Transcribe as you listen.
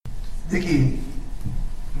Nicky,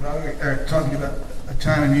 talking about a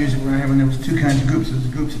time in music when there was two kinds of groups. There was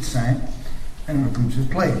the groups that sang, and there were groups that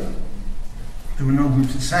played. There were no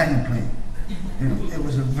groups that sang and played. It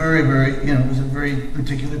was a very, it was a very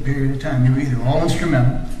particular period of time. You were either all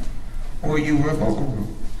instrumental, or you were a vocal group.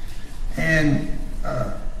 And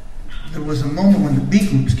there was a moment when the beat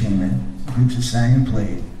groups came in, groups that sang and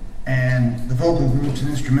played, and the vocal groups and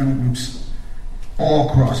instrumental groups all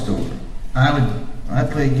crossed over. I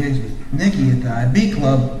played gigs with Nicky at the IB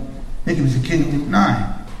Club. Nicky was the king of Route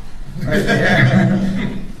 9, right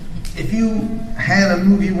there. If you had a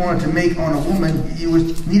move you wanted to make on a woman, you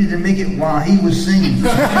needed to make it while he was singing. You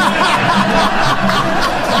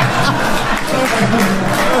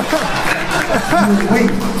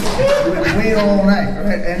would wait all night,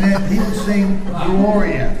 right? And then he would sing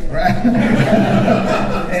Gloria, right?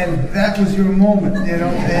 And that was your moment,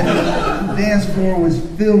 and the dance floor was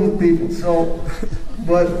filled with people.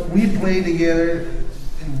 But we played together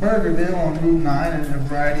in Burgerville on Route 9 and a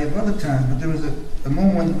variety of other times. But there was a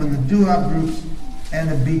moment when the doo-wop groups and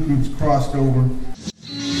the beat groups crossed over.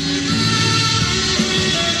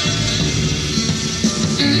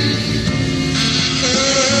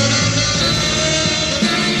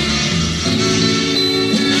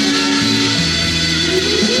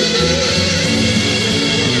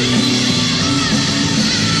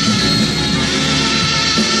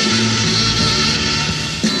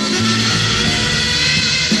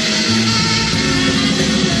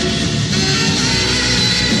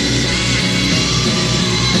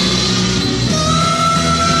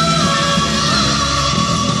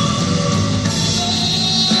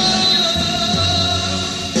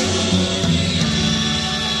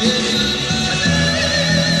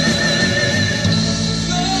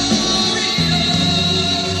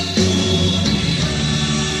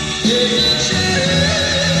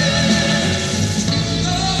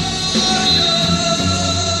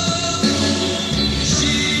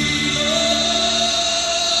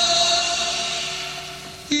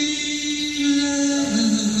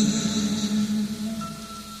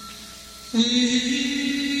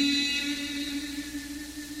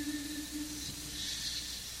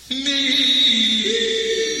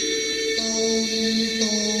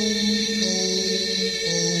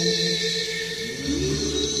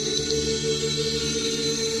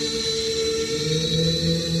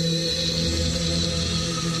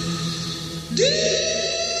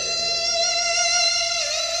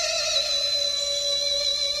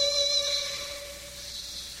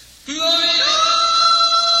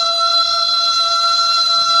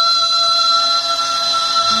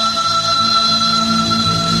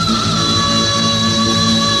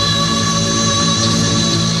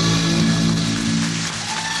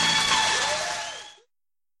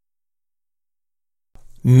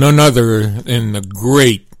 None other than the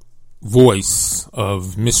great voice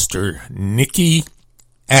of Mr. Nicky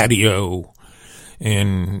Addeo.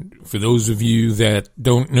 And for those of you that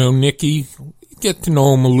don't know Nicky, get to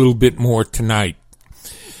know him a little bit more tonight.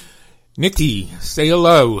 Nicky, say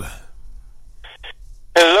hello.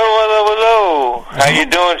 Hello. How you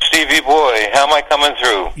doing, Stevie boy? How am I coming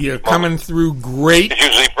through? You're coming through great. It's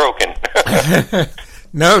usually broken.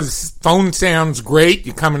 No, the phone sounds great.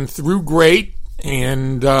 You're coming through great.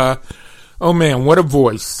 And, oh man, what a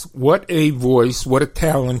voice. What a voice. What a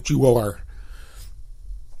talent you are.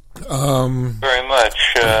 Very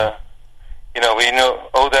much. We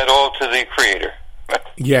owe that all to the Creator.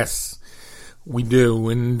 Yes, we do.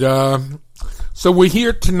 And so we're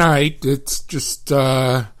here tonight. It's just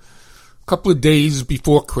a couple of days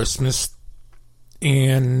before Christmas.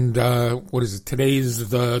 And what is it? Today is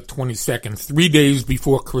the 22nd. 3 days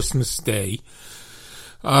before Christmas Day.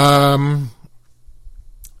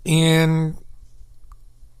 And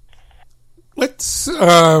let's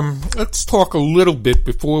talk a little bit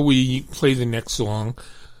before we play the next song.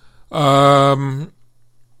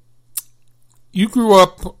 You grew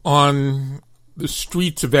up on the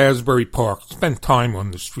streets of Asbury Park. Spent time on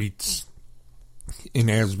the streets in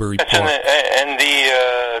Asbury Park. And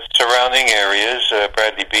the surrounding areas,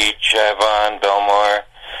 Bradley Beach, Avon, Belmar,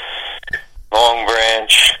 Long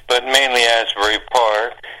Branch, but mainly Asbury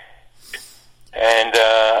Park. And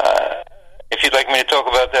if you'd like me to talk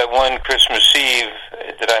about that one Christmas Eve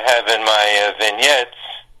that I have in my vignettes.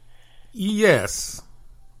 Yes.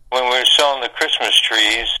 When we were selling the Christmas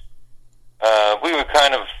trees, we were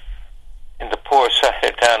kind of in the poor side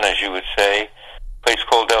of town, as you would say, a place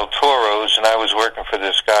called El Toro's, and I was working for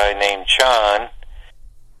this guy named John,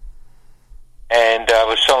 and I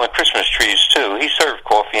was selling Christmas trees too. He served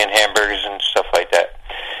coffee and hamburgers and stuff like that.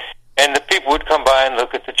 And the people would come by and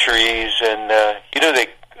look at the trees, and a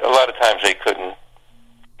lot of times they couldn't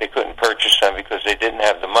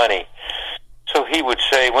didn't have the money. So he would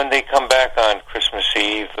say, when they come back on Christmas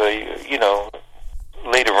Eve,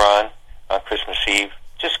 later on Christmas Eve,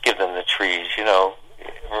 just give them the trees,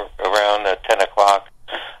 around 10 o'clock.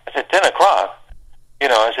 I said, 10 o'clock?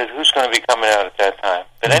 I said, who's going to be coming out at that time?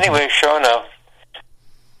 But anyway, sure enough,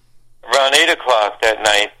 around 8 o'clock that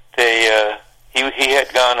night, he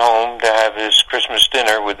had gone home to have his Christmas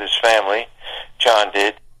dinner with his family. John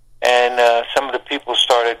did. And some of the people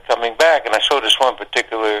started coming back. And I saw this one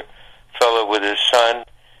particular fellow with his son,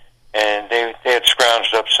 and they had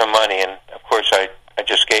scrounged up some money. And, of course, I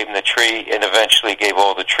just gave him the tree and eventually gave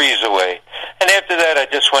all the trees away. And after that, I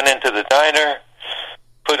just went into the diner,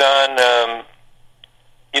 put on,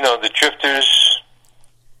 the Drifters,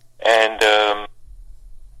 and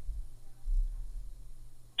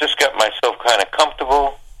just got myself kind of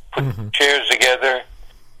comfortable, put chairs together,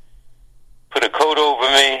 put a coat over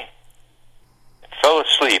me, fell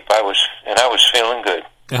asleep. I was feeling good.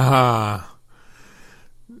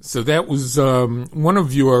 So that was one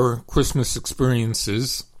of your Christmas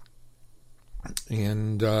experiences,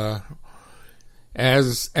 and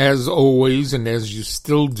as always, and as you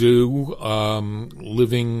still do,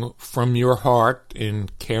 living from your heart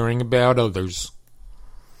and caring about others.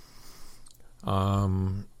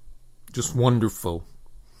 Just wonderful.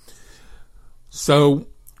 So,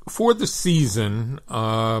 for the season,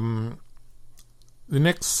 the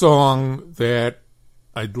next song that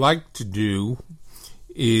I'd like to do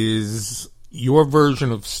is your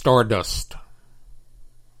version of Stardust.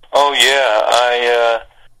 Oh, yeah.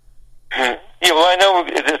 I know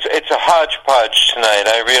it's a hodgepodge tonight.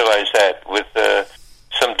 I realize that, with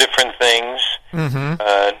some different things.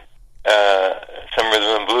 Some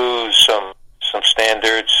rhythm and blues, some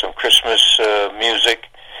standards, some Christmas music.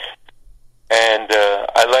 And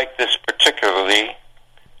I like this particularly.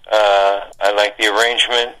 I like the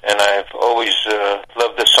arrangement, and I've always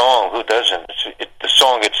loved the song. Who doesn't? The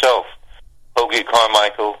song itself. Hoagie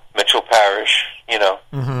Carmichael, Mitchell Parrish,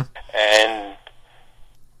 And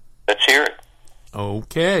let's hear it.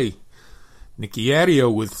 Okay. Nicky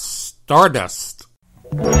Addeo with Stardust.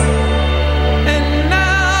 And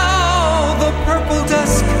now the purple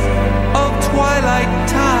dusk of twilight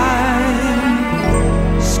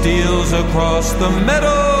time steals across the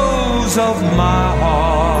meadows of my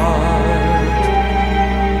heart.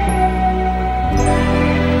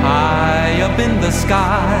 High up in the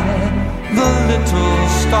sky, the little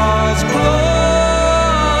stars climb,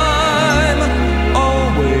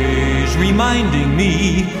 always reminding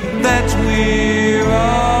me that we're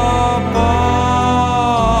apart.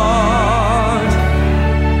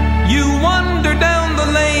 You wander down the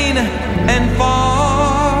lane and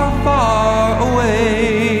far, far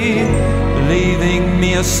away, leaving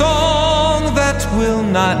me a song that will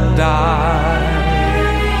not die.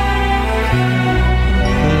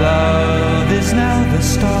 Love is now the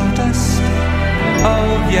stardust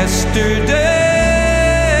of yesterday,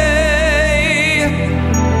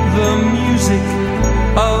 the music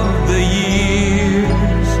of the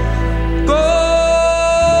years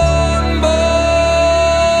gone by.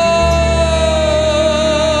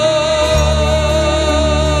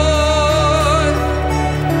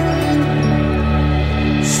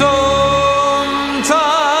 Sometimes I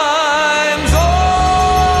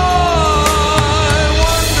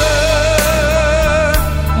wonder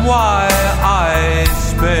why I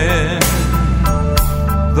spend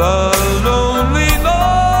the lonely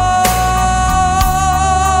night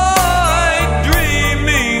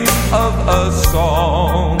dreaming of a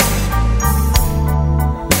song.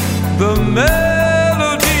 The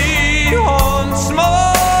melody haunts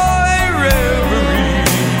my reverie,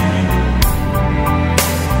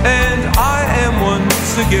 and I am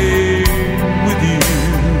once again with you.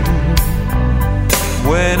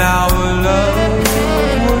 When our love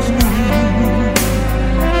was new,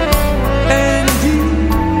 and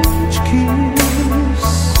each kiss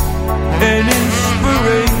an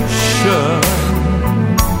inspiration.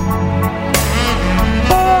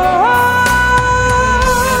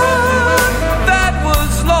 That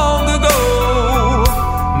was long ago.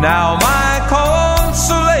 Now my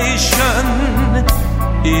consolation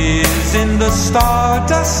is in the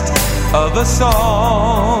stardust of a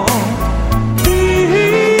song.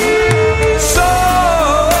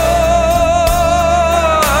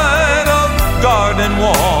 Side of garden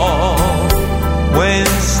wall, when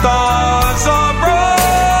stars are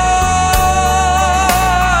bright,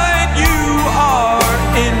 you are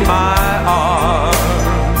in my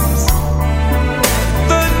arms.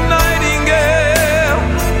 The nightingale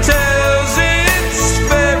tells its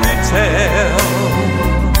fairy tale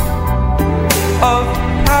of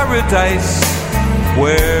paradise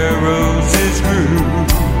where roses grew.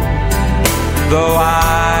 though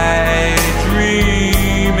I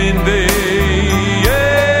dream in vain.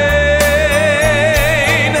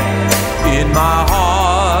 In my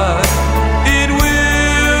heart it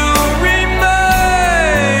will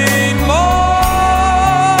remain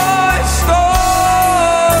my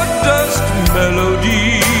stardust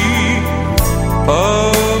melody, a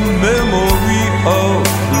memory of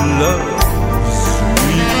love's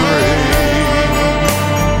refrain.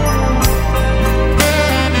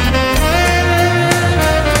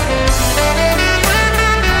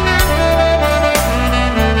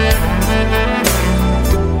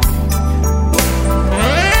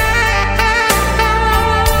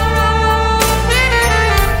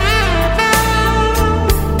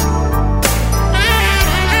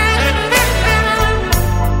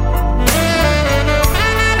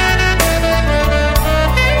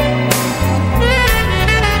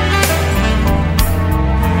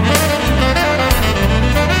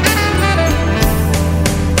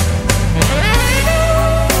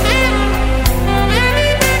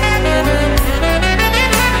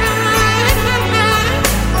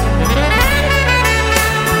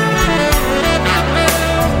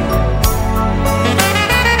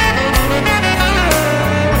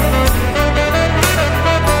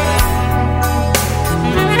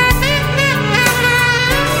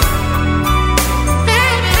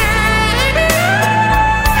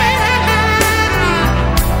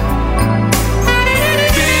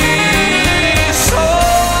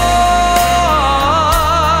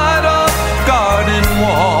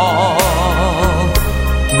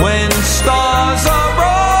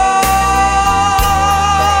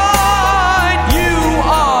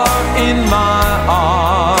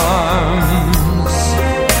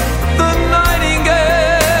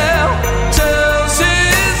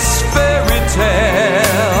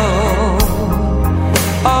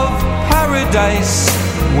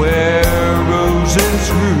 Where roses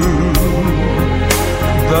grew,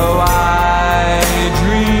 though I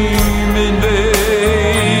dream in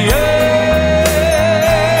vain.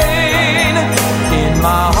 In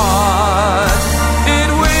my heart it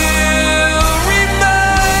will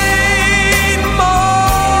remain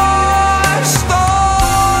my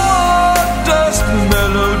stardust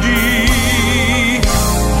melody,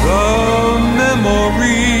 the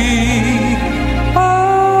memory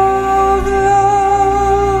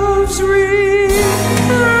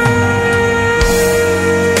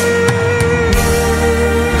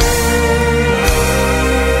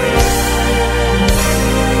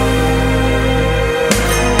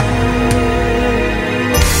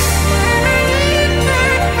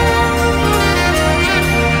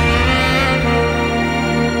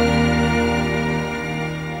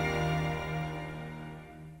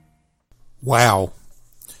Wow.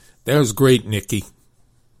 That was great, Nicky.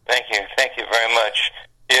 Thank you. Thank you very much.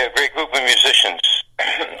 Yeah, great group of musicians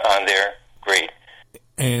on there. Great.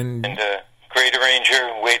 And great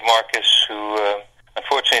arranger, Wade Marcus, who,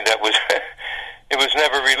 unfortunately, that was it was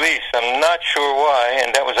never released. I'm not sure why,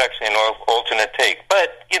 and that was actually an alternate take.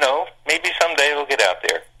 But, you know, maybe someday it'll get out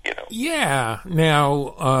there, you know. Yeah.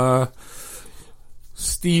 Now,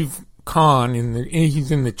 Steve Kahn, he's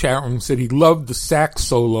in the chat room, said he loved the sax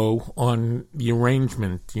solo on the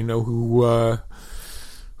arrangement. You know who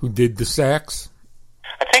did the sax?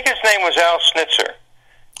 I think his name was Al Snitzer.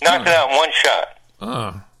 Knocked it out in one shot.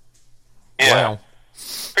 Oh. Yeah. Wow.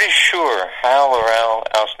 Pretty sure Hal or Al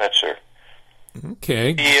Snitzer.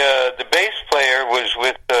 Okay. The bass player was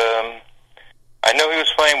with, I know he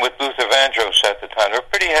was playing with Luther Vandross at the time. There were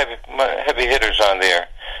pretty heavy hitters on there.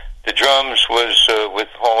 The drums was with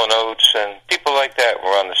Hall & Oates, and people like that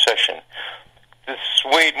were on the session. This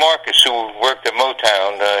Wade Marcus, who worked at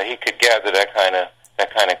Motown, he could gather that kind of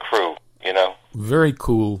crew, you know. Very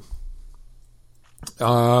cool.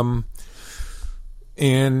 And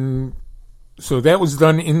so that was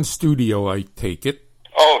done in studio, I take it.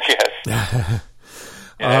 Oh yes.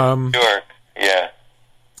 Yeah, New York. Yeah.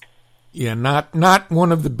 Yeah, not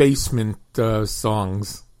one of the basement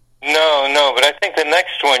songs. No, but I think the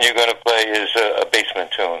next one you're going to play is a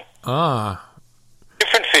basement tune. Ah.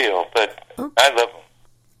 Different feel, but okay. I love them.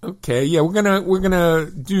 Okay, yeah, we're gonna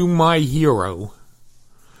do My Hero.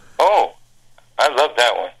 Oh, I love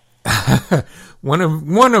that one.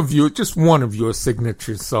 one of your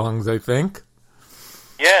signature songs, I think.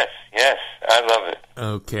 Yes, I love it.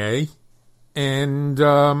 Okay, and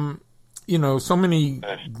so many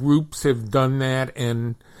groups have done that,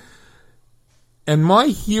 and My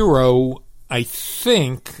Hero, I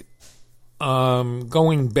think,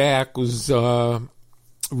 going back, was a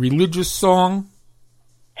religious song.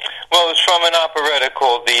 Well, it was from an operetta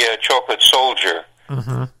called The Chocolate Soldier,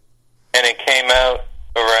 mm-hmm. and it came out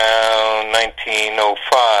around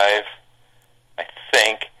 1905, I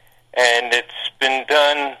think, and it's been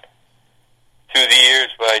done through the years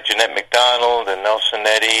by Jeanette MacDonald and Nelson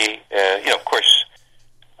Eddy. Of course,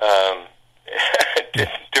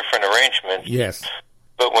 different arrangements. Yes.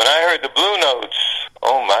 But when I heard the Blue Notes,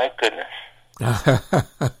 oh my goodness.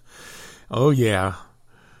 Oh, yeah.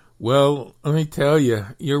 Well, let me tell you,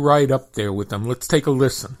 you're right up there with them. Let's take a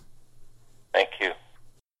listen. Thank you.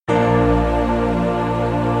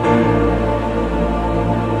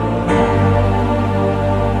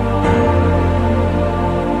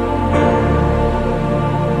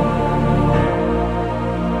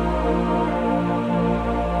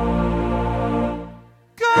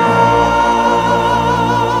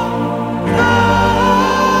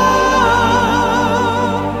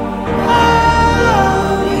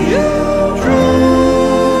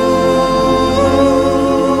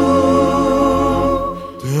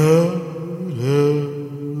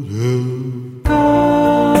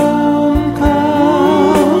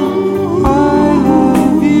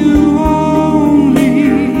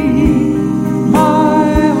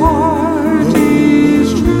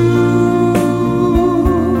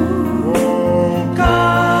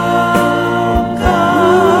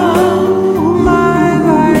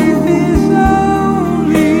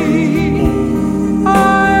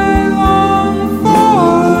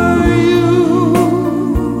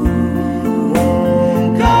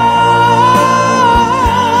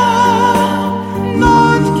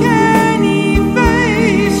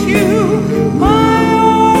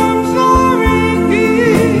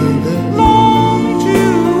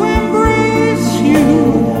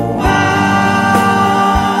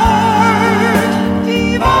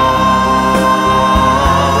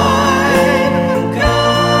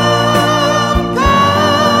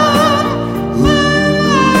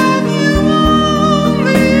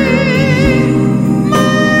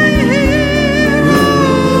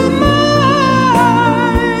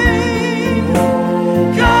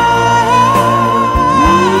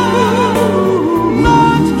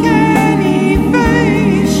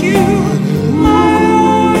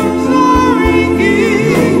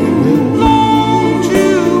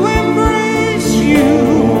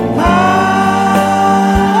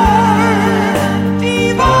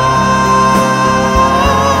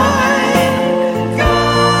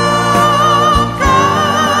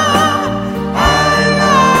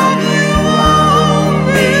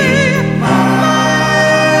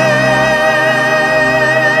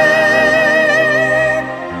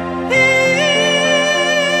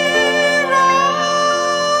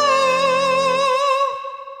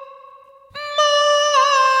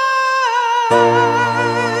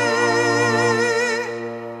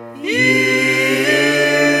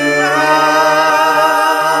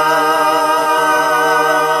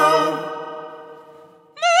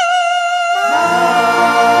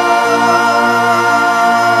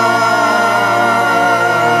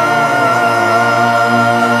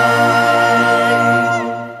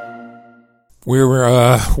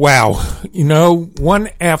 Wow. One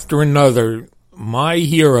after another, My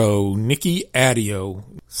Hero, Nicky Addeo.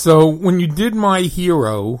 So when you did My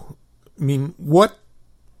Hero, I mean, what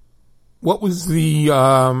was the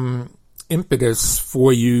impetus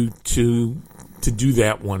for you to do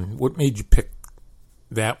that one? What made you pick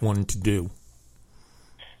that one to do?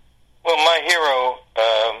 Well, My Hero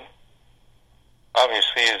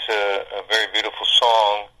obviously is a very beautiful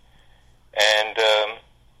song, and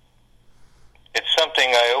it's something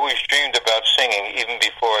I always dreamed about singing, even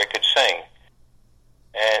before I could sing.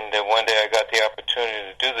 And one day I got the opportunity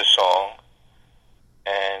to do the song,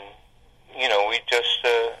 and we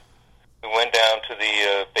went down to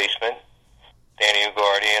the basement, Danny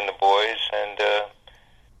Ugardi and the boys, and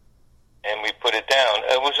we put it down.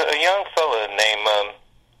 It was a young fella named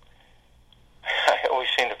I always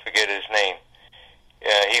seem to forget his name.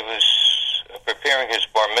 He was preparing his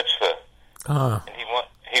bar mitzvah, and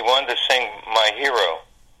he wanted to sing My Hero,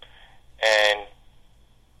 and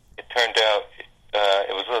it turned out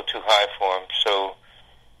it was a little too high for him, so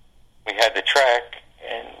we had the track,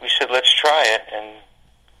 and we said, let's try it, and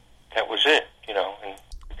that was it, and we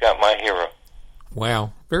got My Hero.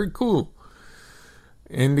 Wow, very cool.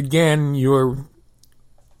 And again, you're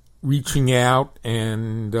reaching out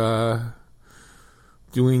and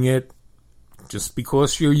doing it just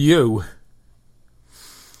because you're you.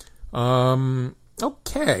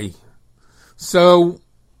 Okay. So,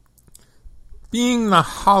 being the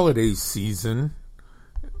holiday season,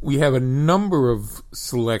 we have a number of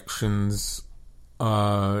selections,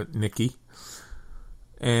 Nicky.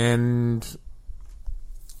 And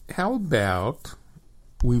how about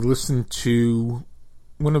we listen to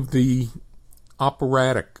one of the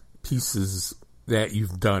operatic pieces that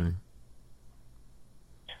you've done.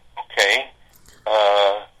 Okay.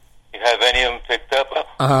 You have any of them picked up?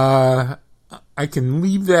 I can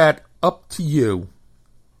leave that up to you.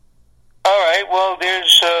 All right. Well,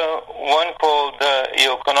 there's one called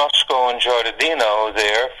Io conosco un giardino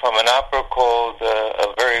there from an opera called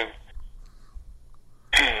a very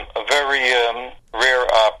rare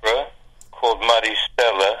opera called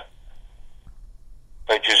Maristella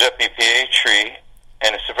by Giuseppe Pietri,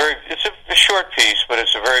 and it's a short piece, but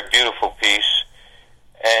it's a very beautiful piece.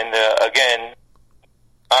 And again,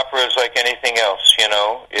 opera is like anything else, you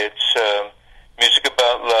know. It's music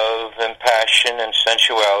about love and passion and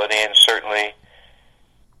sensuality, and certainly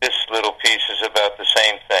this little piece is about the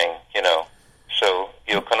same thing, you know. So,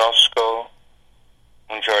 Io conosco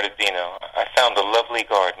un giardino. I found a lovely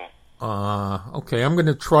garden. Okay, I'm going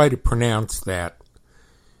to try to pronounce that.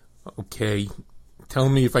 Okay, tell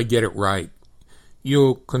me if I get it right.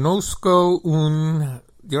 Io conosco un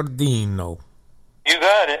giardino. You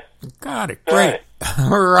got it. Got it, great.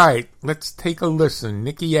 All right, let's take a listen.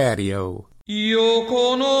 Nicky Addeo. Io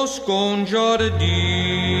conosco un giardino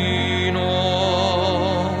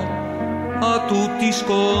a tutti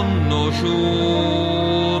sconosciuto,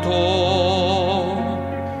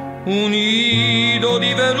 un nido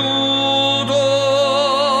di veluto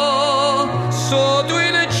sotto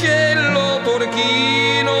il cielo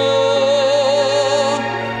turchino,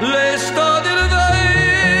 l'estate il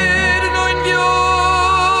verno in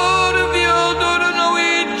fior torno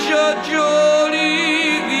i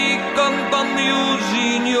giaggioli, vi cantano gli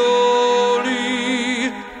usignoli,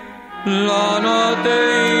 la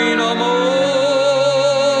notte in amore.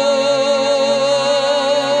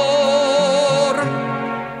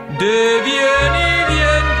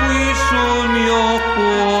 Vien qui sul mio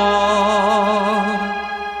cuore,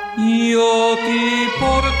 io ti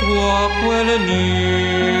porto a quel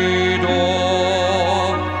nido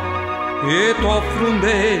e t'offro un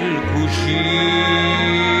bel cuscino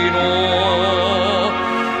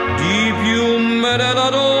di piume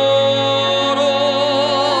d'adoro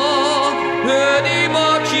e di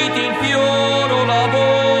baci ti infioro la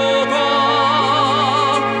bocca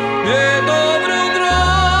e dovrò un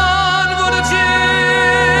gran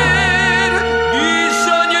vortier di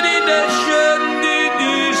sogni di descendi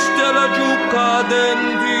di stella giù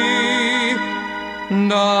cadenti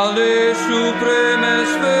dalle supreme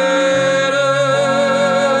sfere.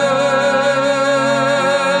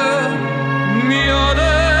 Mia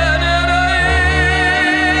tenerezza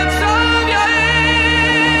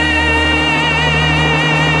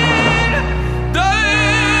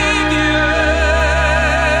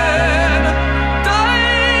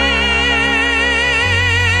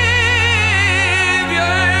vien,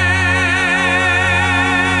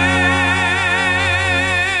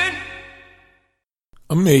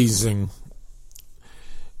 Amazing.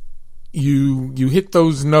 You hit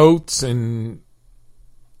those notes, and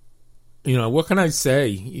you know, what can I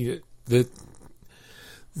say? The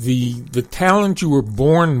talent you were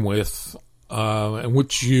born with, and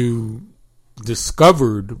which you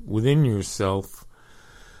discovered within yourself,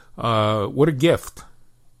 what a gift.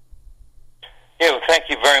 Yeah, well, thank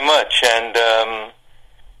you very much. And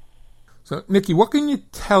So, Nicky, what can you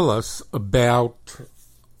tell us about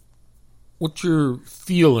what you're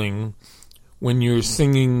feeling when you're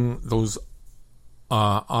singing those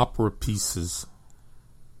opera pieces?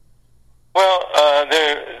 well,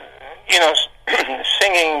 you know,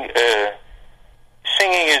 singing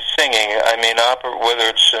is singing. I mean, opera, whether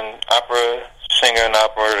it's an opera singer, an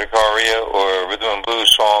operatic aria, or a rhythm and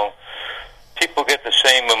blues song, people get the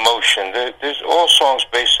same emotion. There's all songs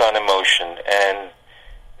based on emotion, and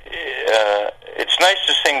it's nice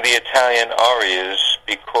to sing the Italian arias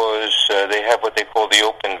because they have what they call the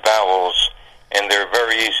open vowels, and they're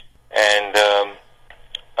very easy, and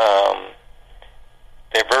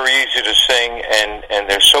they're very easy to sing, and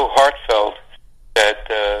they're so heartfelt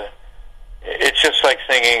that it's just like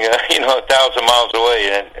singing, 1,000 miles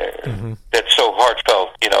away, and that's so heartfelt.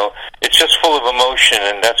 You know, it's just full of emotion,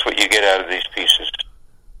 and that's what you get out of these pieces.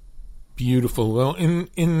 Beautiful. Well,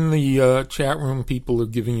 in the chat room, people are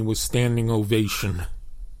giving you a standing ovation.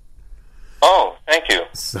 Oh, thank you.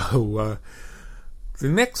 So, the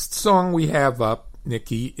next song we have up,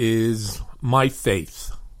 Nicky, is My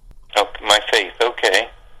Faith. Oh, My Faith, okay.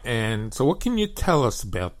 And so what can you tell us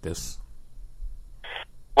about this?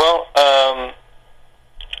 Well,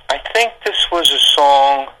 I think this was a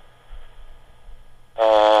song,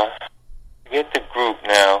 I forget the group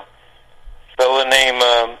now, fella named,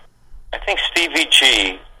 I think Stevie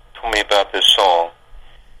G told me about this song,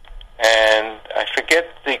 and I forget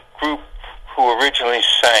the group who originally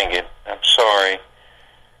sang it, I'm sorry,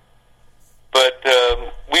 But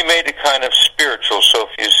we made it kind of spiritual. So if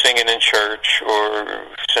you're singing in church or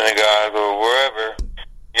synagogue or wherever,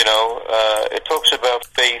 you know, it talks about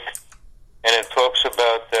faith, and it talks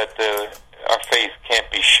about that our faith can't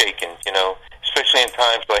be shaken, you know, especially in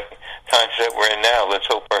times that we're in now. Let's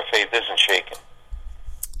hope our faith isn't shaken.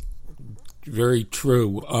 Very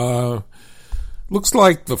true. Looks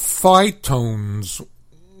like the Phi-Tones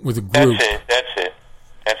with a group. That's it.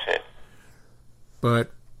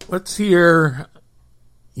 But let's hear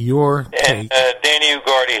your take. And Danny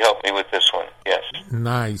Ugardi helped me with this one, yes.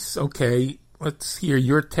 Nice. Okay, let's hear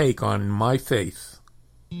your take on My Faith.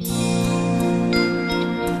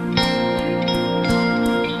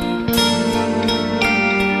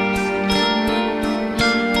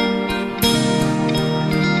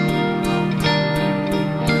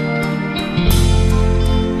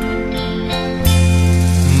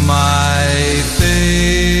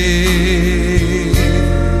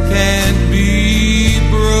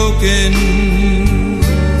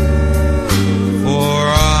 For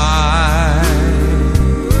I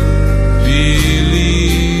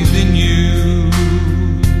believe in you.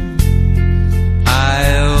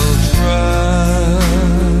 I'll trust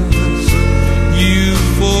you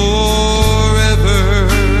forever.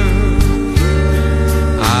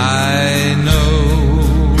 I know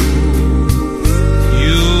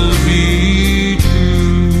you'll be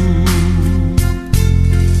true.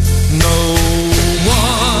 No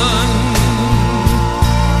one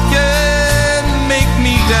can make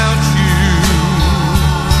me doubt you.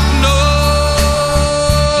 No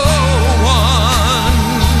one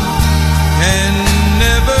can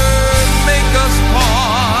never make us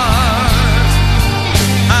part.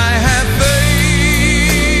 I have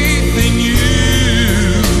faith in you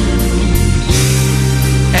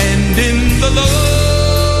and in the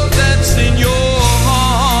love that's in your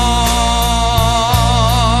heart.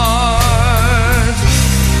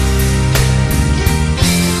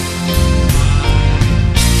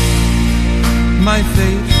 My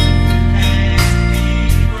faith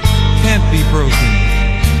can't be broken,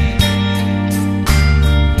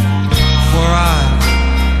 for I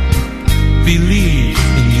believe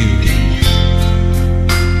in you.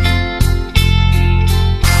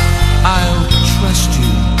 I'll trust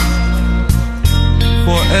you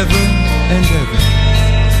forever and ever,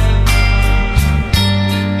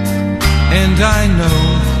 and I know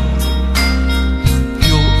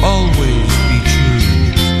you'll always be true.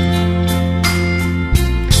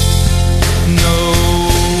 No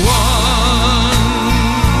one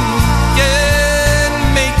can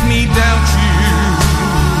make me doubt you.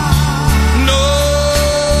 No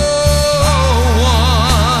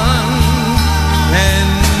one can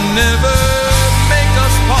never make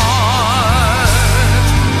us part.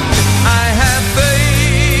 I have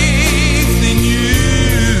faith in you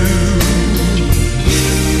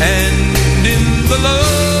and in the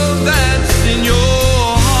love that's in your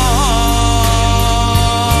heart.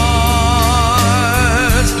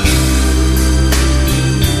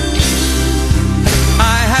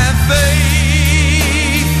 I have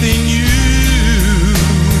faith in you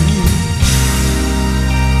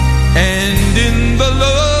and in the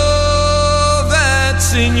love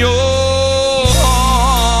that's in your heart.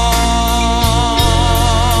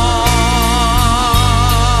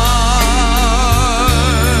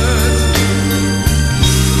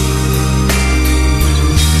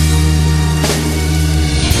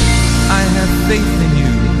 I have faith in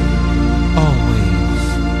you always.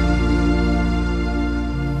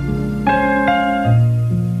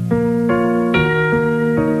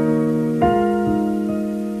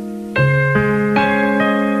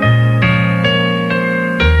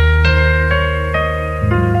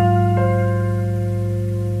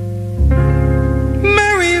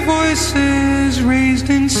 Merry voices raised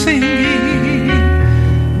in singing,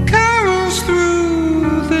 carols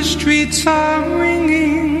through the streets are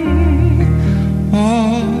ringing,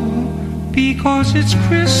 all because it's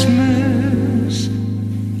Christmas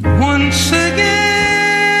once again.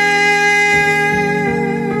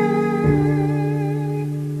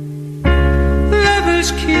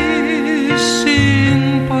 Lovers kiss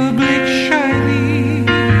in public shyly,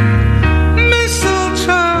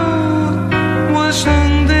 mistletoe was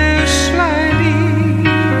hung there slyly,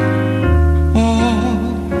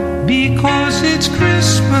 all because it's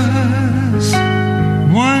Christmas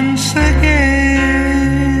once again.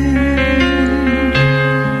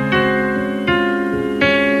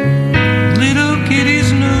 Little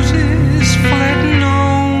kitties' noses flatten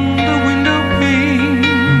on the window pane,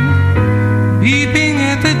 peeping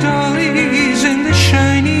at the dollies in the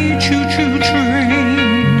shiny choo-choo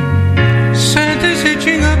train. Santa's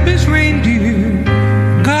hitching up his reindeer,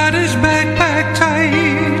 got his backpack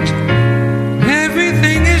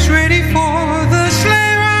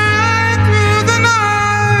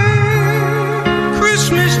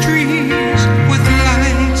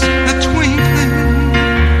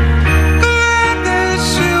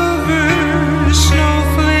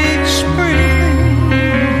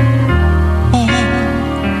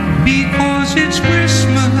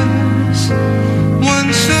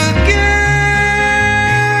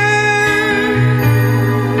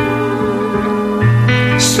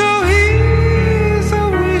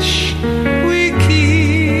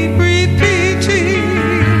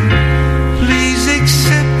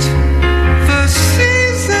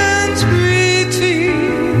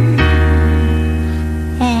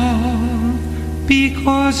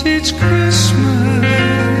because it's Christmas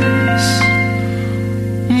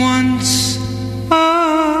once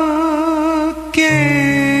again.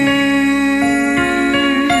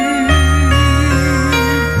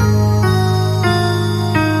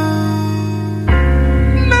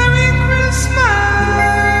 Merry Christmas!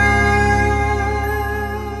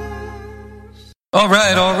 All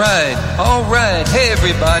right. Hey,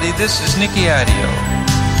 everybody, this is Nicky Addeo.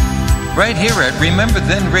 Right here at Remember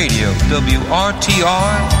Then Radio,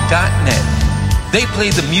 WRTR.net. They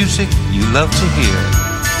play the music you love to hear,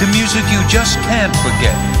 the music you just can't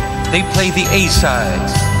forget. They play the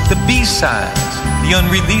A-sides, the B-sides, the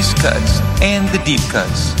unreleased cuts, and the deep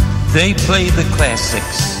cuts. They play the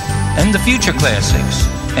classics, and the future classics,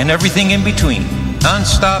 and everything in between.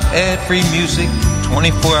 Non-stop ad-free music,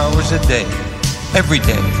 24 hours a day, every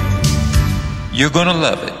day. You're gonna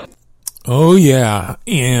love it. Oh, yeah.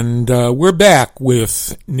 And we're back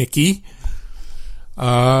with Nicky.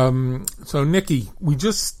 So, Nicky, we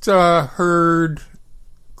just heard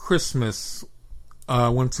Christmas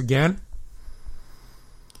once again.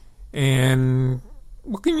 And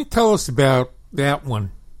what can you tell us about that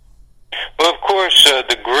one? Well, of course,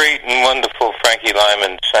 the great and wonderful Frankie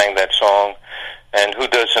Lyman sang that song. And who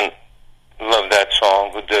doesn't love that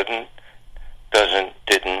song? Who didn't?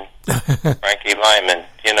 Frankie Lyman,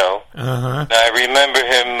 you know. Uh-huh. I remember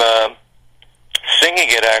him singing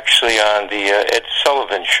it actually on the Ed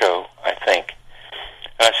Sullivan Show, I think.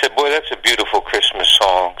 And I said, boy, that's a beautiful Christmas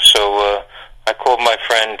song. So I called my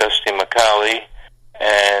friend Dusty McCauley,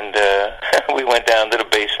 and we went down to the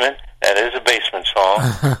basement. That is a basement song.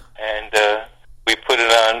 Uh-huh. And we put it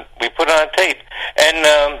on tape. And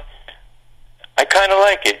I kind of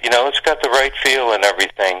like it, you know. It's got the right feel and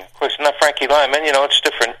everything. Of course, not Frankie Lyman, you know, it's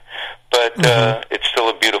different. But it's still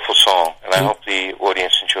a beautiful song, and I hope the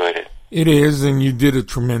audience enjoyed it. It is, and you did a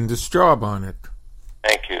tremendous job on it.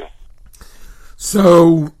 Thank you.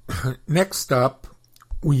 So, next up,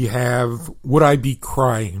 we have Would I Be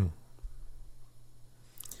Crying?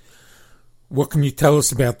 What can you tell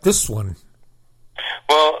us about this one?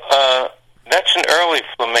 Well, that's an early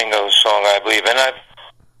Flamingo song, I believe, and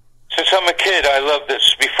since I'm a kid, I love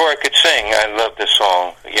this. Before I could sing, I loved this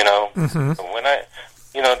song, you know. Mm-hmm. When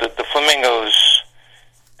the Flamingos,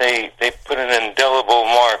 they put an indelible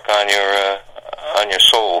mark on your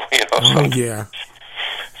soul, you know. Yeah.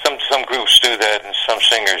 Some groups do that, and some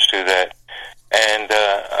singers do that. And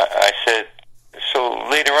I said, so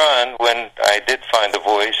later on, when I did find a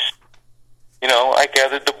voice, you know, I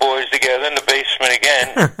gathered the boys together in the basement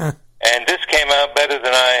again, and this came out better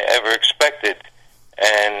than I ever expected.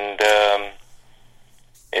 And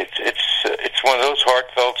it's one of those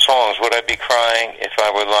heartfelt songs. Would I be crying if I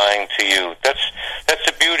were lying to you? That's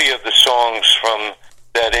the beauty of the songs from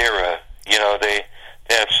that era. You know, they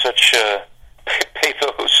have such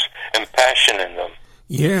pathos and passion in them.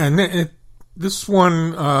 Yeah, and this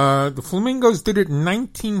one, the Flamingos did it in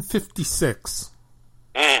 1956.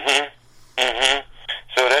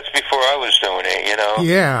 So that's before I was doing it, you know.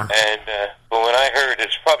 Yeah. And but when I heard,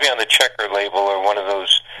 it's probably on the Checker label or one of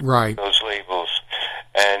those labels.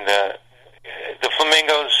 And the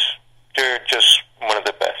Flamingos, they're just one of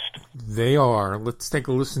the best. They are. Let's take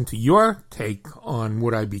a listen to your take on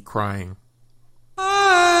Would I Be Crying.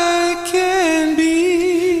 I can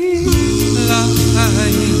be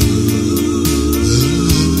lying.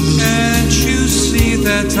 Can't you see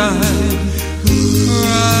that I'm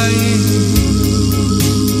crying?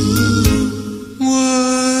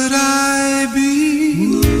 Would I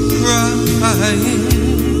be crying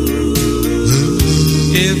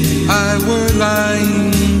if I were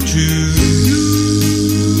lying to you?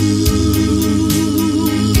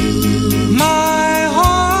 My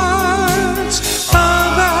heart's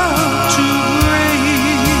about to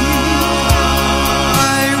break. I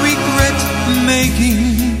regret making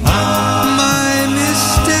my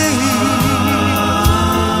mistake.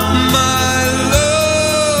 My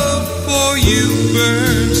love for you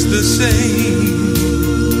burns the same,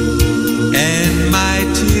 and my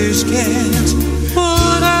tears can't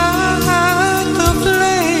put out the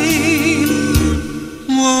flame.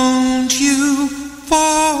 Won't you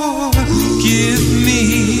forgive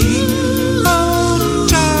me? Oh,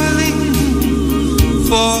 darling,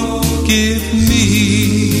 forgive me.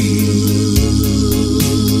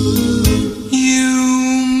 You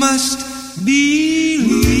must believe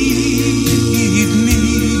me.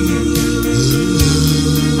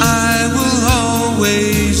 I will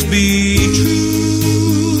always be true.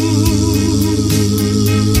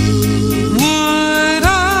 Would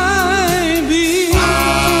I be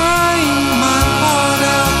crying my heart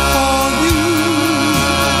out for you?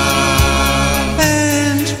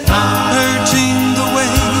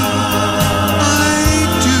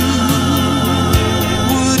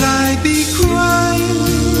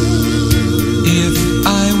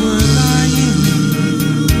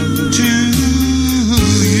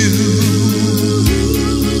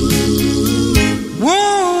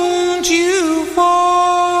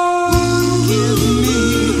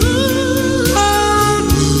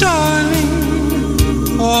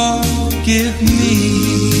 give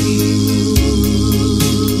me.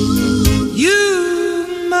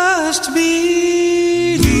 You must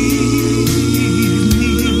believe me.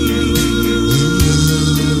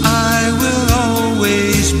 I will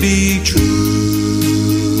always be true.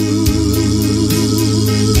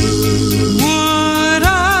 Would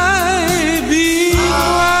I be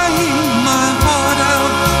crying my heart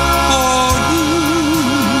out for you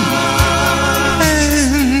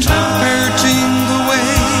and hurting the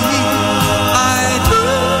way I do?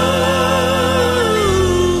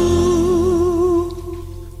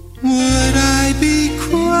 Would I be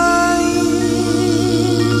crying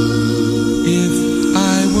if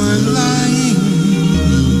I were lying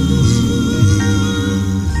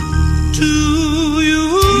to you?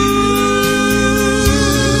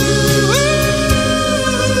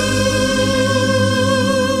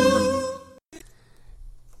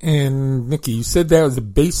 And Nicky, you said that was a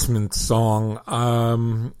basement song.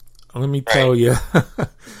 Let me tell you,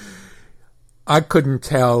 I couldn't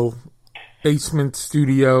tell. Basement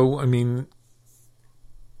studio, I mean,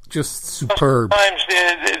 just superb. Sometimes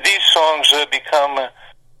these songs become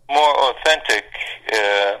more authentic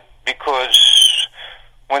because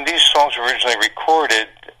when these songs were originally recorded,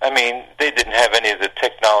 I mean, they didn't have any of the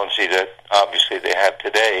technology that obviously they have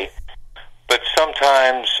today. But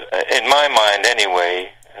sometimes, in my mind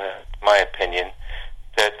anyway, my opinion,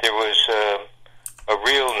 that there was a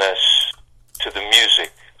realness to the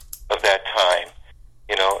music of that time.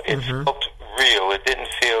 You know, it felt real. It didn't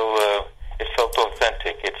feel, it felt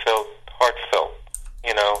authentic. It felt heartfelt,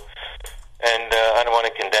 you know. And I don't want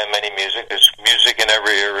to condemn any music. There's music in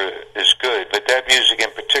every era is good. But that music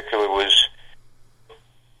in particular was,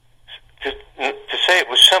 to say it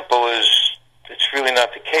was simple is, it's really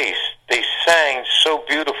not the case. They sang so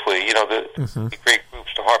beautifully, you know, the great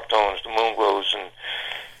groups, the Harptones, the Moonglows, and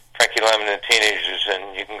Frankie Lyman and the Teenagers,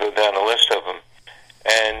 and you can go down the list of them.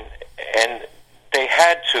 And they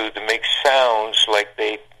had to make sounds like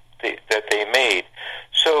that they made.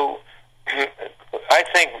 So I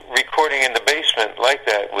think recording in the basement like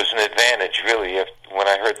that was an advantage, really, when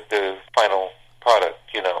I heard the final product,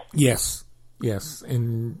 you know. Yes,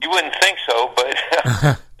 and you wouldn't think so, but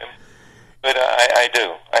but I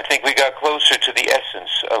do. I think we got closer to the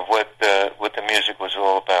essence of what the music was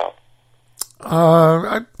all about.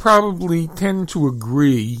 I probably tend to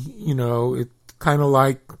agree. You know, it's kind of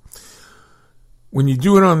like when you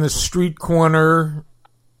do it on the street corner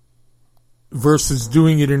versus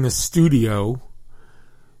doing it in a studio,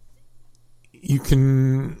 you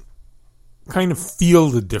can kind of feel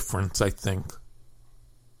the difference, I think.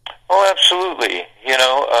 Oh, absolutely. You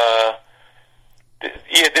know,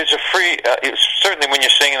 there's a free, certainly when you're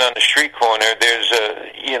singing on the street corner, there's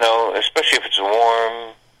a, you know, especially if it's a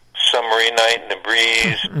warm, summery night in the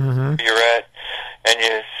breeze, you're at, and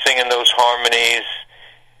you're singing those harmonies,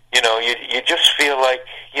 you know, you just feel like,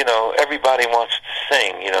 you know, everybody wants to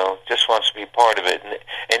sing, you know, just wants to be part of it.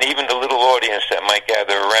 And even the little audience that might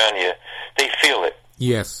gather around you, they feel it.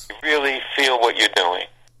 Yes. You really feel what you're doing.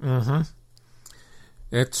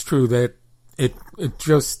 That's true. That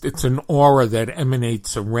it's an aura that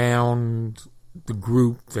emanates around the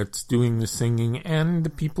group that's doing the singing and the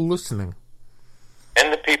people listening.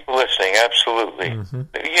 And the people listening, absolutely.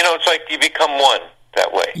 You know, it's like you become one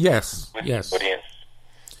that way. Yes, with yes. The audience.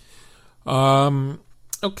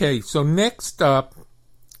 Okay, so next up,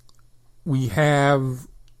 we have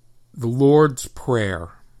the Lord's Prayer.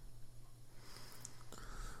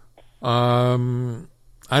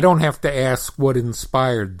 I don't have to ask what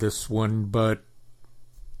inspired this one, but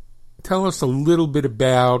tell us a little bit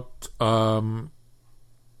about how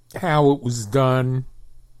it was done,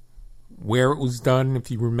 where it was done,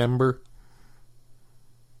 if you remember.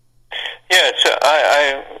 Yeah,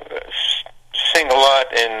 I sing a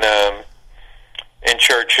lot in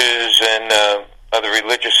churches and other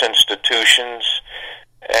religious institutions,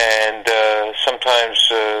 and sometimes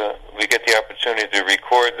we get the opportunity to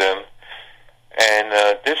record them. And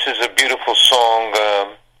this is a beautiful song.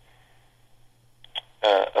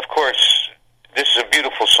 Of course, this is a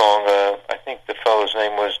beautiful song. I think the fellow's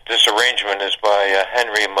name was, this arrangement is by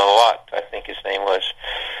Henry Malott, I think his name was.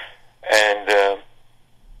 And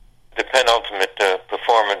the penultimate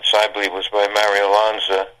performance, I believe, was by Mario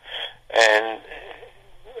Lanza. And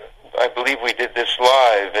I believe we did this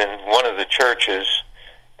live in one of the churches.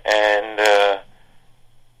 And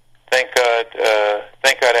thank God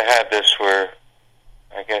I have this where,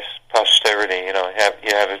 I guess, posterity, you know,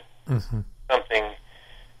 you have it, something,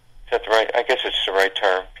 is that the right, I guess it's the right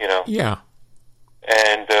term, you know. Yeah.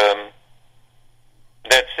 And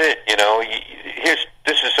that's it, you know.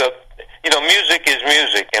 This is you know, music is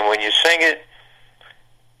music, and when you sing it,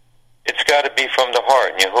 it's got to be from the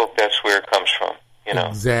heart, and you hope that's where it comes from, you know.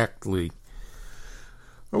 Exactly.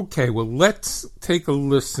 Okay, well, let's take a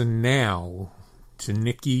listen now to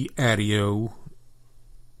Nicky Addeo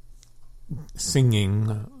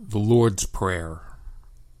singing the Lord's Prayer.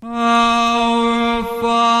 Our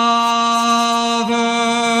Father,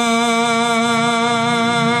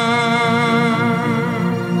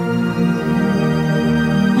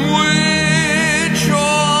 which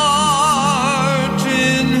art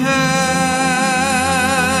in heaven,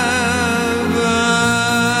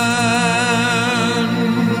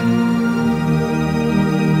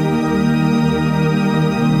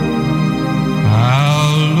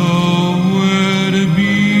 hallowed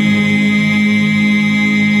be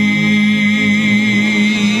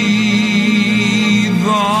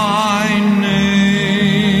thy name.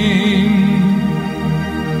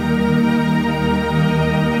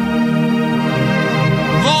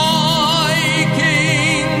 Thy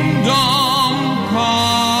kingdom come,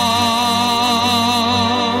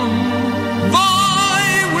 thy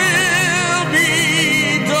will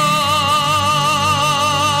be done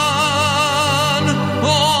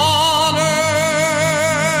on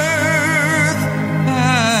earth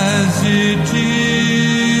as it is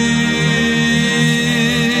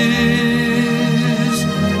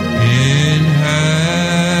in heaven.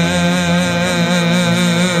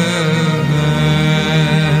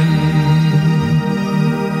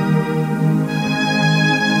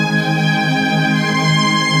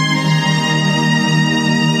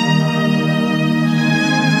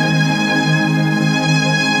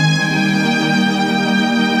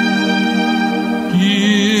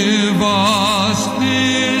 Give us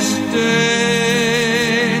this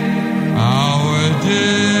day our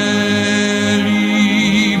daily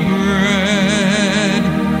bread,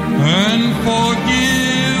 and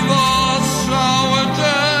forgive us our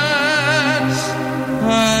debts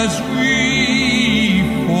as we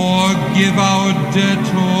forgive our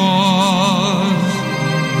debtors.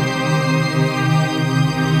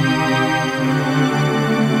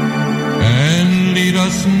 And lead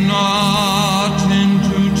us not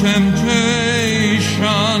into temptation,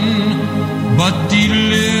 but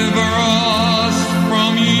deliver us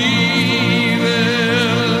from evil.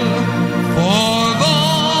 For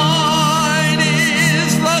thine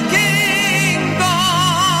is the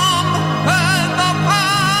kingdom, and the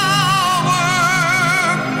power,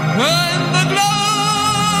 and the glory,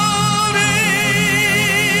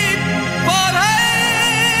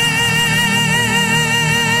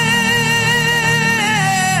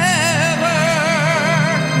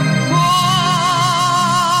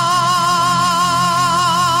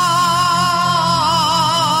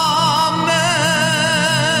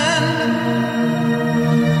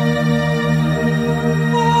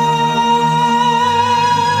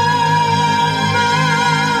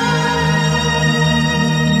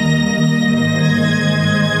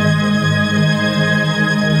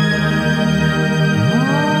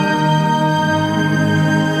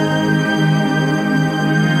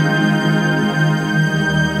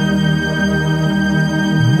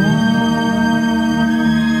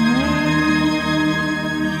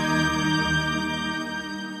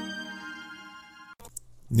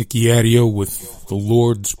 Nicky Addeo with the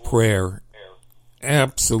Lord's Prayer.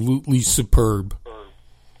 Absolutely superb.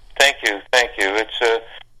 Thank you. It's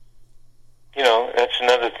that's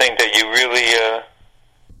another thing that you really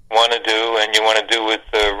want to do, and you want to do with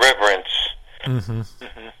reverence. Mm-hmm.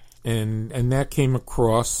 And that came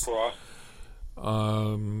across.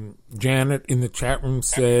 Janet in the chat room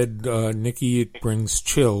said, Nicky, it brings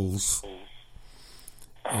chills.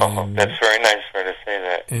 And, that's very nice for her to say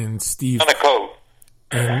that. And Steve on a coat.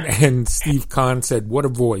 And Steve Kahn said, what a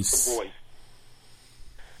voice.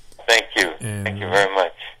 Thank you. And thank you very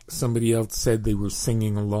much. Somebody else said they were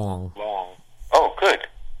singing along. Oh, good.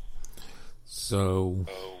 So,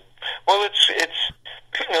 well, it's it's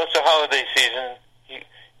a holiday season,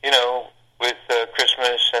 with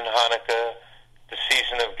Christmas and Hanukkah, the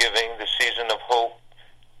season of giving, the season of hope,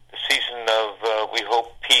 the season of we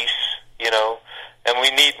hope peace, and we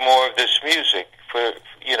need more of this music for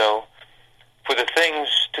the things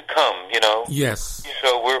to come, Yes.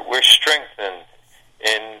 So we're strengthened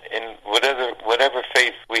in whatever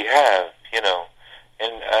faith we have, and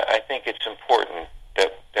I think it's important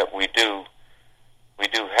that we do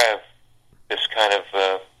have this kind of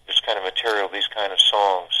material, these kind of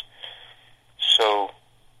songs. So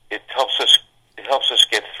it helps us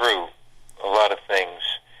get through a lot of things,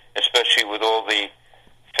 especially with all the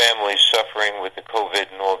families suffering with the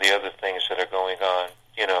COVID and all the other things that are going on,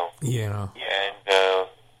 Yeah. And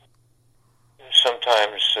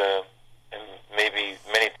sometimes, and maybe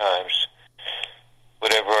many times,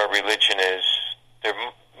 whatever our religion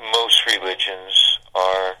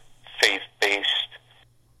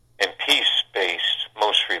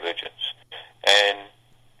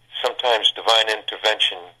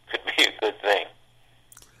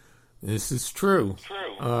this is true.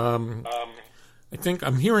 I think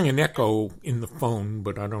I'm hearing an echo in the phone,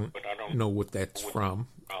 but I don't know what that's from.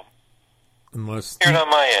 Unless Here on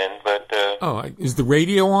my end, but is the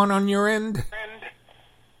radio on your end?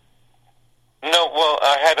 No, well,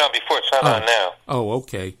 I had it on before. It's not on now. Oh,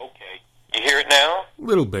 okay. You hear it now? A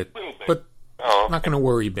little bit, but Okay. not going to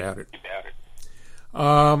worry about it. As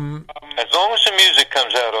long as the music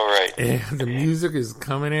comes out all right. Yeah, the music is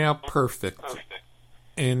coming out perfect.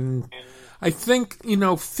 And I think,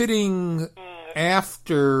 fitting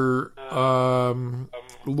after the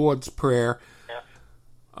Lord's Prayer,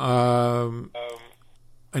 I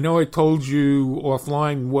know I told you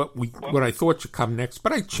offline what I thought should come next,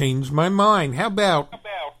 but I changed my mind. How about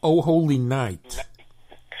Oh Holy Night?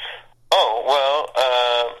 Oh, well,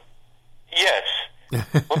 yes.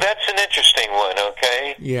 Well, that's an interesting one,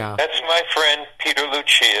 okay? Yeah. That's my friend Peter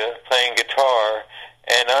Lucia playing guitar,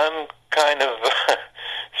 and I'm kind of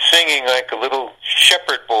singing like a little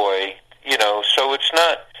shepherd boy, so it's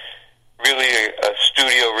not really a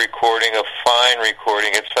studio recording, a fine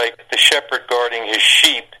recording. It's like the shepherd guarding his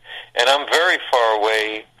sheep, and I'm very far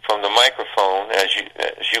away from the microphone, as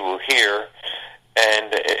you will hear,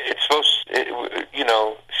 and it's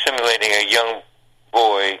simulating a young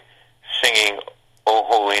boy singing "O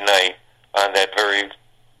Holy Night" on that very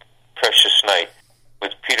precious night,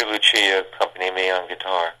 with Peter Lucia accompanying me on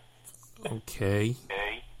guitar. Okay.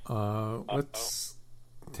 Let's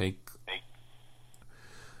take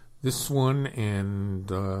this one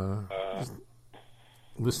and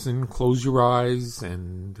listen, close your eyes,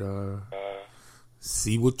 and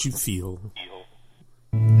see what you feel.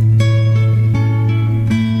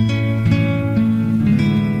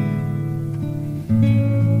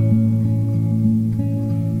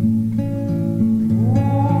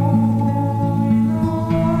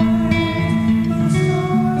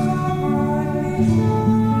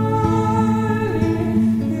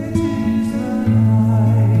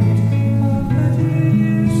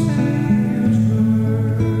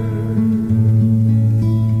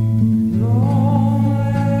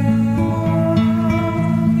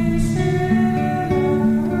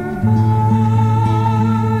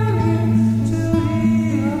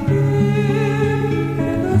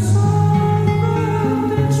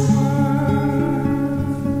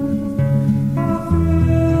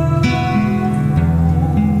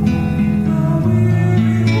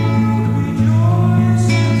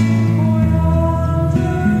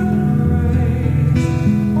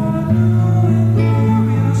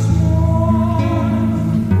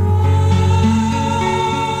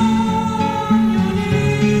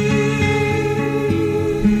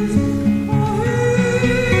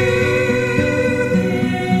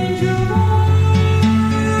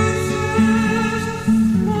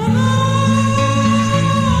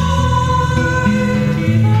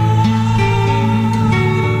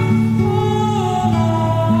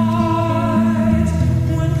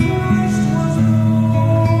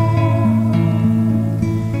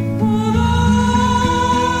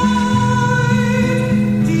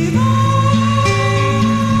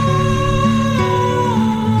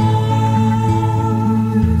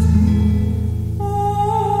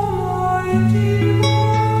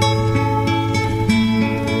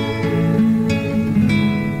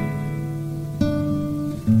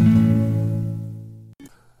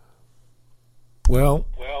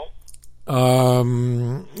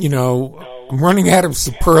 I'm running out of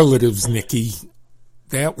superlatives, Nicky.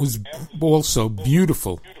 That was also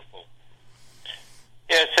beautiful.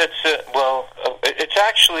 Yes, it's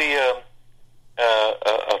actually, I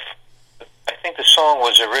think the song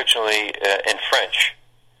was originally in French,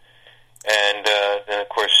 and then, of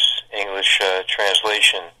course, English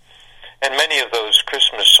translation. And many of those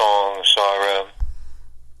Christmas songs are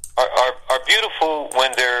beautiful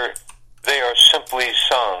when they are simply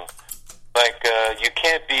sung. Like, you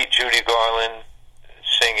can't beat Judy Garland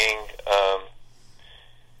singing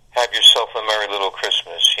 "Have Yourself a Merry Little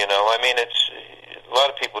Christmas." I mean, it's a lot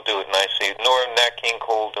of people do it nicely. Nora Nat King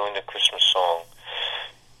Cole doing the Christmas song,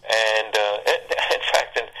 and in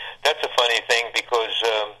fact, that's a funny thing because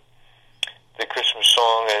the Christmas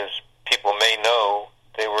song, as people may know,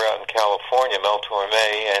 they were out in California, Mel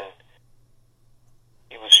Torme, and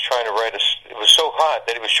he was trying to write it was so hot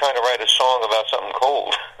that he was trying to write a song about something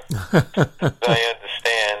cold. I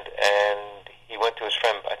understand, and he went to his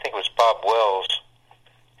friend, I think it was Bob Wells.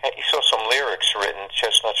 He saw some lyrics written,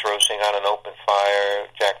 chestnuts roasting on an open fire,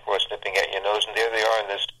 Jack Frost nipping at your nose, and there they are in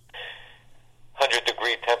this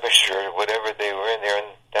 100-degree temperature, whatever they were in there,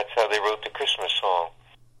 and that's how they wrote the Christmas song.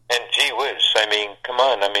 And gee whiz, I mean, come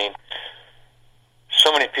on, I mean,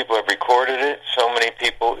 so many people have recorded it. So many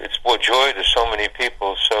people, it's brought joy to so many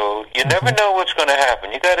people. So you never know what's going to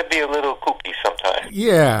happen. You got to be a little kooky sometimes.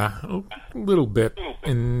 Yeah, a little bit,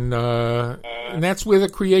 and that's where the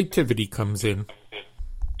creativity comes in.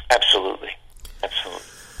 Absolutely.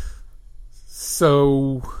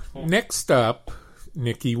 So next up,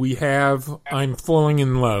 Nicky, we have "I'm Falling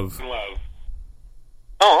in Love."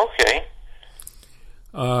 Oh, okay.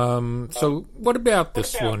 So what about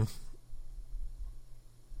this one?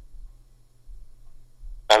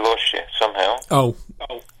 I lost you somehow.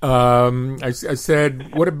 I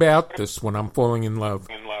said, what about this one? "I'm Falling in Love."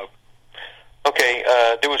 Okay,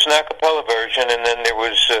 there was an a cappella version, and then there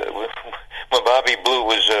was when Bobby Blue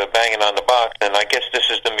was banging on the box, and I guess this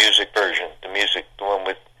is the music version, the one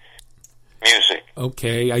with music.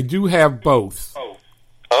 Okay, I do have both.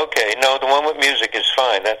 Okay, no, the one with music is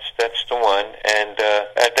fine. That's the one, and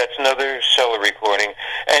that's another Cellar recording.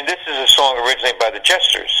 And this is a song originated by the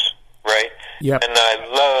Jesters, right? Yep. And I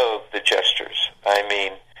love the Jesters. I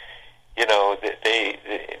mean, you know,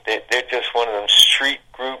 they're just one of them street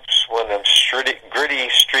groups, one of them gritty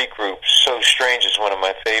street groups. So Strange is one of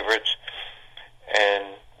my favorites. And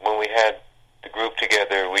when we had the group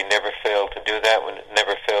together, we never failed to do that. We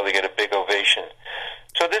never failed to get a big ovation.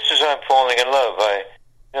 So this is "I'm Falling in Love."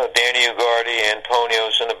 Danny Ugarte,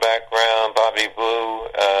 Antonio's in the background, Bobby Blue.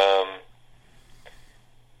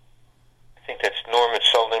 I think that's Norman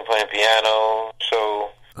Sullivan playing piano.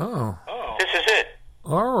 So this is it.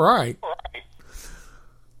 All right. I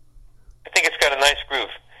think it's got a nice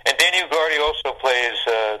groove. And Danny Ugarte also plays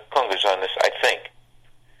congas on this, I think.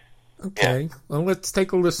 Okay. Yeah. Well, let's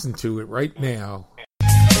take a listen to it right now.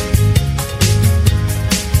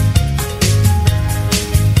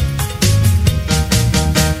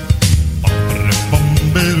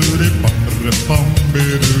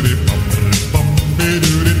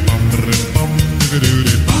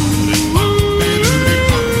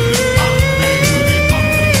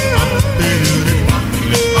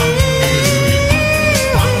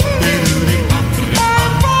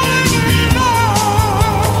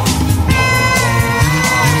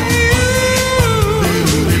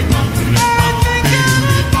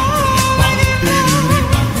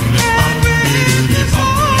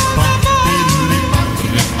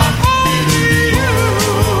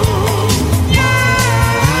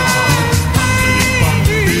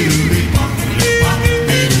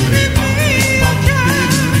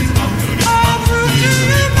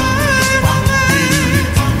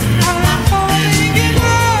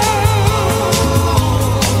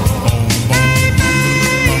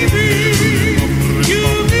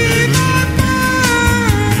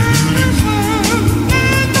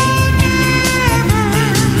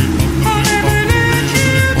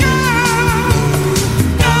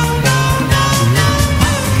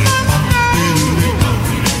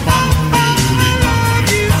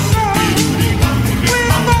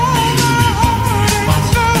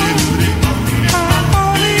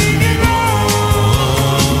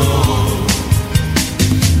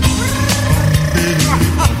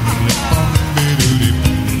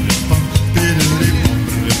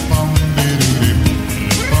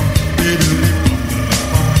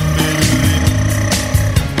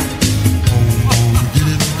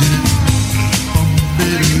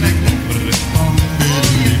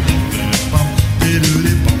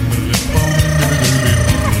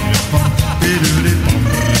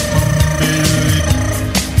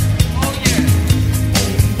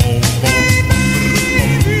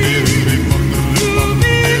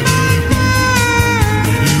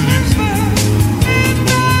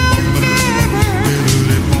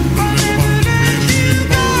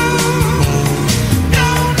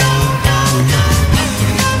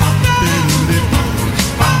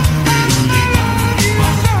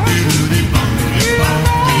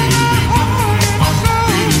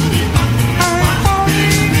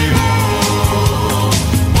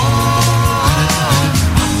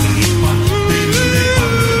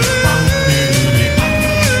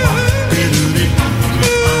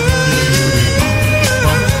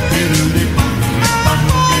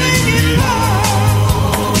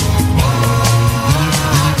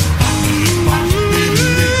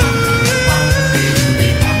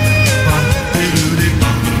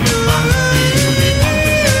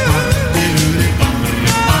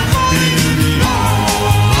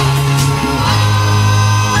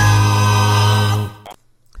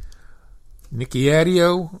 Nicky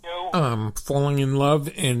Addeo, Falling in Love,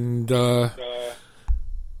 and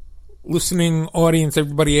listening audience,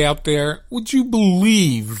 everybody out there, would you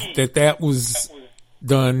believe that was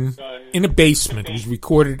done in a basement? It was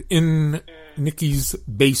recorded in Nicky's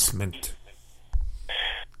basement.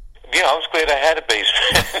 I was glad I had a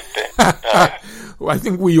basement. Well, I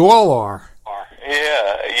think we all are.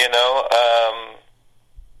 Yeah,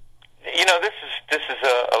 this is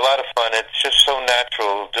a lot of fun. It's just so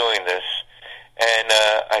natural doing this, and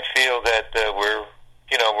I feel that we're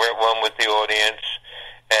at one with the audience,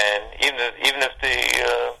 and even if the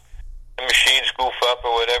machines goof up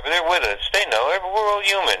or whatever, they're with us. They know we're all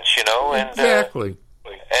humans, and Exactly.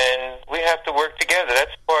 And we have to work together.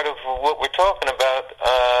 That's part of what we're talking about,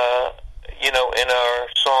 in our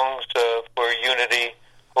songs for unity,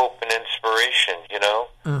 hope, and inspiration,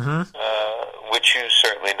 which you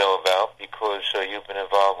certainly know about because you've been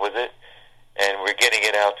involved with it, and we're getting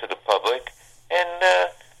it out to the public. And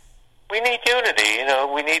we need unity.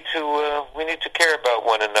 We need to care about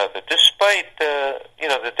one another, despite the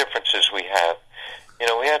differences we have.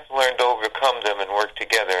 We have to learn to overcome them and work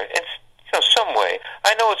together. It's some way.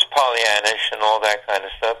 I know it's Pollyannish and all that kind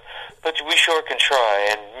of stuff, but we sure can try,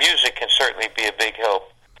 and music can certainly be a big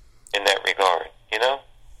help in that regard,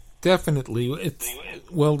 Definitely.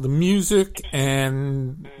 The music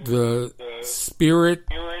and the spirit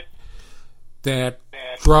that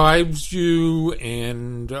drives you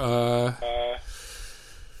and, the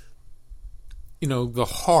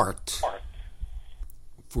heart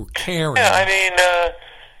for caring. Yeah, I mean,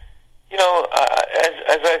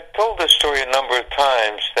 as I've told this story a number of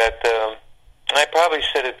times, that I probably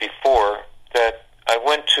said it before, that I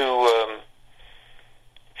went to,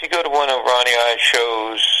 if you go to one of Ronnie I's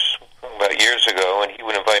shows about years ago, and he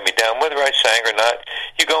would invite me down, whether I sang or not,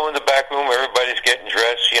 you go in the back room, everybody's getting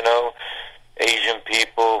dressed, Asian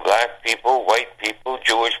people, black people, white people,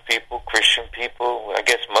 Jewish people, Christian people, I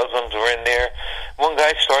guess Muslims are in there. One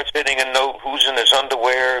guy starts hitting a note, who's in his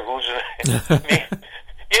underwear, who's in...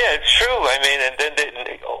 Yeah, it's true. I mean, and then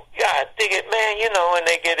they go, yeah, I dig it, man, and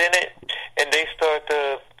they get in it, and they start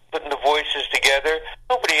putting the voices together.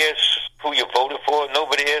 Nobody asks who you voted for.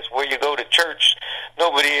 Nobody asks where you go to church.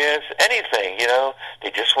 Nobody asks anything,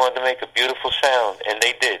 They just wanted to make a beautiful sound, and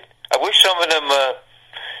they did. I wish some of them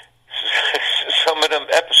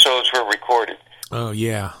episodes were recorded. Oh,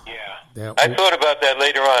 yeah. I thought about that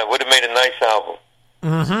later on. It would have made a nice album.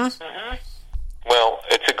 Mm-hmm. Well,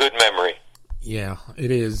 it's a good memory. Yeah,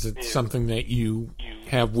 it is. It's something that you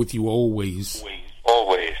have with you always.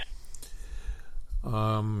 Always.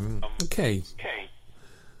 Okay.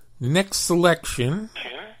 The next selection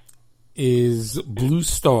is Blue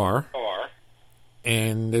Star,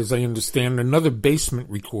 and as I understand, another basement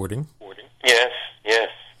recording. Yes.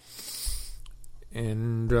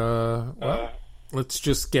 And, let's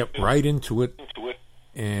just get right into it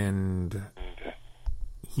and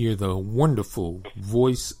hear the wonderful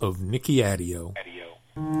voice of Nicky Addeo.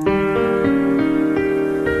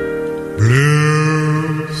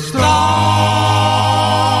 Blue star,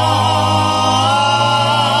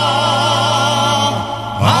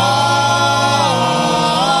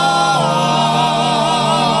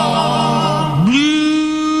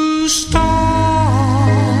 blue star,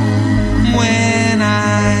 when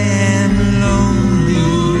I am lonely,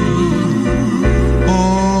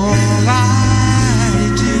 all I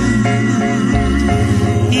do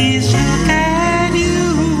is look at you.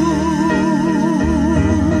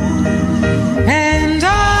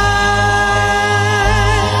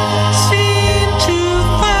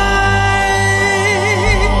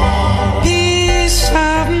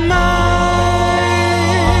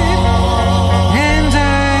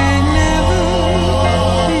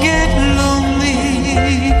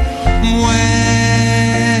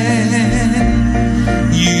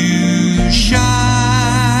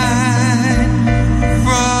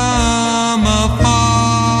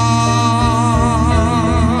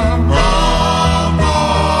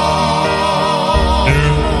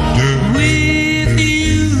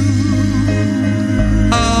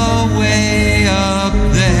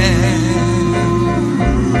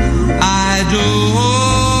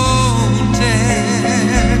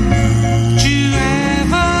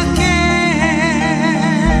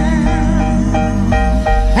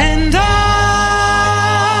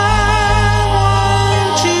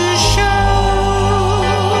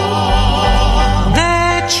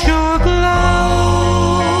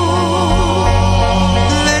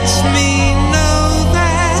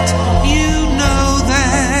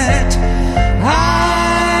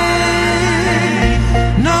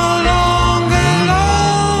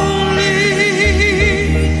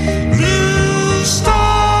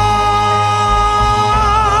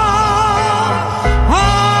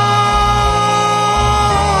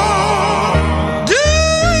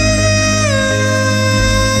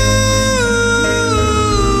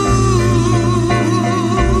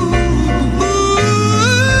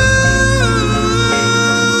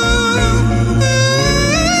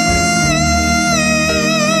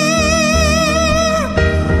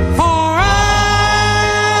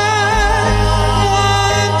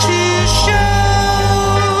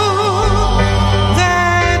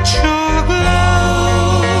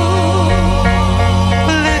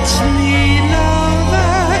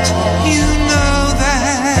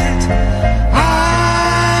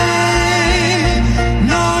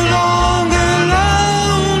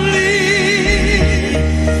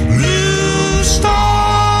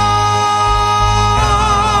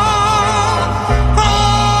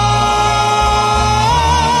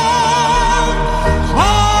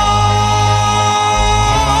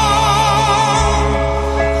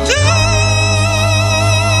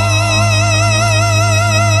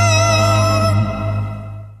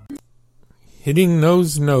 Hitting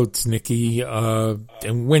those notes, Nicky.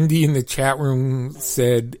 And Wendy in the chat room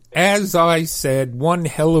said, as I said, one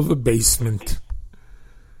hell of a basement.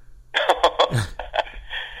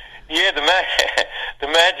 Yeah, the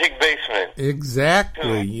magic basement.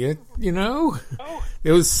 Exactly.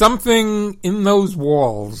 There was something in those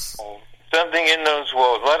walls. Something in those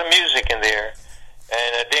walls. A lot of music in there.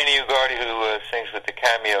 And Danny Ugardi, who sings with the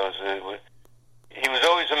Cameos, he was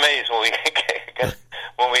always amazed when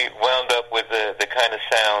we wound up with the kind of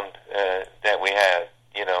sound that we had,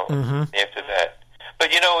 after that.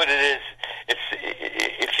 But you know what it is? It's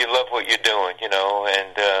if you love what you're doing, and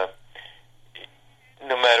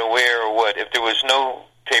no matter where or what, if there was no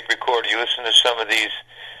tape recorder, you listen to some of these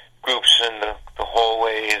groups in the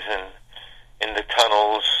hallways and in the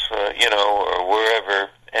tunnels, or wherever,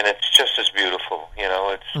 and it's just as beautiful,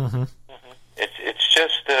 It's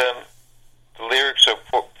just the lyrics are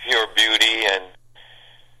pure beauty and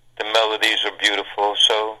the melodies are beautiful.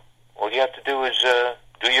 So all you have to do is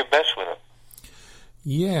do your best with them.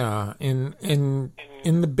 Yeah, and in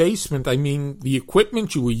the basement, I mean, the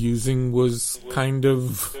equipment you were using was kind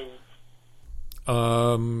of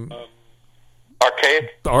Archaic?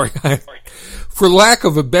 For lack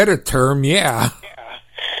of a better term, yeah.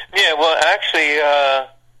 Yeah, well, actually, I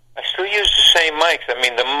still use the same mics. I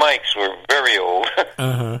mean, the mics were very old.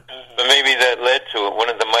 But maybe that led to it. One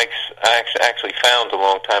of the mics I actually found a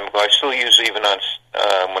long time ago. I still use it even on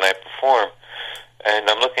when I perform. And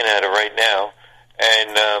I'm looking at it right now.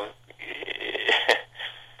 And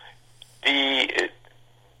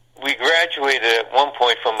we graduated at one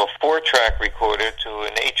point from a 4-track recorder to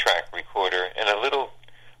an 8-track recorder and a little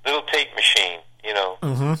tape machine,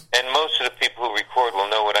 And most of the people who record will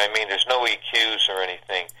know what I mean. There's no EQs or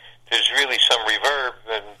anything. There's really some reverb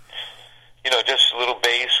and, just a little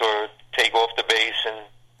bass or take off the bass and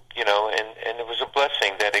it was a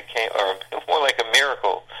blessing that it came, or more like a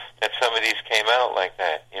miracle that some of these came out like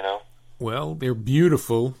that, Well, they're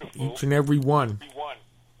beautiful, each and every one.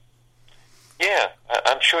 Yeah,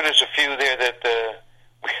 I'm sure there's a few there that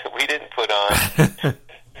we didn't put on.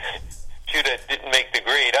 Few that didn't make the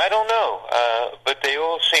grade. I don't know, but they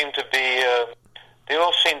all seem to be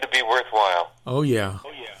worthwhile. Oh yeah. I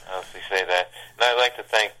honestly say that, and I'd like to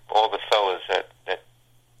thank all the fellas that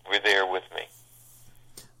were there with me.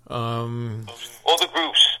 All the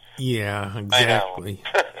groups. Yeah, exactly.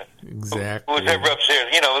 Exactly. Who was ever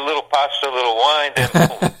upstairs? A little pasta, a little wine. Then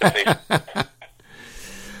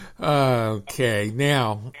okay,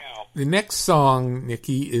 now the next song,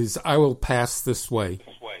 Nicky, is "I Will Pass This Way."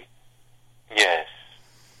 Yes.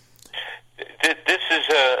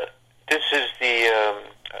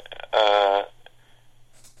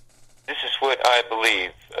 This is what I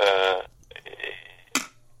believe.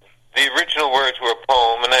 The original words were a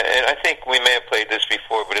poem, and I think we may have played this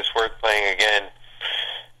before, but it's worth playing again.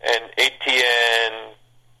 And Etienne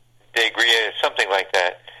de Grieux, something like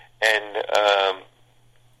that. And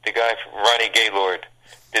the guy from Ronnie Gaylord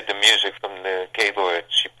did the music from the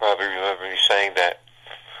Gaylords. You probably remember me saying that.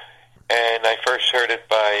 And I first heard it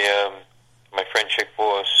by my friend Chick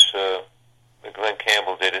Boss. Glenn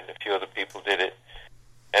Campbell did it, and a few other people did it.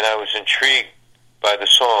 And I was intrigued by the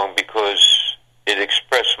song because it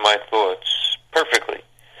expressed my thoughts perfectly.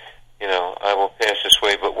 I will pass this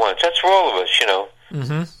way but once. That's for all of us,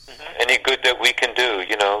 Any good that we can do,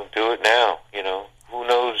 do it now, Who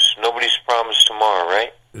knows? Nobody's promised tomorrow,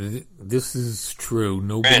 right? This is true.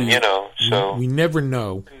 Nobody, and, so... We never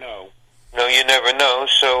know. No, you never know.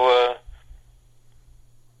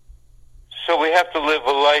 So we have to live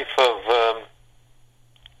a life of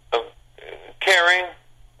caring,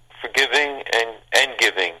 forgiving, and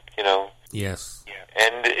giving, Yes.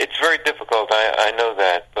 And it's very difficult, I know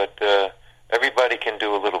that, but everybody can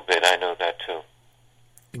do a little bit. I know that, too.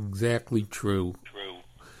 Exactly true.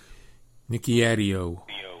 Nicky Addeo,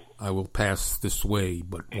 I will pass this way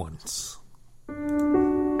but once.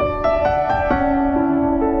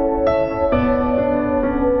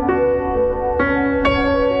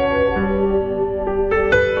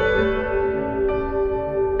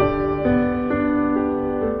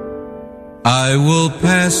 I will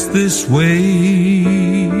pass this way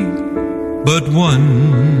but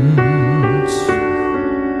once.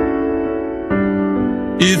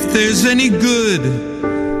 If there's any good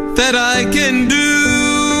that I can do,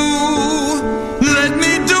 let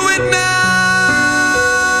me do it now,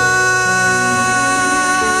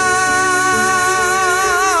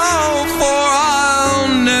 for I'll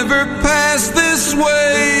never pass this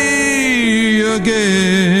way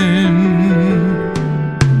again.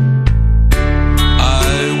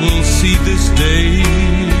 This day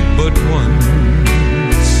but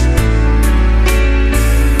once.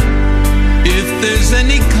 If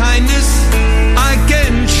kindness I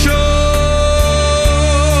can show.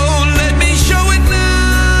 Let me show it now,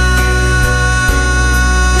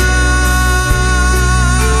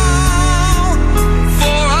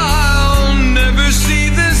 for I'll never see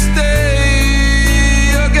this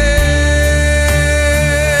day again.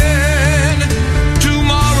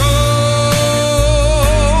 Tomorrow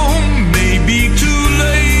may be too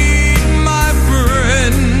late, my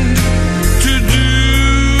friend, to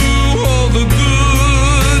do all the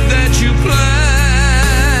good that you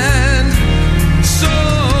planned. So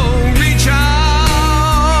reach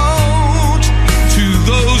out to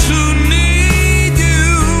those who need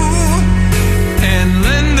you and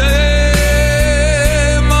lend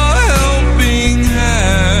them a helping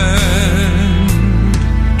hand.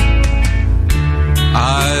 I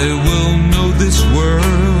will know this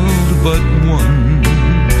world but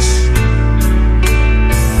once.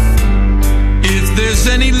 If there's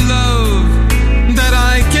any love that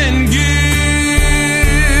I can give,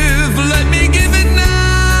 let me give it now.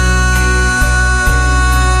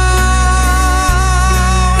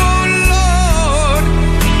 Oh Lord,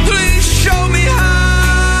 please show me how,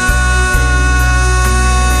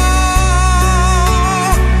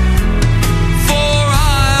 for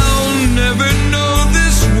I'll never know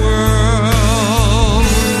this world.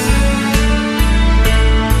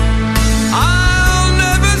 I'll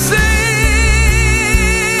never see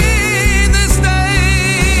this day.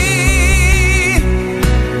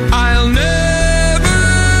 I'll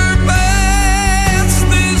never pass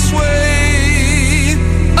this way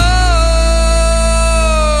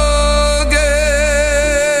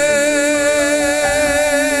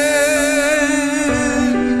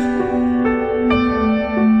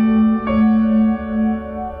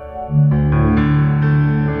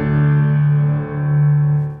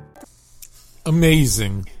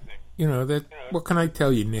Amazing. You know, that. What can I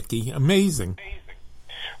tell you, Nicky? Amazing.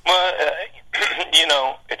 Well,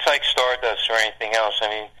 it's like Stardust or anything else. I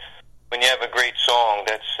mean, when you have a great song,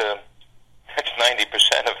 that's 90%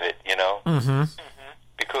 of it, Mm-hmm.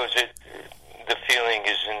 because the feeling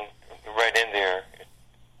is right in there.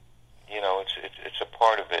 It's a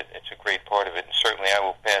part of it. It's a great part of it. And certainly, I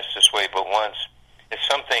will pass this way but once. It's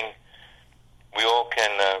something we all can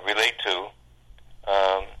relate to.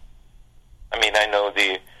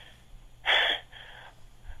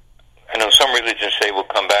 I know some religions say we'll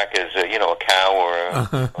come back as a cow or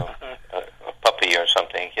a puppy or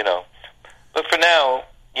something, But for now,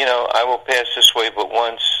 I will pass this way but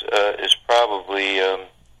once is probably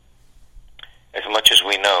as much as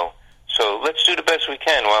we know. So let's do the best we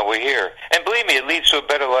can while we're here. And believe me, it leads to a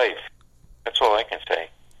better life. That's all I can say.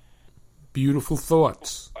 Beautiful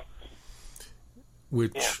thoughts.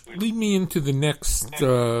 Which lead me into the next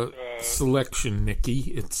selection,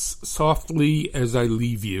 Nicky. It's Softly As I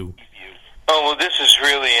Leave You. Oh, well, this is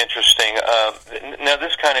really interesting. Now,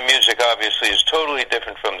 this kind of music, obviously, is totally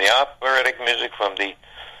different from the operatic music, from the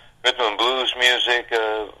rhythm and blues music,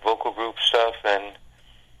 vocal group stuff, and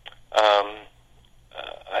a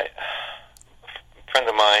friend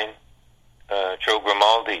of mine, Joe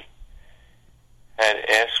Grimaldi, had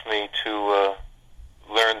asked me to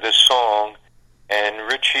learn this song, and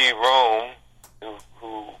Richie Rome,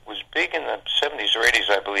 who was big in the 70s or 80s,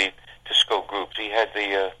 I believe, disco groups. He had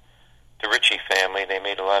the Ritchie family. They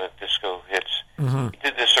made a lot of disco hits. Mm-hmm. He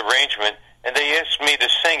did this arrangement, and they asked me to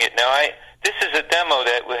sing it. Now, this is a demo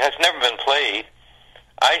that has never been played.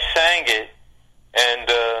 I sang it, and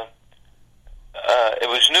it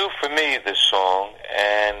was new for me, this song,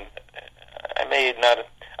 and I may not have,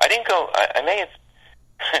 I didn't go, I may have,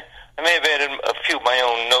 I may have added a few of my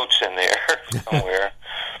own notes in there somewhere.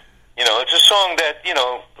 It's a song that,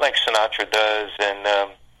 like Sinatra does, and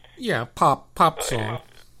pop song.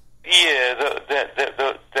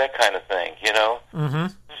 That kind of thing, Mm-hmm.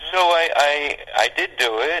 So I did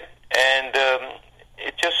do it, and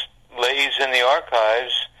it just lays in the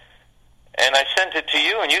archives, and I sent it to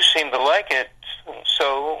you, and you seem to like it.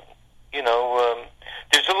 So,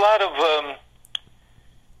 there's a lot of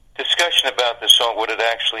discussion about this song, what it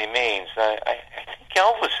actually means. I think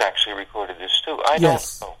Elvis actually recorded this too. I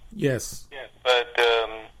don't know. Yes. But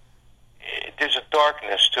there's a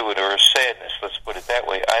darkness to it, or a sadness, let's put it that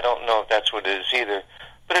way. I don't know if that's what it is either,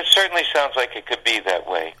 but it certainly sounds like it could be that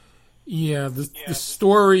way. Yeah, the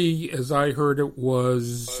story, as I heard it,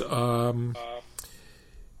 was a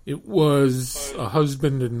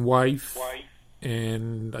husband and wife,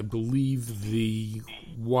 and I believe the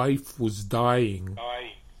wife was dying.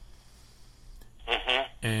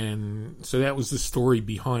 Mm-hmm. And so that was the story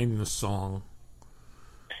behind the song.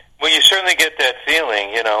 Well, you certainly get that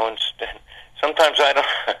feeling, and sometimes I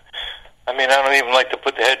I mean, I don't even like to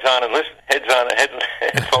put the headphones on and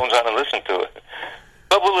listen to it.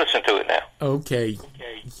 But we'll listen to it now. Okay,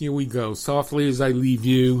 here we go. Softly as I leave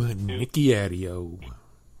you, Nicky Addeo.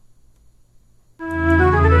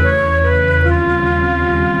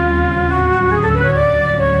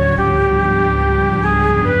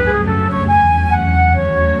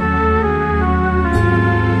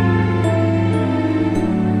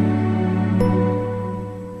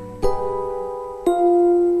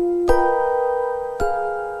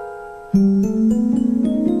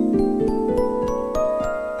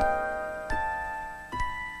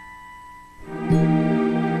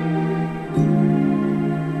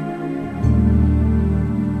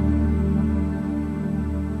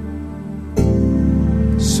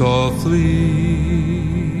 Softly,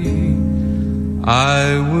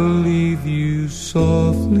 I will leave you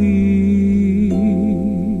softly,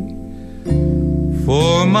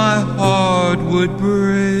 for my heart would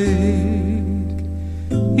break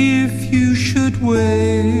if you should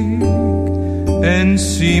wake and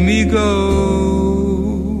see me go.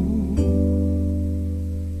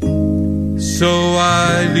 So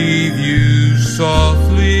I leave you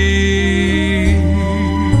softly,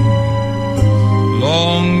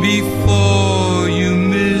 long before you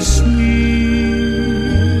miss me,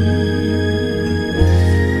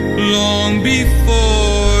 long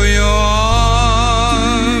before your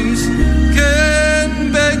arms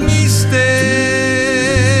can beg me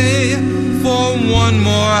stay for one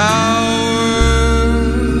more hour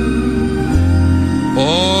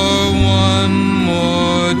or one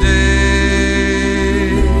more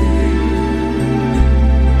day.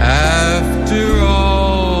 After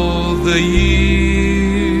all the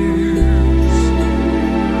years,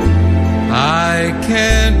 I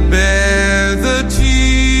can't bear the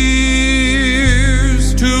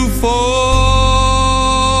tears to fall.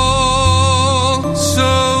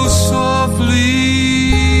 So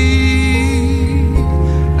softly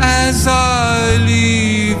as I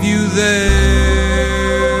leave you there,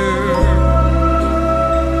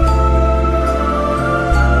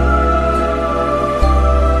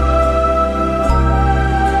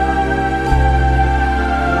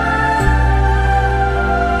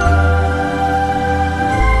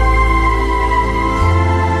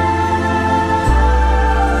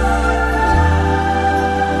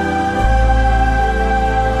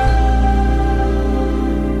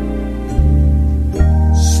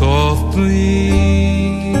 softly,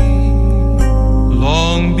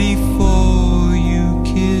 long before you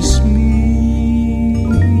kiss me,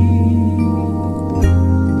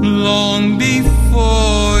 long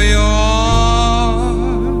before your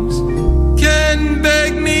arms can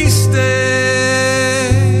beg me stay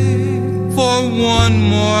for one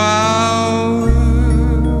more hour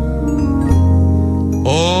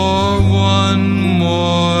or one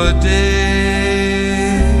more day.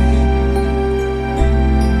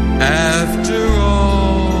 After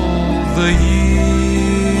all the years,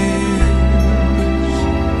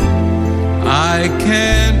 I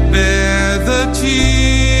can't bear the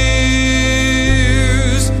tears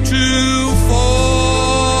to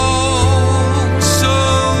fall. So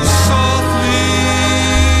softly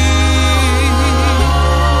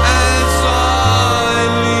as I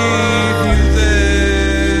leave you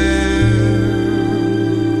there,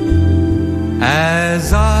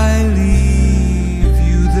 as I leave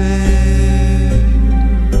you there,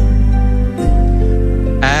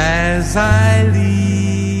 as I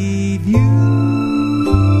leave you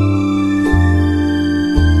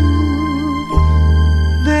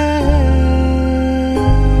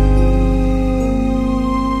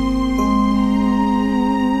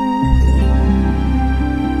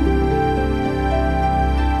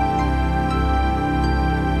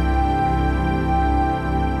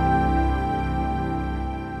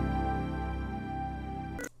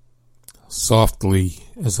Softly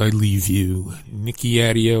as I leave you, Nicky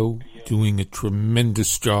Addeo doing a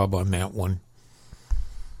tremendous job on that one.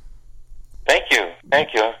 Thank you.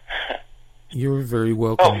 Thank you. You're very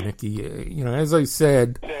welcome, Oh. Nicky. As I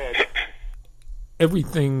said,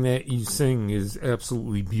 everything that you sing is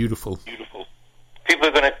absolutely beautiful. People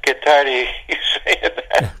are going to get tired of you saying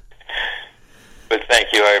that. But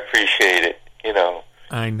thank you. I appreciate it.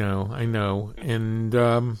 I know. And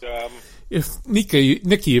if Nicky,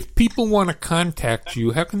 if people want to contact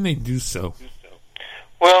you, how can they do so?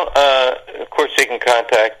 Well, of course, they can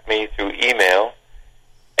contact me through email,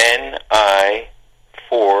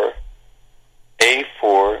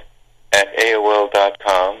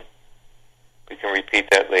 ni4a4@aol.com. We can repeat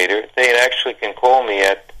that later. They actually can call me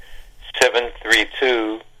at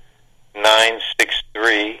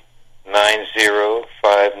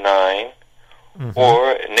 732-963-9059,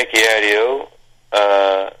 or Nicky Addeo,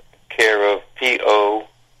 care of P.O.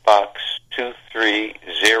 Box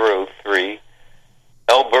 2303,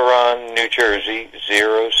 Elberon, New Jersey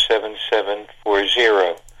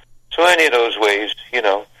 07740. So any of those ways,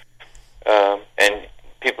 and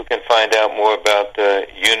people can find out more about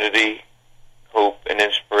unity, hope, and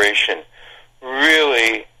inspiration.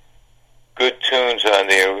 Really good tunes on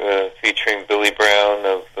there, featuring Billy Brown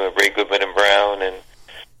of Ray Goodman and Brown, and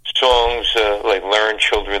songs like "Learn,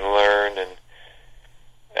 Children, Learn,"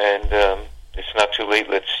 and "It's Not Too Late,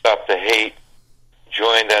 Let's Stop the Hate,"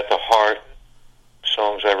 "Joined at the Heart,"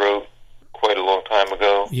 songs I wrote quite a long time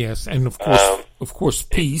ago. Yes, and of course,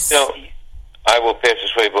 "Peace." "I Will Pass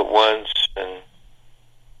This Way But Once," and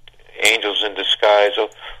 "Angels in Disguise," a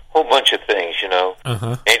whole bunch of things,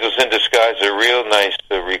 Uh-huh. "Angels in Disguise," a real nice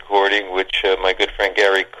recording, which my good friend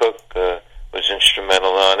Gary Cook was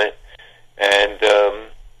instrumental on it. And,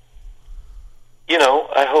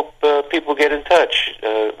 I hope people get in touch.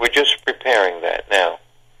 We're just preparing that now.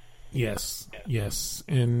 Yes,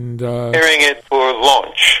 and Preparing it for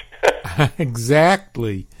launch.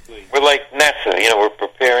 exactly. We're like NASA, we're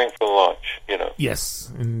preparing for launch,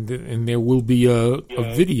 Yes, and there will be a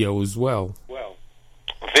video as well.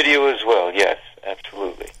 Video as well, yes,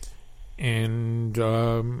 absolutely. And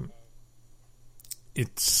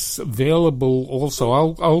it's available also.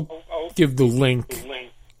 I'll give the link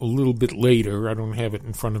a little bit later. I don't have it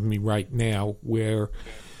in front of me right now, where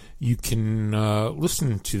you can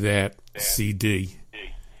listen to that CD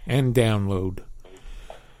and download.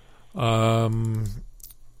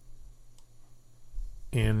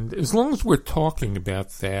 And as long as we're talking about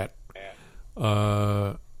that,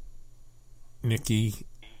 Nicky,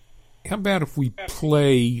 how about if we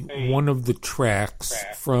play one of the tracks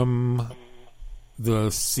from the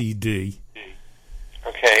CD?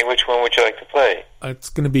 Okay, which one would you like to play? It's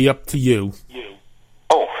going to be up to you.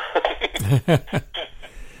 Oh.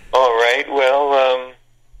 All right, well,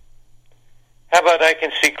 how about "I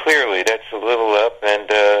Can See Clearly"? That's a little up, and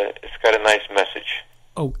it's got a nice message.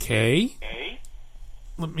 Okay.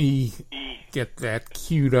 Let me get that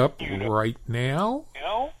queued up right now.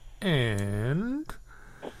 And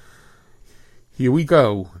here we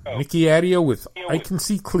go. Nicky Addeo with "I Can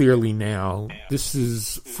See Clearly Now." This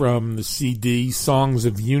is from the CD Songs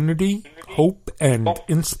of Unity, Hope, and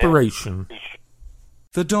Inspiration.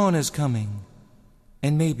 The dawn is coming,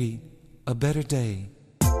 and maybe a better day.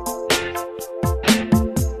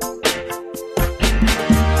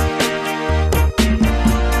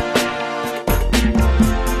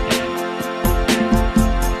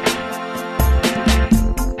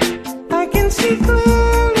 I can see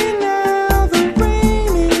clearly now, the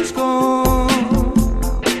rain is gone.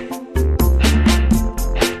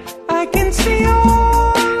 I can see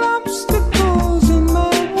all obstacles in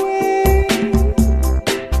my way.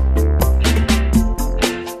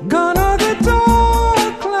 Gone are the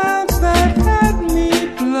dark clouds that had me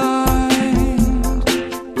blind.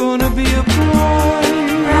 Gonna be a bright,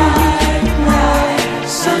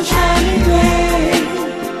 sunshiny day.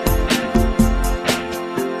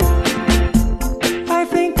 I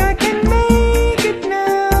think I can make it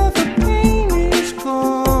now, the pain is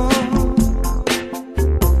gone.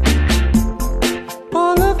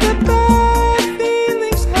 All of the bad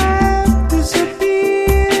feelings have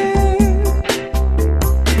disappeared.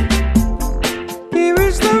 Here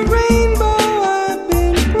is the rainbow I've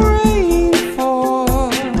been praying for.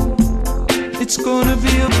 It's gonna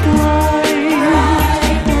be a bright,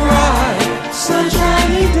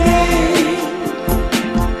 sunshiny day.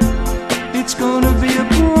 It's gonna be a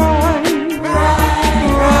bright,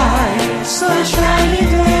 sunshiny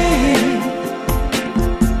day.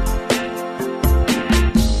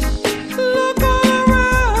 Look all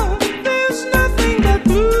around, there's nothing but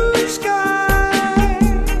blue sky.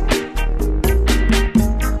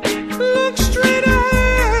 Look straight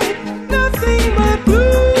ahead, nothing but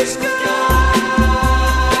blue sky.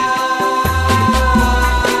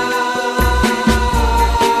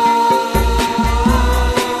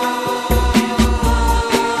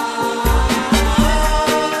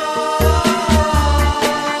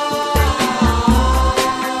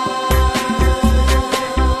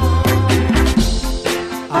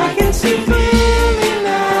 I can see clearly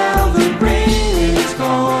now, the rain is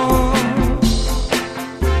gone.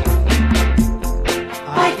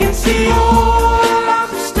 I can see all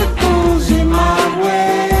obstacles in my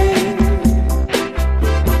way.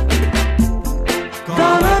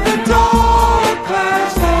 Gone are the dark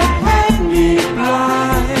clouds that had me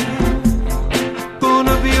blind.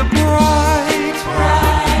 Gonna be a bright,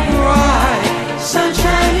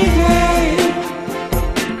 sunshiny day.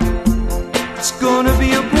 It's gonna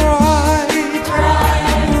be a bright,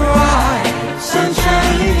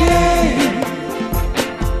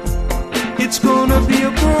 It's gonna be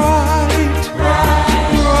a bright,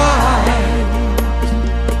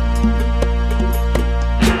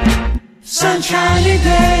 sunshiny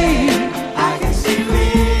day. I can see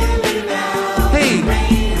clearly now. Hey,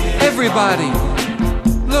 everybody,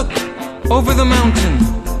 look over the mountain.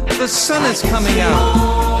 The sun is coming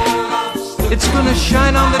out. It's gonna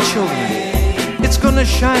shine on the children. It's gonna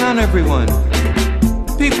shine on everyone.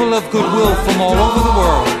 People of goodwill from all over the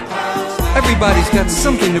world. Everybody's got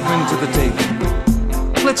something to bring to the table.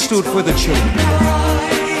 Let's do it for the children.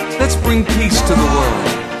 Let's bring peace to the world.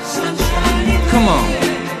 Come on,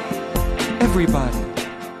 everybody.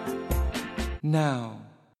 Now.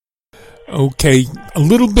 Okay, a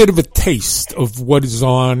little bit of a taste of what is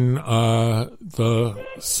on the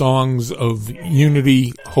Songs of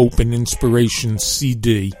Unity, Hope, and Inspiration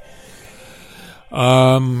CD.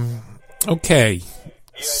 Okay.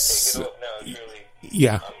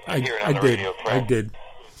 Yeah, I did.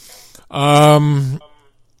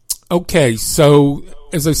 Okay, so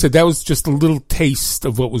as I said, that was just a little taste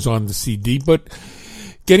of what was on the CD. But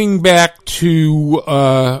getting back to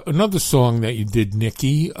another song that you did,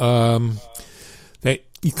 Nicky, that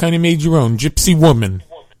you kind of made your own, Gypsy Woman.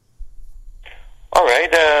 All right,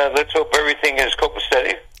 let's hope everything is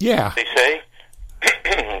copacetic. Yeah. They say.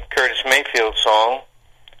 Curtis Mayfield song,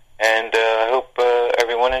 and I hope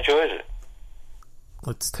everyone enjoys it.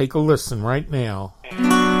 Let's take a listen right now.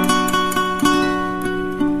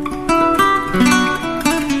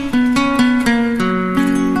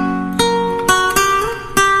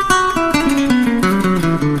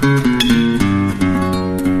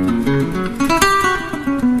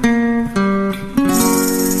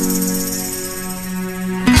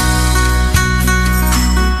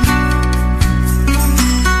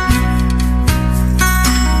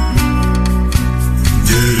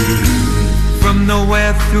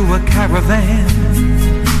 Through a caravan,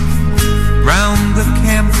 round the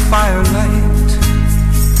campfire light,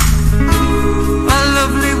 a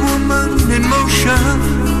lovely woman in motion,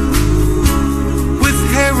 with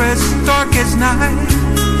hair as dark as night.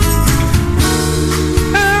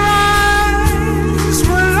 Her eyes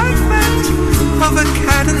were like that of a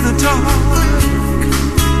cat in the dark.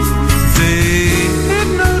 They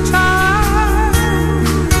hypnotized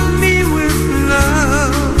me with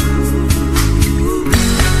love.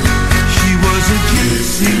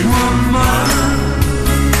 Gypsy woman,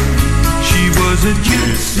 she was a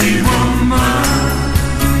gypsy woman.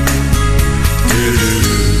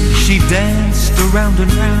 She danced around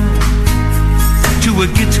and round to a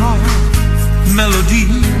guitar melody.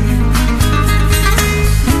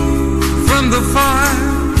 From the fire,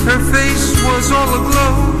 her face was all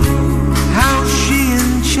aglow. How she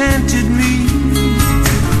enchanted me.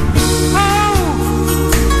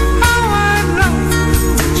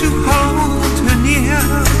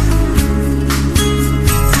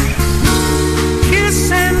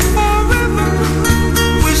 Kiss and forever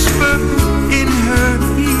whisper in her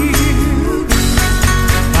ear,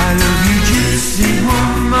 I love you, gypsy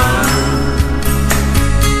woman.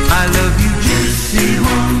 I love you, gypsy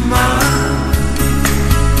woman.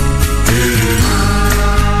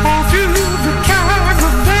 All through the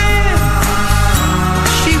caravan,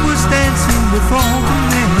 she was dancing with all the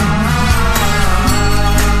men.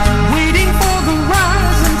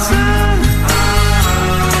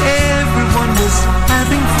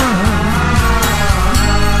 Having fun.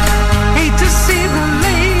 Hate to see the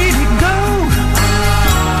lady go,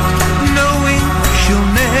 knowing she'll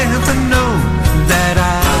never know that I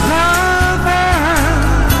love her.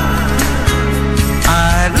 I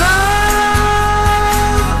love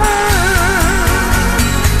her.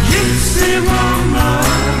 Gypsy woman,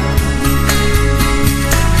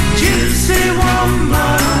 gypsy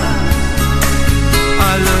woman. I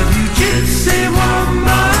love you, gypsy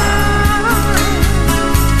woman.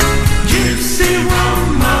 Gypsy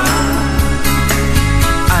woman,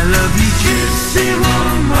 I love you, gypsy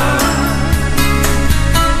woman.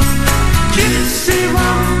 Gypsy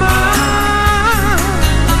woman,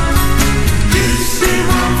 gypsy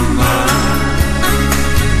woman.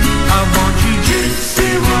 I want you, gypsy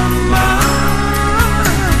woman.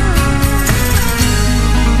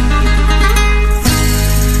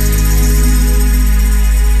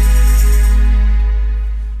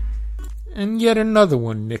 And yet another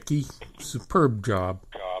one, Nicky. Superb job.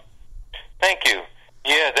 Thank you.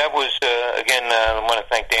 Yeah, that was, again, I want to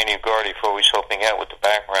thank Danny Ugardi for always helping out with the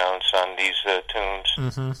backgrounds on these tunes.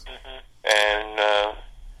 Mm-hmm. And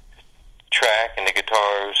track and the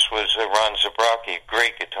guitars was Ron Zabrocki,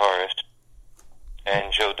 great guitarist.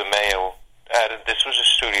 And Joe DeMeo. This was a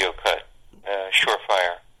studio cut,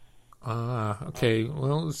 Surefire. Okay.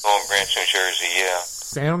 Well, Long Branch, New Jersey. Yeah.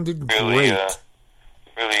 Sounded Really, great.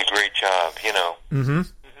 really a great job. Mm-hmm.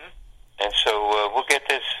 And so we'll get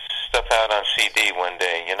this stuff out on CD one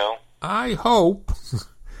day. I hope.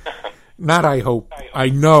 Not I hope. I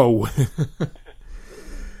know. Just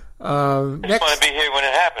Next. want to be here when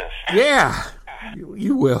it happens. Yeah.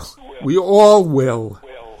 You will. We all will.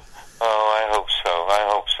 Oh, I hope so.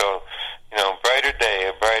 Brighter day,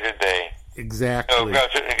 a brighter day. Exactly.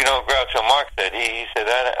 Groucho Marx said, he said,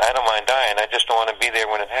 I don't mind dying, I just don't want to be there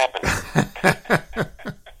when it happens.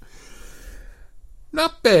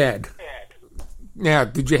 Not bad. Now,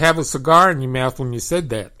 did you have a cigar in your mouth when you said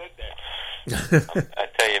that? I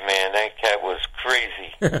tell you, man, that cat was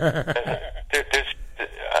crazy. I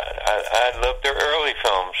love their early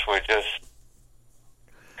films. We're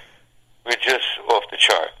just off the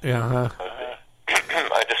chart. Yeah.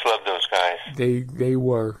 I just love those guys. They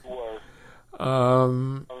were.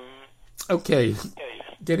 Okay.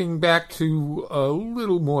 Getting back to a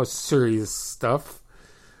little more serious stuff.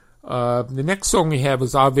 The next song we have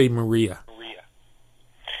is Ave Maria.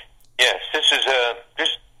 Yes, this is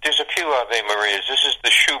there's a few Ave Marias. This is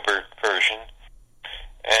the Schubert version,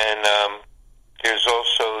 and there's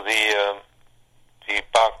also the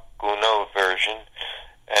Bach Gounod version.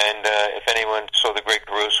 And if anyone saw the Great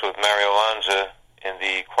Caruso with Mario Lanza in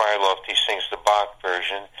the choir loft, he sings the Bach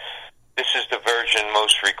version. This is the version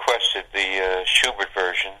most requested, the Schubert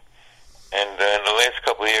version. And in the last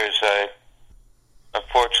couple of years,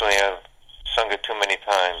 unfortunately, I've sung it too many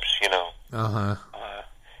times, Uh-huh.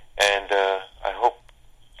 And I hope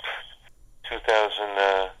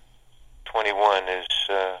 2021 is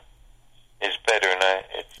better, and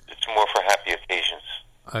it's more for happy occasions.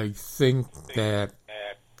 I think that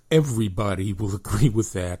everybody will agree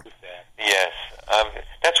with that. Yes,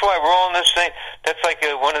 that's why we're all in this thing. That's like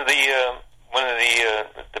one of the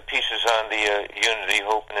pieces on the Unity,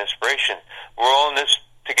 Hope, and Inspiration. We're all in this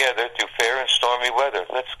together through fair and stormy weather.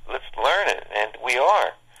 Let's learn it, and we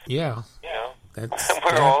are. Yeah,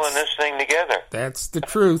 we're all in this thing together. That's the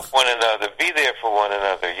truth. One another, be there for one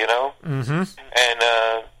another. Mm-hmm. And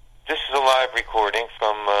this is a live recording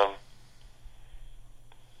from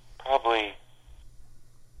probably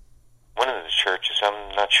one of the churches.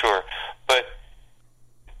 I'm not sure, but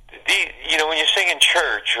when you sing in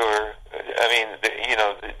church, or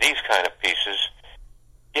these kind of pieces,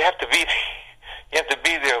 you have to be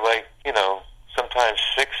there like sometimes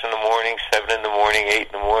 6 in the morning, 7 in the morning, 8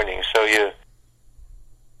 in the morning. So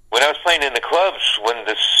when I was playing in the clubs, when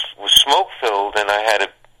this was smoke filled, and I had to,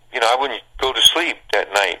 I wouldn't go to sleep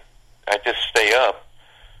that night. I'd just stay up.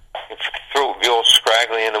 Your throat would be all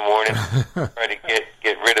scraggly in the morning, try to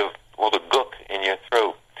get rid of all the gook in your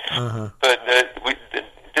throat. Uh-huh. But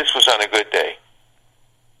this was on a good day.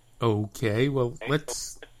 Okay, well,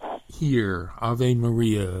 let's hear Ave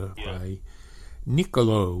Maria by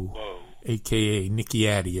Niccolo, a.k.a. Nicky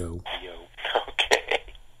Addeo. Okay.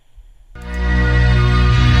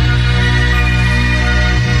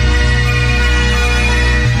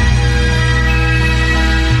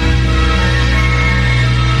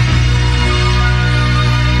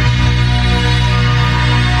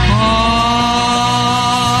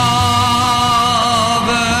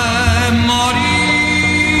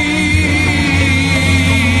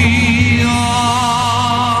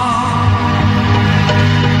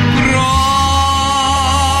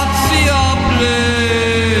 Grazie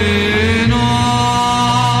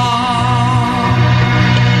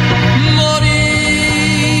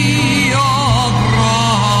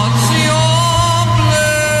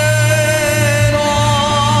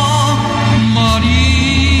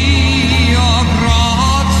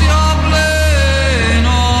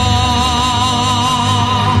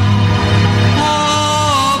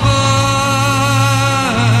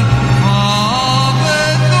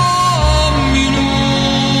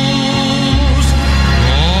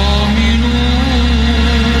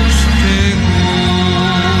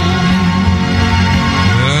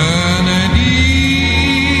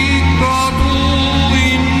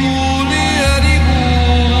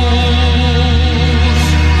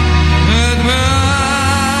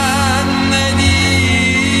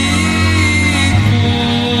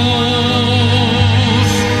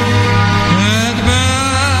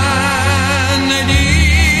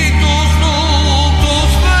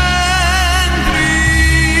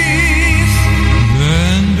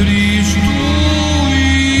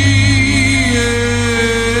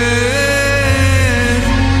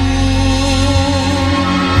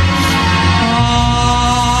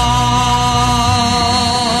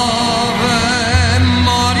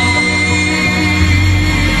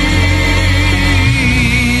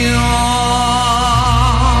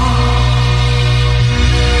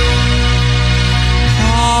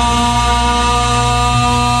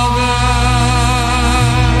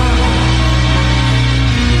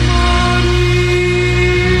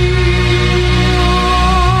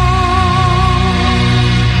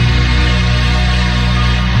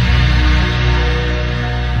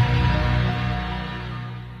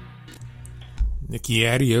Nicky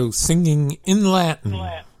Addeo singing in Latin.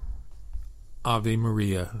 Ave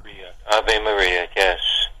Maria. Ave Maria, yes.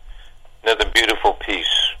 Another beautiful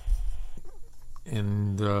piece.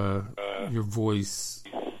 And your voice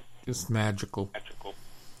is magical.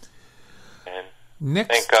 And Next,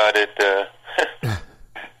 thank God it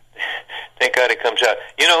thank God it comes out.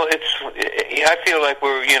 You know, I feel like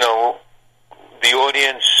we're, you know, the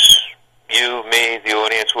audience, you, me, the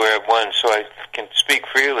audience, we're at one, so I can speak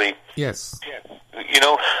freely. yes. You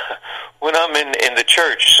know, when I'm in the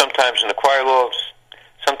church, sometimes in the choir lofts,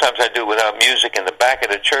 sometimes I do without music in the back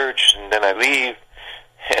of the church, and then I leave,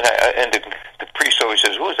 and the priest always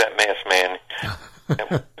says, "Who's that masked man?"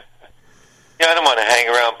 Yeah, I don't want to hang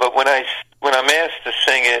around, but when I'm asked to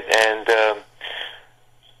sing it, and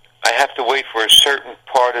I have to wait for a certain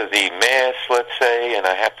part of the mass, let's say, and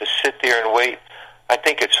I have to sit there and wait. I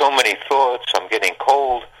think it's so many thoughts. I'm getting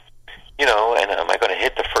cold, you know, and am I going to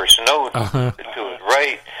hit the first note to do it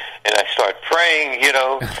right? And I start praying, you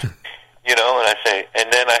know, and I say,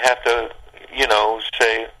 and then I have to, you know,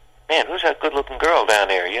 say, "Man, who's that good-looking girl down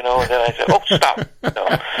there?" You know, and then I say, "Oh, stop!" You know,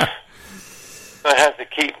 I have to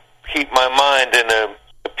keep my mind in a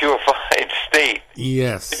purified state.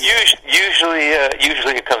 Yes. Usually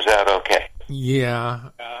it comes out okay. Yeah.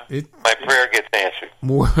 My prayer gets answered.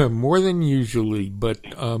 More than usually, but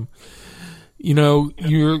you know,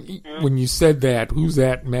 when you said that, who's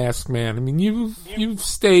that masked man? I mean, you've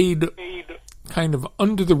stayed kind of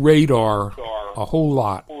under the radar a whole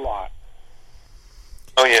lot.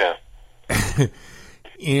 Oh yeah.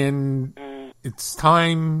 And it's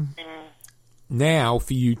time now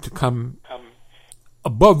for you to come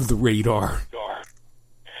above the radar.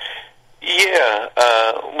 Yeah,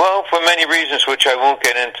 well, for many reasons, which I won't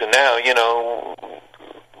get into now. You know,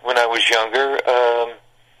 when I was younger,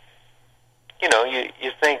 you know,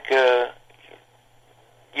 you think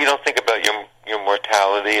you don't think about your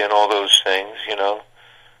mortality and all those things. You know,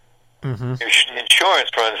 Mm-hmm. your insurance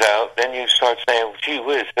runs out, then you start saying, "Gee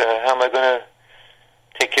whiz, how am I going to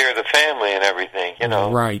take care of the family and everything?" You know,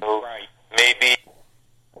 Right. So maybe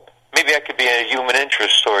I could be a human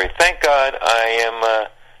interest story. Thank God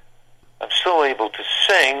I'm still able to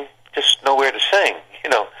sing, just nowhere to sing, you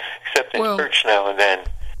know, except in church now and then.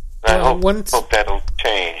 And I hope that'll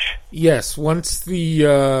change. Yes, once the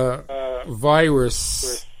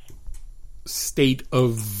virus state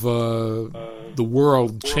of the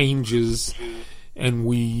world changes and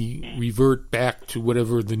we revert back to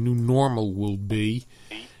whatever the new normal will be,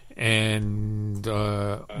 and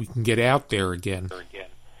we can get out there again.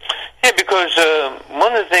 Yeah, because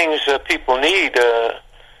one of the things people need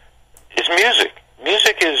is music.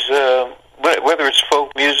 Music is, whether it's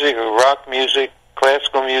folk music or rock music,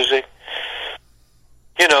 classical music,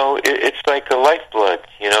 you know, it's like a lifeblood,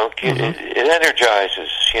 you know. It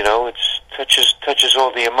energizes, you know, it touches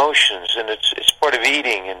all the emotions, and it's part of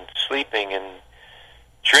eating and sleeping and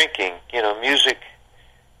drinking. You know, music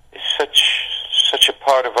is such a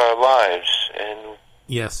part of our lives, and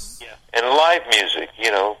yes. And live music,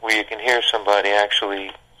 you know, where you can hear somebody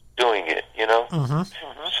actually doing it, you know? Mm-hmm.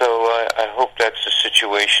 So I hope that's the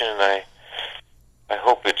situation, and I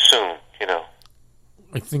hope it's soon, you know?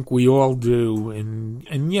 I think we all do,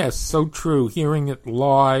 and yes, so true. Hearing it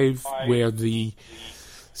live, where the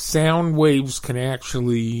sound waves can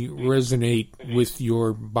actually resonate with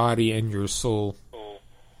your body and your soul.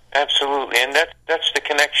 Absolutely, and that's the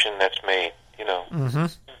connection that's made, you know? Mm-hmm.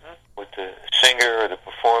 With the singer or the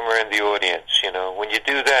performer and the audience, you know. When you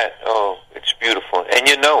do that, oh, it's beautiful. And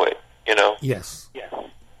you know it, you know. Yes.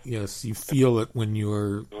 Yes, you feel it when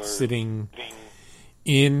you're sitting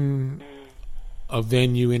in a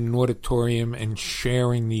venue, in an auditorium, and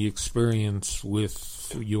sharing the experience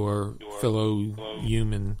with your fellow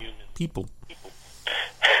human people.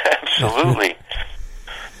 Absolutely.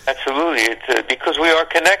 Absolutely. It's because we are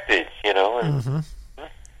connected, you know. And,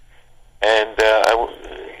 and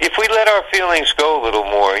if we let our feelings go a little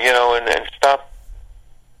more, you know, and stop,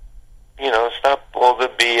 you know, stop all the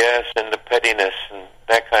BS and the pettiness and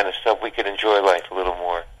that kind of stuff, we could enjoy life a little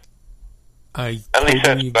more. At least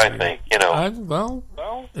that's what I think, you know. Well,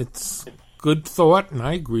 it's good thought, and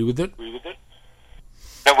I agree with it.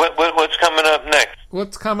 Now, what's coming up next?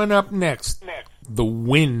 What's coming up next? The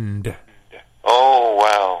Wind. Oh,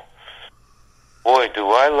 wow. Boy, do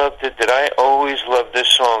I love it. Did I always love this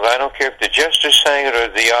song? I don't care if the Jesters sang it or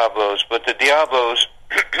the Diablos, but the Diablos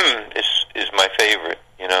is my favorite,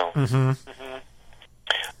 you know. Mm-hmm.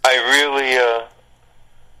 I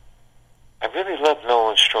really love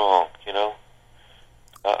Nolan Strong, you know.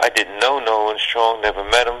 I didn't know Nolan Strong, never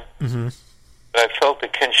met him, Mm-hmm. but I felt a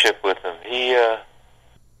kinship with him. You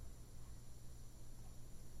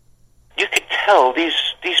could hell,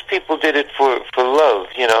 these people did it for love,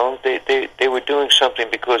 you know. They were doing something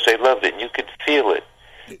because they loved it, and you could feel it.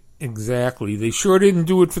 Exactly. They sure didn't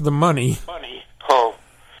do it for the money. Oh,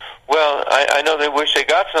 well, I know they wish they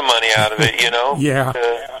got some money out of it, you know. Yeah.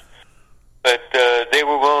 But they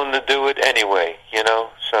were willing to do it anyway, you know.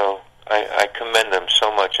 So I commend them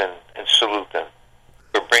so much and salute them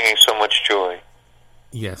for bringing so much joy.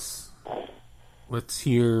 Yes. Let's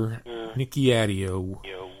hear Nicky Addeo,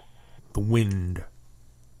 The Wind.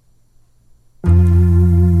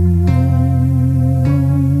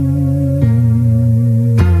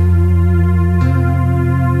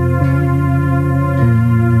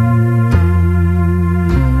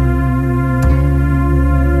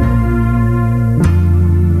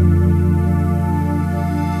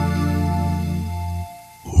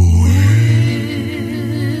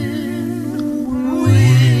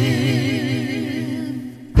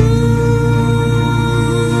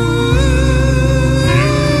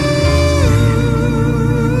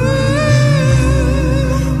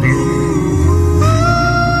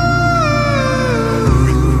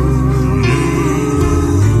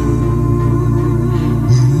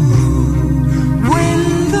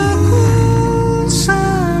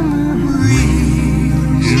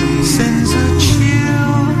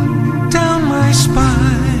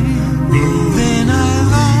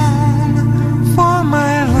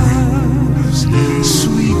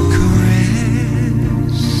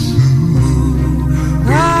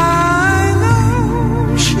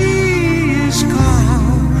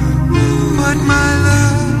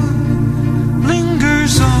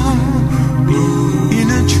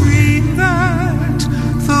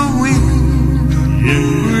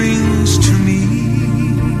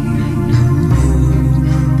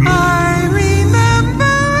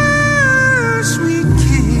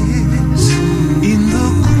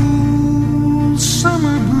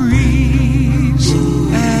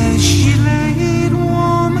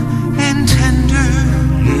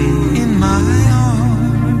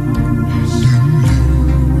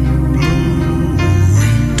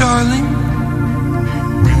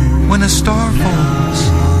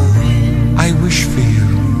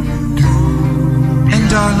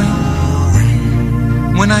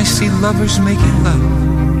 Lovers making love,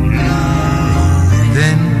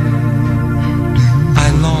 then I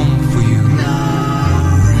long for you.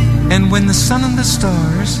 And when the sun and the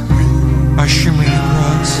stars are shimmering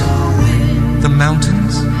across the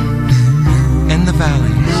mountains and the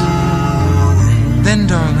valleys, then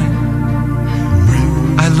darling,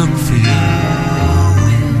 I look for you.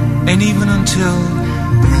 And even until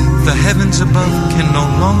the heavens above can no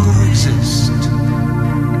longer exist,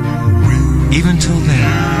 even till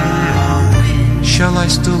then, shall I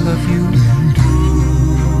still love you?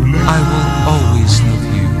 I will always love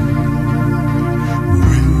you.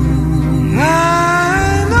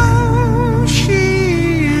 I know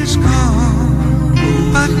she is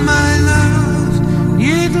gone, but my love,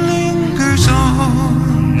 it lingers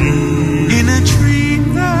on in a tree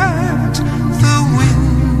that the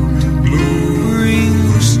wind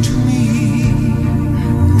brings to me.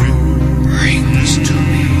 Brings to me.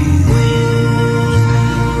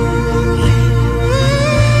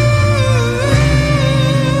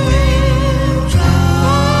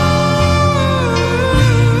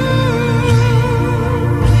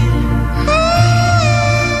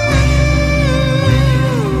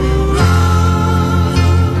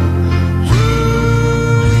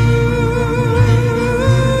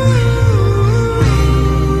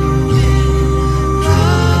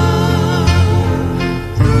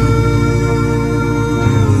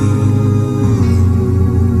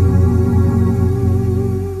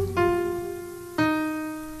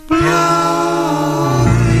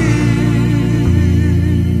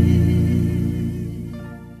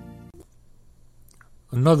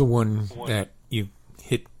 Another one that you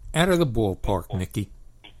hit out of the ballpark, Nicky.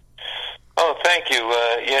 Oh, thank you.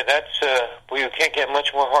 Yeah, that's, well, you can't get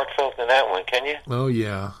much more heartfelt than that one, can you? Oh,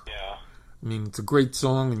 yeah. I mean, it's a great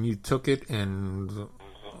song, and you took it, and,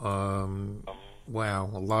 wow,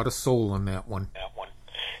 a lot of soul on that one.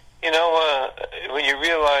 You know, when you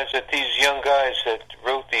realize that these young guys that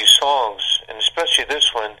wrote these songs, and especially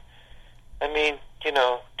this one, I mean, you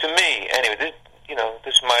know, to me, anyway,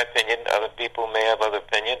 this is my opinion. Other people may have other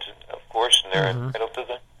opinions, of course, and they're entitled to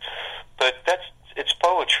them. But it's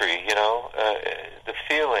poetry, you know, the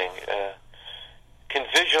feeling. Can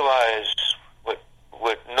visualize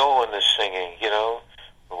what Nolan is singing, you know,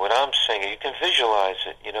 or what I'm singing. You can visualize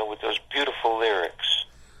it, you know, with those beautiful lyrics,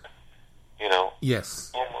 you know.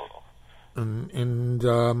 Yes. And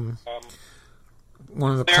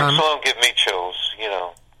one of the lyrics alone give me chills, you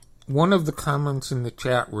know. One of the comments in the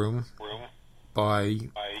chat room by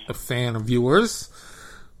a fan of yours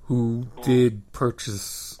who did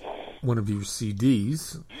purchase one of your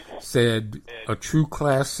CDs, said, a true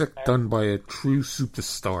classic done by a true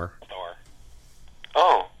superstar.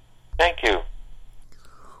 Oh, thank you.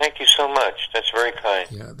 Thank you so much. That's very kind.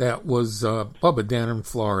 Yeah, that was Bubba down in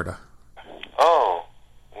Florida. Oh,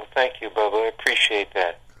 well, thank you, Bubba. I appreciate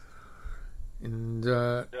that. And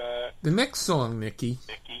the next song, Nicky,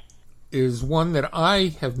 is one that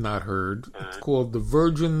I have not heard. It's called The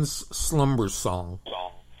Virgin's Slumber Song.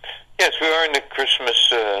 Yes, we are in the Christmas,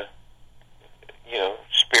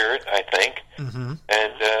 spirit, I think. Mm-hmm.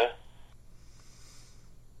 And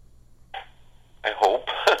I hope.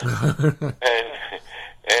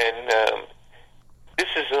 and this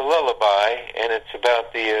is a lullaby, and it's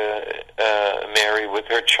about the Mary with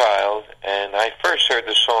her child. And I first heard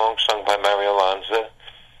the song sung by Mary Alonza,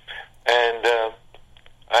 and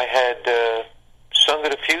I had sung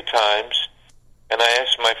it a few times, and I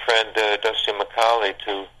asked my friend Dusty McCauley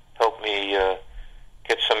to help me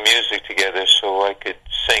get some music together so I could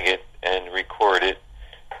sing it and record it.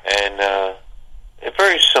 And it's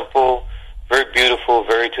very simple, very beautiful,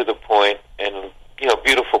 very to the point, and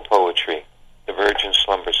beautiful poetry. The Virgin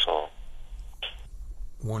Slumber Song.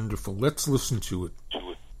 Wonderful. Let's listen to it.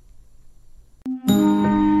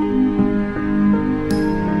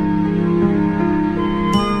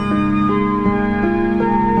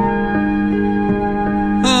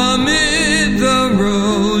 Amid the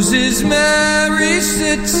roses Mary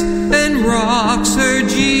sits and rocks her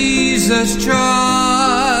Jesus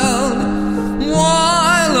child,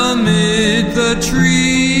 while amid the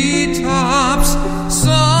treetops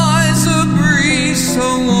sighs a breeze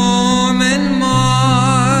so warm and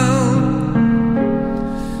mild,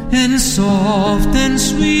 and soft and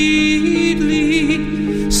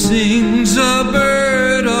sweetly sings a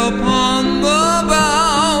bird upon the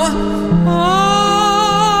bough.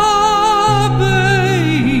 Ah,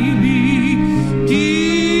 baby,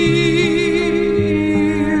 dear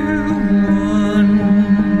one,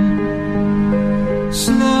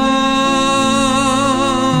 slumber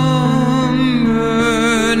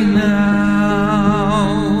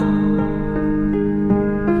now.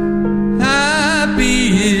 Happy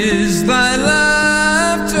is thy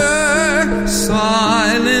laughter,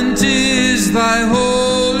 silent is thy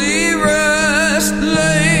holy rest.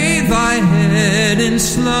 Lay thy head in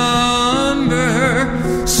slumber,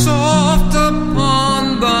 soft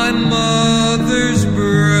upon thy mother's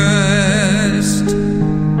breast.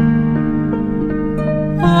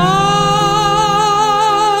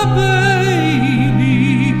 Ah,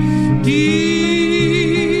 baby, dear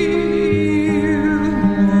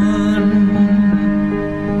one,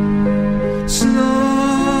 slumber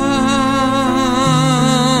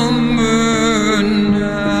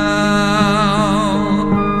now.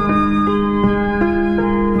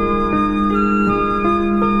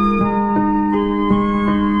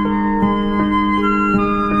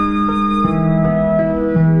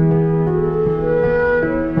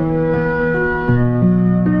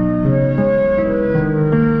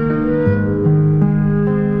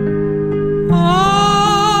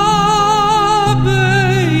 Ah,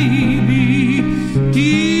 baby,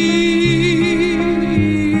 dear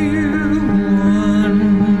one,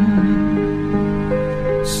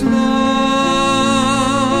 slumber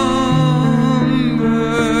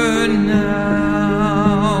now.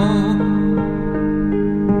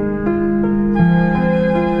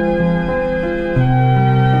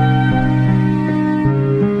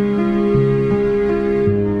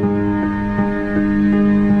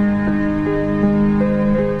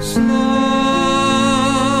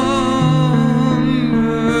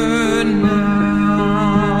 Slumber now.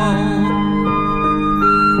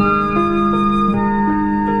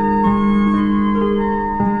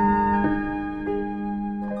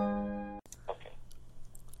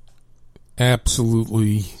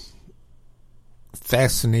 Absolutely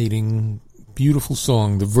fascinating, beautiful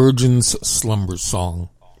song, The Virgin's Slumber Song.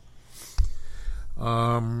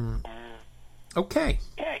 Okay.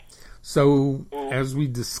 So, as we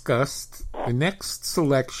discussed, the next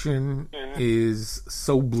selection is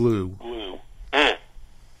So Blue. One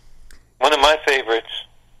of my favorites.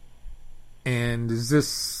 And is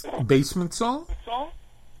this a basement song? So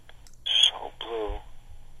Blue.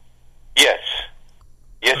 Yes.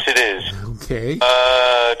 Yes, it is. Okay.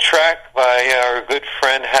 Track by our good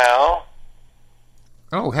friend Hal.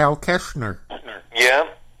 Oh, Hal Keshner. Yeah.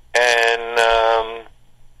 And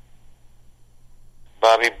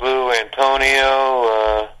Bobby Blue,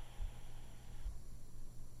 Antonio,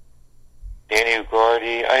 Danny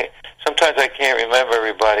Ugardi. Sometimes I can't remember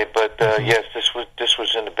everybody, but yes, this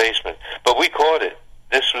was in the basement. But we caught it.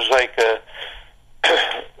 This was like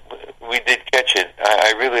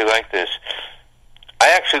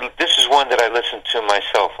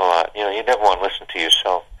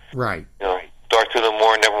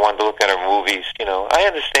I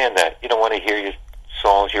understand that. You don't want to hear your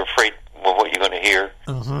songs. You're afraid of what you're going to hear.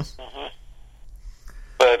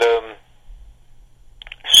 But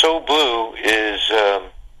So Blue is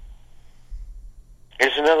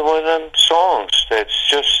another one of them songs that's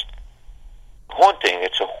just haunting.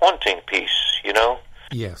 It's a haunting piece,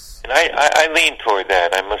 Yes. And I lean toward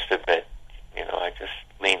that, I must admit. I just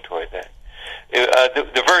lean toward that.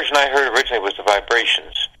 The version I heard originally was the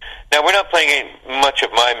Vibrations. Now, we're not playing much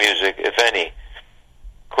of my music, if any.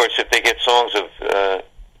 Of course, if they get songs of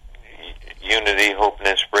unity, hope, and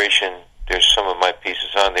inspiration, there's some of my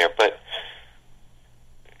pieces on there. But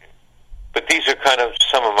these are kind of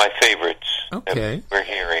some of my favorites that we're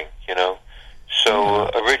hearing, So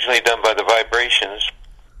originally done by the Vibrations,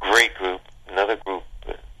 great group, another group,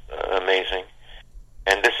 amazing.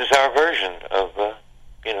 And this is our version of,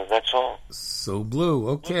 that song. So Blue.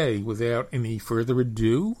 Okay, without any further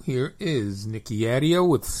ado, here is Nicky Addeo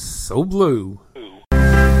with So Blue.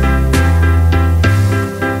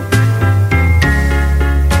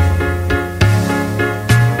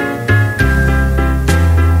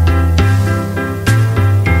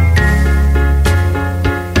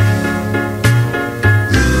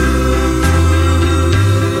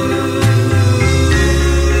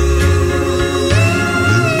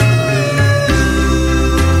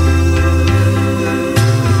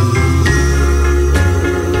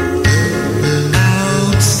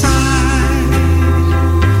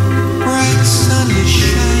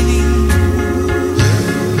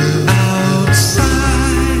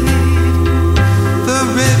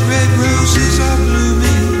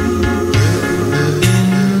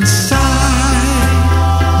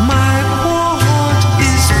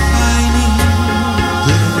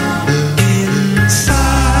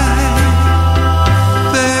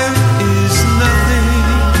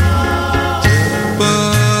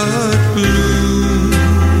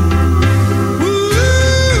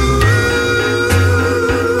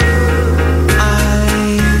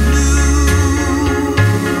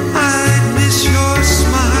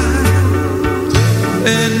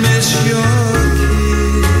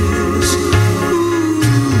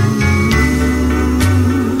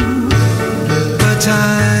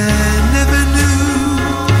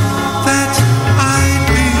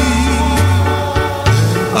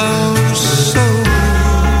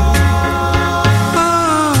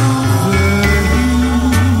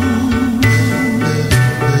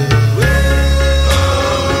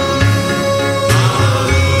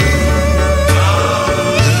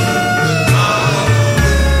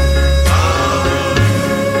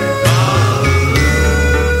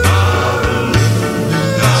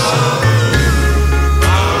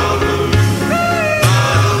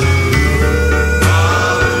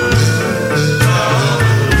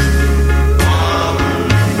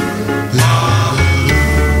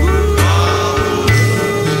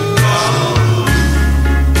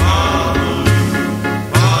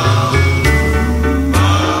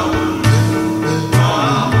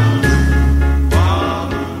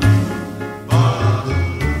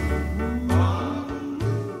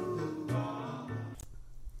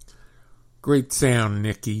 Great sound,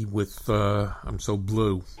 Nicky, with I'm So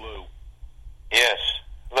Blue. Yes,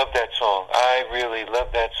 love that song. I really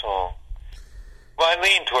love that song. Well, I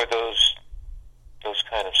lean toward those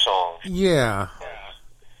kind of songs. Yeah.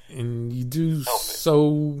 And you do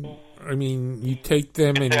so, I mean, you take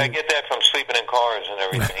them and... I get that from sleeping in cars and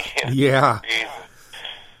everything. Yeah.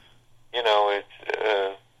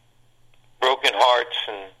 It's broken hearts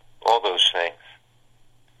and all those things.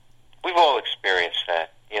 We've all experienced that.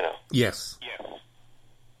 Yes.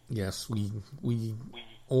 Yes, we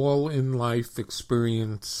all in life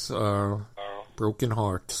experience broken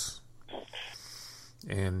hearts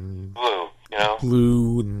and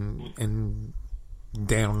blue and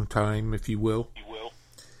downtime, if you will.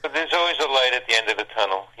 But there's always a light at the end of the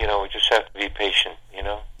tunnel. We just have to be patient.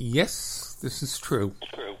 Yes, this is true.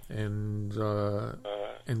 And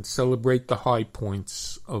celebrate the high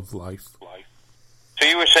points of life. So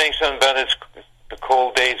you were saying something about the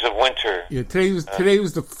cold days of winter. Yeah, today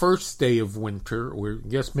was the first day of winter, or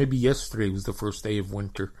yes, maybe yesterday was the first day of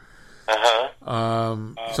winter.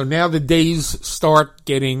 So now the days start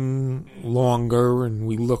getting longer, and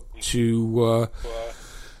we look to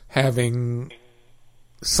having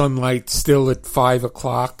sunlight still at 5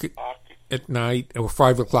 o'clock at night, or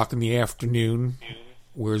 5 o'clock in the afternoon,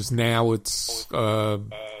 whereas now it's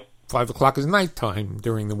 5 o'clock is nighttime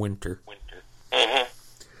during the winter.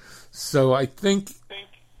 So I think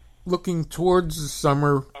looking towards the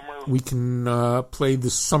summer, we can play the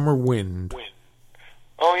Summer Wind.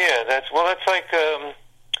 Oh yeah, that's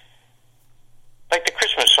like the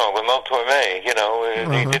Christmas song with Mel Torme.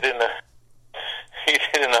 They did it in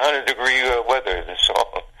 100-degree weather, this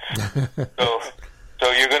song.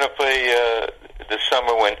 So you're going to play the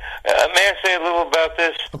Summer Wind. May I say a little about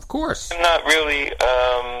this? Of course. I'm not really...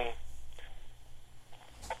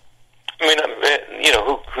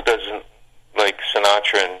 who doesn't like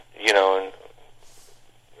Sinatra and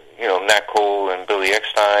Nat Cole and Billy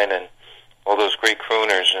Eckstine and all those great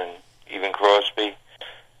crooners and even Crosby.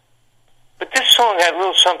 But this song had a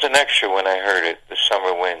little something extra when I heard it, The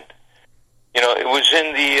Summer Wind. It was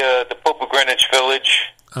in the Pope of Greenwich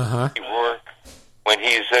Village. Uh-huh. When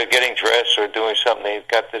he's getting dressed or doing something, they've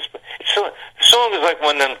got this. The song is like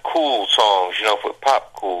one of them cool songs, for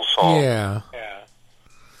pop cool songs. Yeah.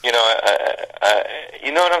 You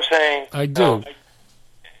know what I'm saying? I do.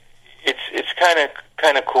 It's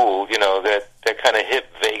kind of cool, that kind of hip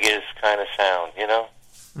Vegas kind of sound,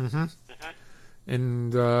 Mm-hmm.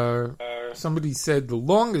 And somebody said the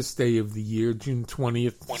longest day of the year, June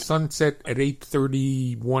 20th, sunset at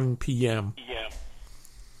 8:31 p.m.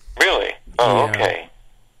 Really? Oh, yeah. Okay.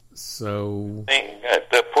 So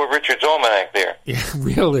the Poor Richard's Almanac there. Yeah,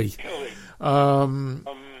 really.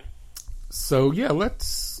 So yeah,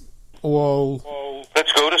 let's go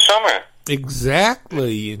to summer.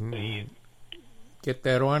 Exactly, and get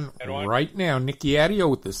that on right now. Nicky Addeo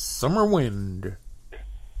with The Summer Wind.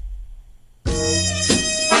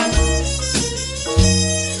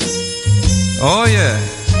 Oh yeah.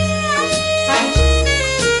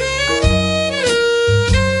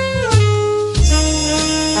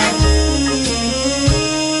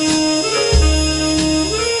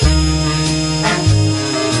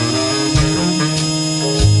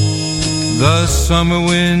 The summer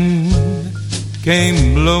wind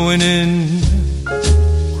came blowing in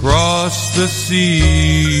across the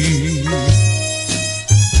sea.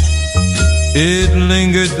 It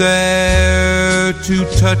lingered there to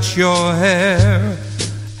touch your hair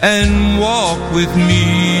and walk with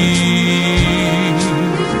me.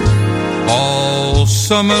 All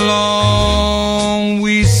summer long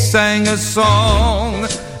we sang a song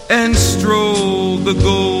and strolled the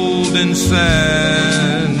golden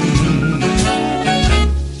sand.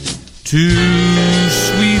 Two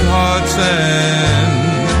sweethearts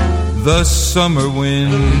and the summer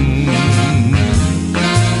wind,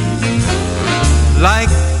 like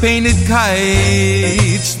painted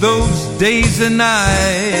kites, those days and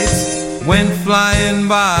nights went flying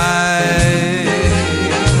by.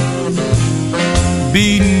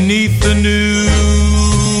 Beneath the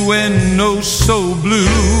new and oh so blue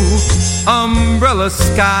umbrella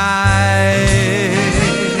sky,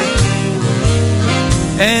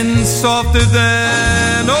 and softer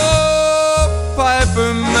than oh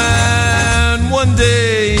Piper Man, one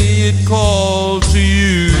day it called to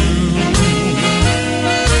you.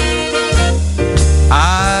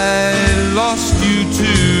 I lost you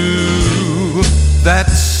to that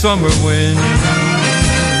summer wind.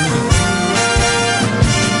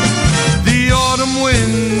 The autumn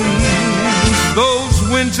winds, those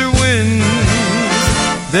winter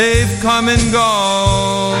winds, they've come and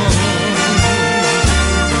gone.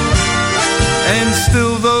 And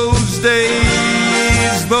still those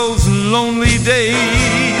days, those lonely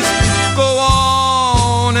days, go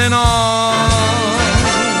on and on.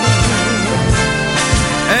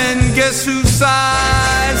 And guess who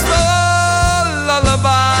sighs the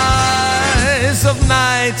lullabies of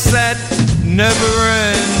nights that never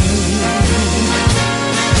end?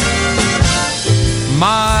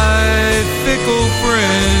 My fickle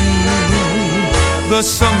friend, the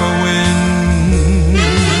summer wind.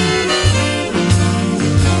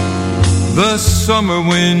 The summer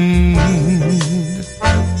wind,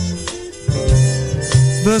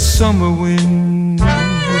 the summer wind,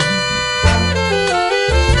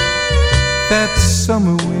 that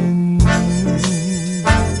summer wind.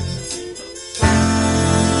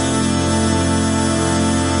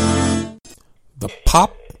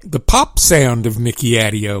 The pop sound of Nicky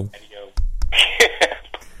Addeo.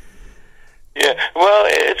 Yeah, well,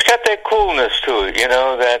 it's got that coolness to it,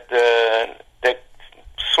 that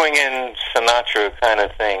swinging Sinatra kind of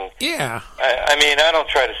thing. Yeah. I mean, I don't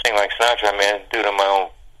try to sing like Sinatra. I mean, I do it on my own,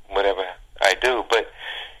 whatever I do. But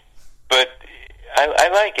I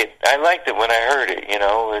like it. I liked it when I heard it.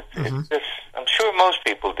 It's just. I'm sure most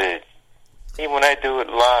people did. Even when I do it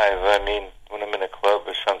live, I mean, when I'm in a club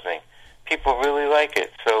or something, people really like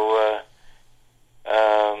it. So,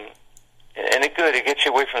 and it's good. It gets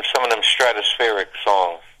you away from some of them stratospheric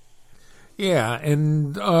songs. Yeah,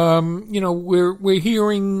 and we're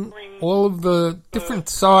hearing all of the different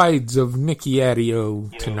sides of Nicky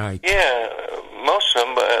Addeo tonight. Yeah, most of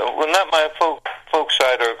them. Well, not my folk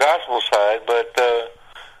side or gospel side, but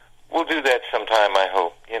we'll do that sometime. I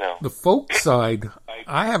hope. The folk side.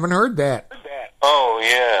 I haven't heard that. Oh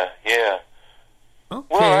yeah. Okay.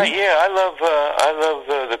 Well, I love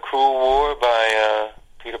The Cruel War by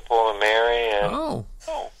Peter, Paul, and Mary, and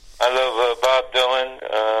I love Bob Dylan.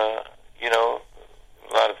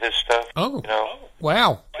 A lot of his stuff. Oh,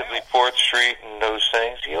 wow. Particularly 4th Street and those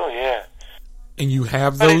things. Oh yeah. And you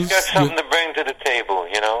have But those. he's got something to bring to the table,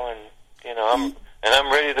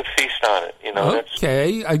 I'm ready to feast on it.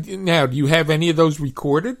 Okay. Now, do you have any of those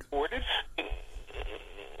recorded? Let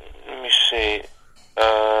me see.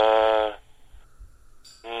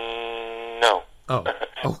 No. Oh,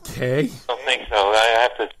 okay. I don't think so. I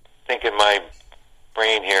have to think in my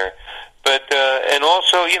brain here. But, and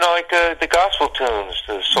also, the gospel tunes,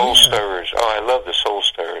 the soul stirrers. Oh, I love the soul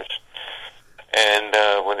stirrers. And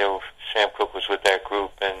when Sam Cooke was with that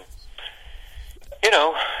group, and,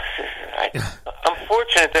 I'm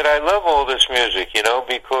fortunate that I love all this music,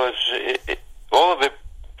 because all of it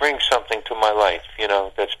brings something to my life,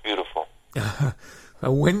 that's beautiful.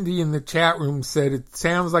 Wendy in the chat room said, it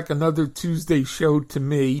sounds like another Tuesday show to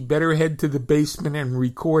me. Better head to the basement and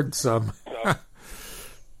record some.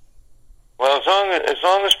 Well, as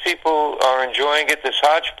long as people are enjoying it, this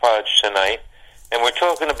hodgepodge tonight, and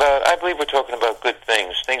I believe we're talking about good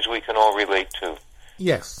things we can all relate to.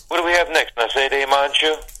 Yes. What do we have next? Nicky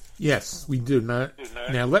Addeo? Yes, we do. Now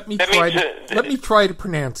let me try to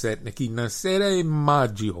pronounce that, Nicky. Nicky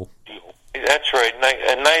Addeo. That's right.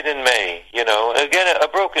 Night in May. Again, a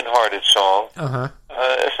broken-hearted song.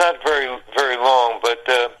 It's not very, very long, but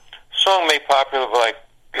the song made popular by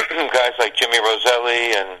guys like Jimmy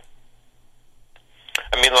Roselli, and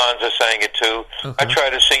Lanza sang it too. I try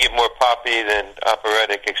to sing it more poppy than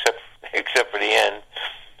operatic, except for the end.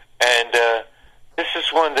 And this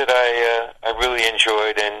is one that I really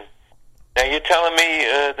enjoyed. And now you're telling me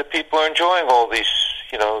the people are enjoying all these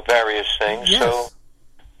various things. Yes. So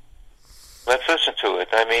let's listen to it.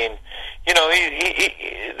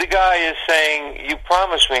 The guy is saying, you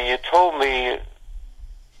promised me, you told me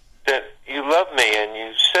that you love me, and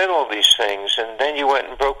you said all these things, and then you went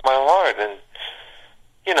and broke my heart, and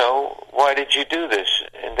why did you do this?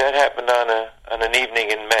 And that happened on an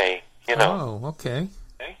evening in May. Oh, okay.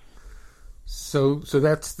 So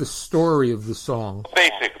that's the story of the song.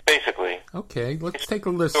 Basically. Okay, let's take a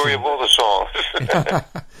listen. Story of all the songs.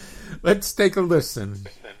 Let's take a listen.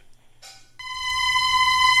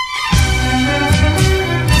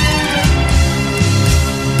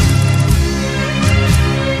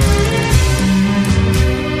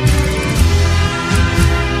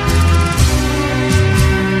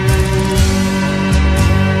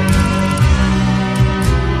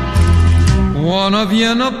 Buona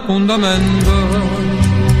viene appuntamento,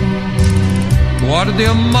 guardi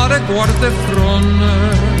a mare, guardi a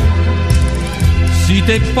fronte, si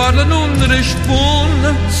te parla non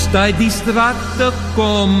risponde, stai distratta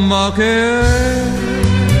come che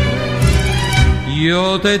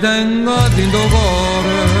io te tengo dentro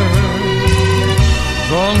cuore,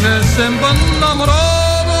 sono sempre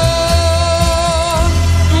innamorato,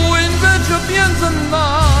 tu invece pensi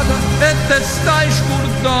nada e te stai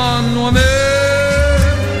scordando a me.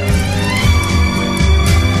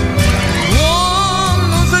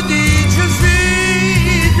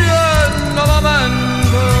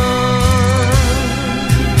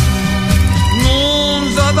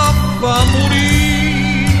 Va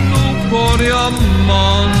morire il cuore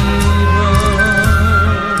amante,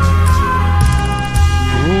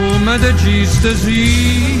 come deciste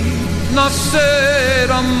sì una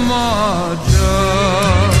sera magia,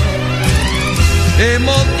 e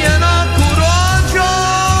mo tiene coraggio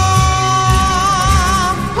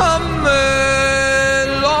a me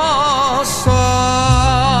la sa.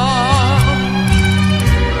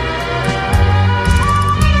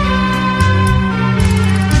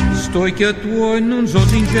 Sto che tu non so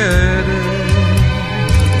sincere,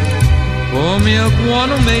 come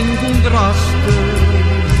quando mi incontraste,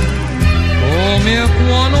 come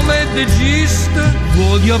quando mi deciste,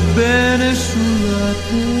 voglio bene sulla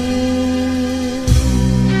te.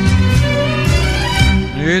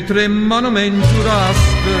 E 3 mani mi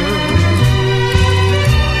giuraste,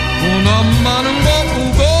 una mano un po'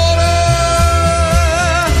 cuore,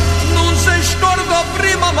 non si scorda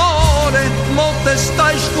prima amore, mo te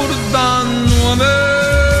stai scordando a me.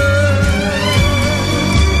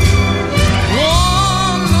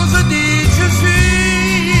 Quando si dice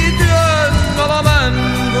sì, tiene la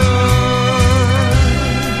mente,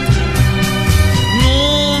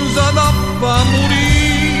 non si dà a morire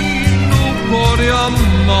il cuore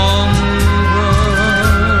amante,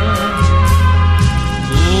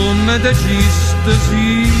 come deciste sì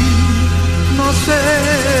una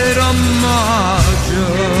sera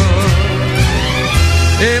magia.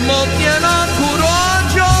 e mo tiene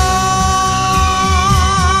coraggio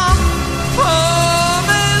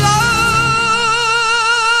come la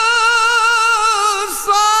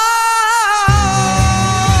sa.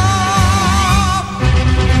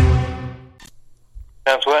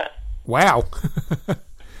 Sounds what? Wow.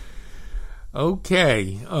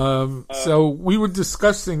 Okay. So we were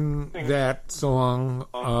discussing that song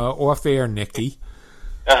off air, Nicky.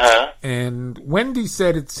 Uh-huh. And Wendy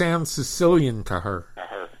said it sounds Sicilian to her.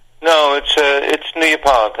 No, it's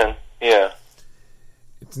Neapolitan. Yeah.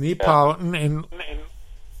 It's Neapolitan, and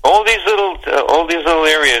all these little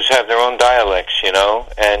areas have their own dialects, you know.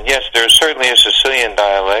 And yes, there's certainly a Sicilian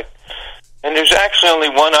dialect, and there's actually only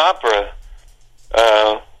one opera,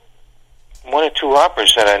 one or two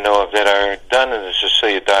operas that I know of that are done in the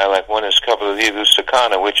Sicilian dialect. One is Cavalleria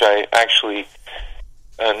Rusticana, which I actually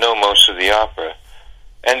know most of the opera.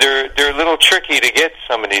 And they're a little tricky to get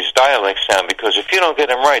some of these dialects down, because if you don't get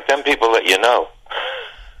them right, then people let you know.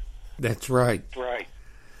 that's right. Right.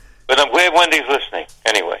 But I'm glad Wendy's listening.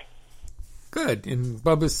 Anyway. Good. And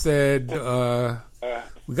Bubba said,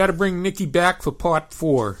 we got to bring Nicky back for part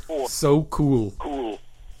 4. So cool.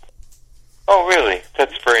 Oh, really?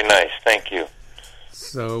 That's very nice. Thank you.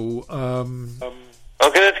 So,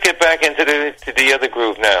 okay, let's get back into the other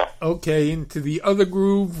groove now. okay, into the other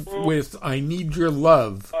groove with I Need Your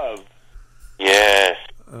Love. Yes.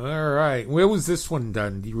 All right. Where was this one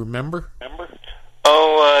done? Do you remember?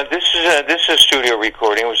 Oh, this is a studio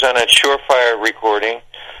recording. It was on a Surefire recording,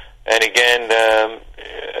 and again,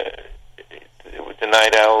 with the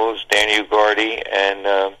Night Owls, Danny Ugardi,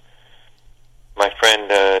 and my friend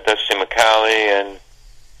Dusty McCauley, and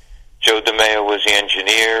Joe DeMeo was the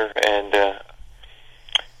engineer. And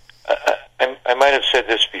I might have said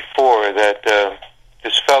this before, that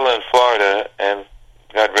this fella in Florida, and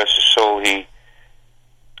God rest his soul, he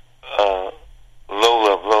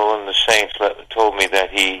Lola and the Saints told me that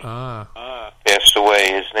he passed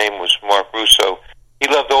away. His name was Mark Russo. He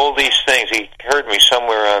loved all these things. He heard me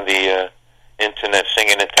somewhere on the internet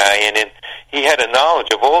singing Italian, and he had a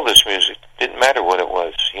knowledge of all this music. Didn't matter what it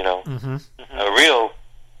was, you know. Mm-hmm. A real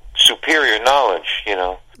superior knowledge, you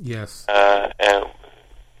know. Yes. And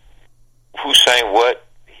who sang what?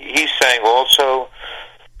 He sang also,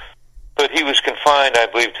 but he was confined, I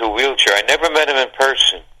believe, to a wheelchair. I never met him in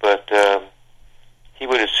person, but he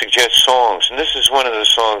would suggest songs, and this is one of the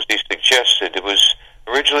songs he suggested. It was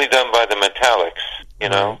originally done by the Metallics, you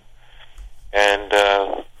know, and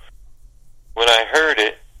when I heard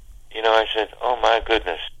it, you know, I said, "Oh my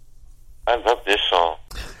goodness, I love this song."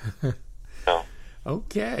 So,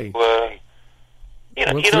 okay. You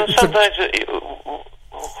know, sometimes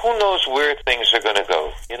who knows where things are going to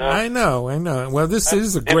go? You know, I know. Well, this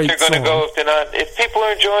is a great song. If they're going to go, if they're not, if people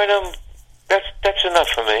are enjoying them, that's enough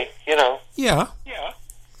for me. You know. Yeah.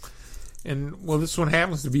 And well, this one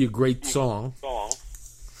happens to be a great song.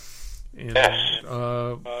 And, yes.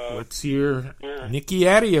 Let's hear Nicky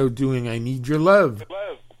Addeo doing "I Need Your Love."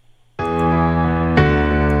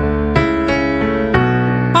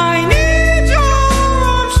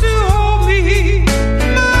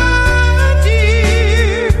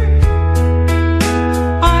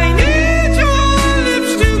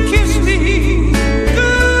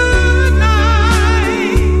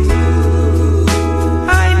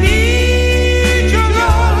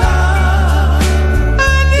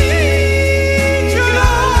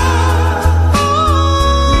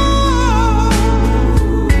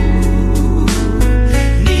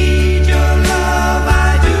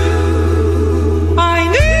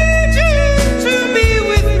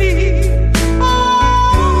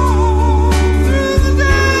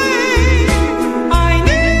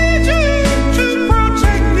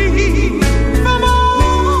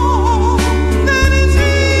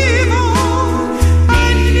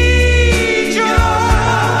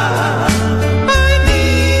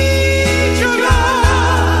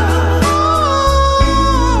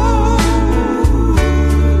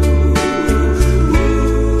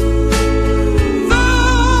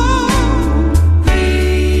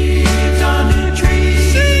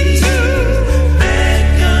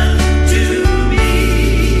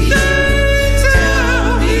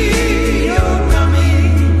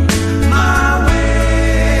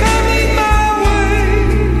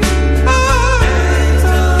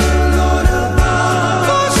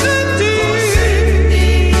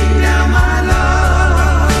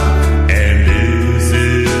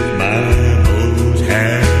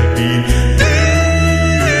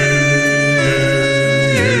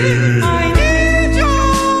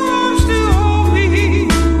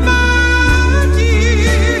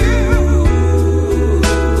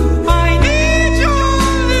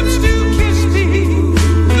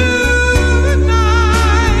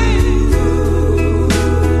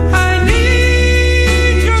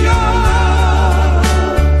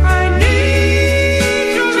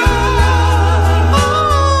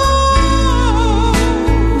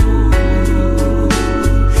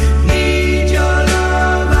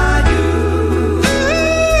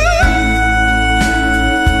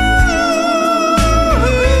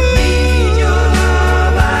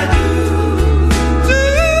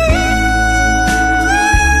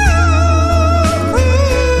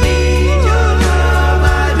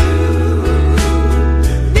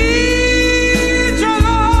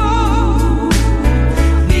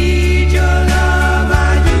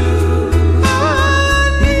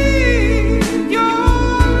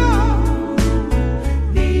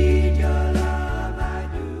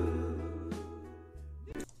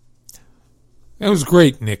 was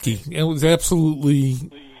great, Nicky. It was absolutely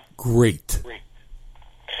great.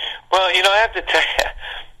 Well, I have to tell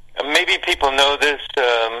you, maybe people know this.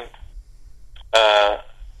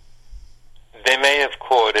 They may have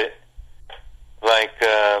caught it. Like,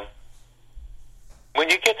 when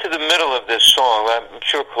you get to the middle of this song, I'm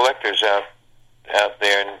sure collectors out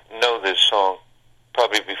there know this song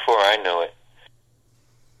probably before I know it.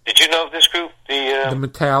 Did you know this group? The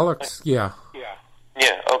Metallics? Yeah.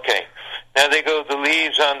 Yeah, okay. Now they go, the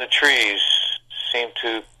leaves on the trees seem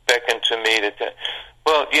to beckon to me to...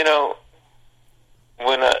 Well,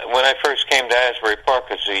 when I first came to Asbury Park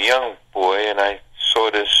as a young boy and I saw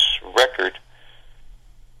this record,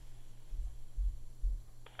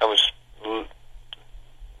 I was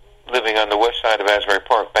living on the west side of Asbury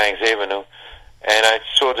Park, Bangs Avenue, and I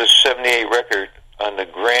saw this 78 record on the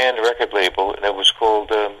Grand record label, and it was called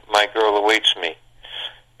My Girl Awaits Me.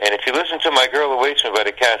 And if you listen to My Girl Awaits Me by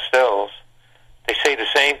the Castells, they say the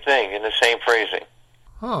same thing in the same phrasing.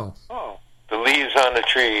 Oh. The leaves on the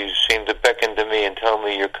trees seem to beckon to me and tell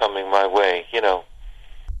me you're coming my way,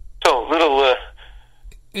 So, little...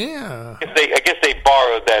 yeah. I guess they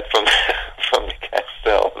borrowed that from the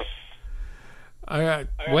Castells.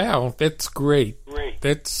 Wow, that's great.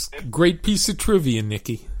 That's a great piece of trivia,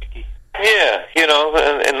 Nicky. Yeah,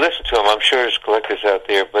 and listen to them. I'm sure there's collectors out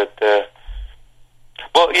there, but...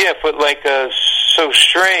 So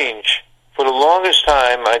Strange, for the longest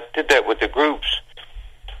time, I did that with the groups,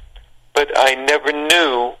 but I never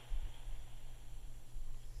knew...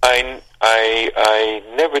 I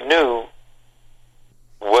never knew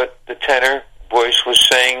what the tenor voice was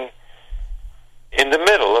saying in the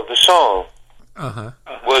middle of the song.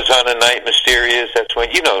 Was on a night mysterious. That's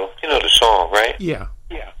when you know the song, right? Yeah.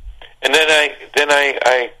 And then I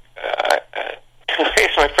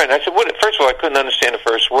asked my friend. I said, "What?" First of all, I couldn't understand the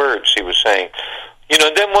first words he was saying.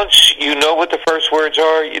 And then once you know what the first words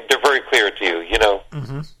are, they're very clear to you.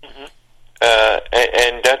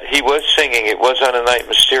 And that he was singing, it was on a night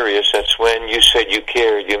mysterious. That's when you said you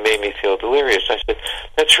cared. You made me feel delirious. I said,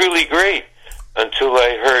 that's really great. Until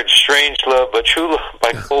I heard Strange Love But True Love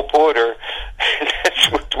by Cole Porter. That's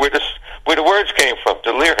where the words came from,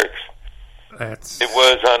 the lyrics. It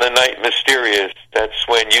was on a night mysterious. That's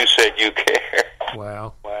when you said you care.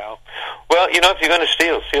 Wow. Well, if you're going to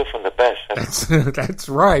steal from the best. That's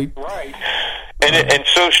right. And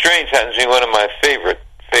So Strange happens to be one of my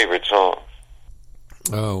favorite songs.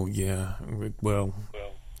 Oh, yeah. Well,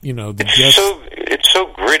 it's so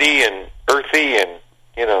gritty and earthy and,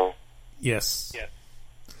 Yes.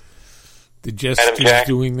 The Jesters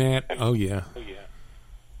doing that? Oh, yeah.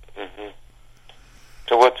 Mm-hmm.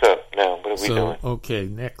 So what's up now? What are we doing? Okay,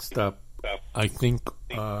 next up, I think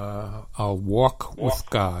I'll Walk with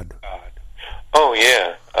God. Oh,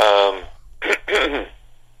 yeah.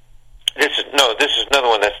 This is another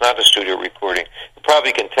one that's not a studio recording. You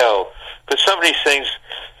probably can tell, because some of these things,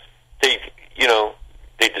 they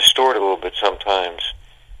distort a little bit sometimes.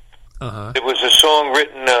 It was a song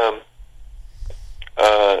written...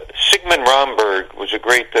 Sigmund Romberg was a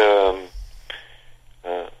great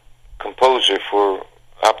composer for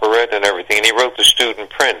operette and everything, and he wrote The Student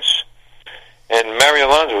Prince. And Mario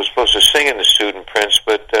Alonso was supposed to sing in The Student Prince,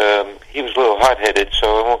 but he was a little hot-headed,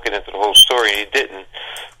 so I won't get into the whole story, and he didn't.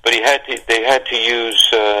 But they had to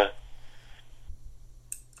use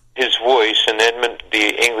his voice, and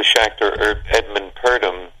the English actor Edmund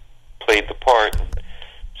Purdom played the part.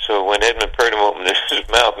 So when Edmund Purdom opened his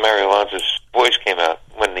mouth, Mario Alonso's voice came out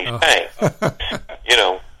when he sang.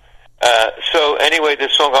 So anyway,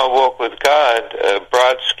 this song "I'll Walk with God,"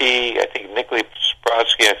 Brodsky, I think Nicholas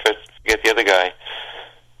Brodsky, I forget the other guy.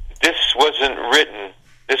 This wasn't written.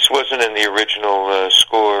 This wasn't in the original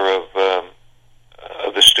score of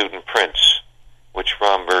The Student Prince, which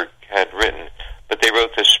Romberg had written. But they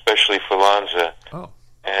wrote this specially for Lanza. Oh.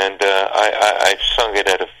 And I've sung it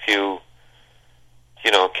at a few,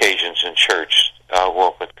 occasions in church. I'll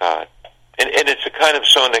Walk with God. And it's a kind of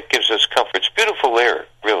song that gives us comfort. It's a beautiful lyric,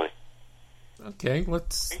 really. Okay,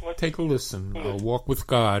 let's take a listen. I'll Walk with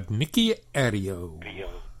God, Nicky Addeo.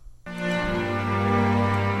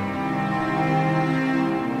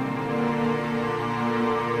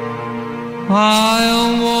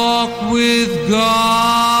 I'll walk with God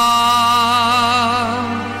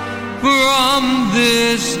from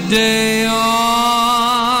this day on.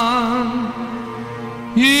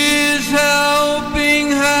 His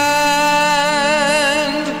helping hand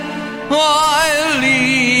I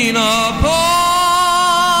lean upon.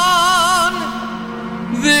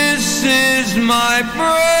 This is my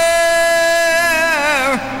prayer,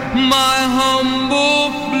 my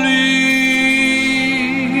humble plea.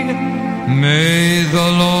 May the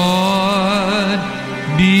Lord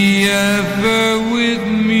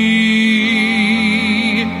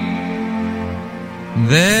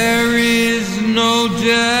There is no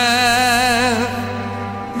death,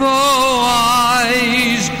 though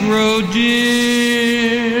eyes grow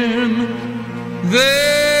dim.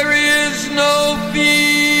 There is no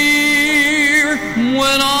fear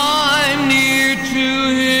when I'm near to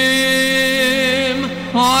him.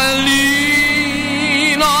 I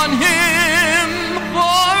lean on him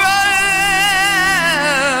forever,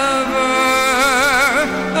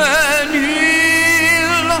 and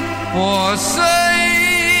he'll forsake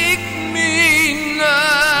me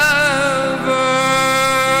never.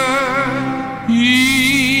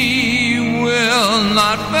 He will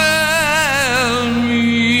not fail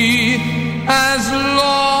me as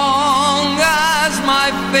long as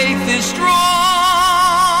my faith is strong.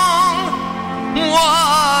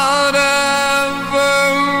 Whatever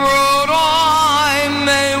road I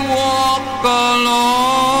may walk along,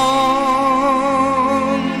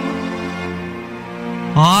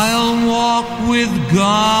 I'll walk with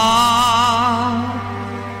God.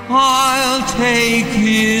 I'll take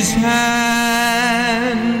his hand.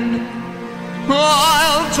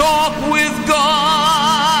 I'll talk with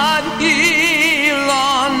God. He'll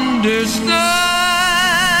understand.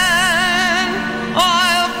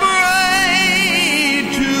 I'll pray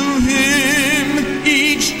to him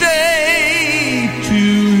each day, to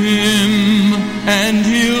him, and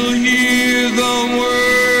he'll hear the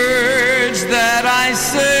words that I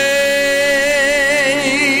say.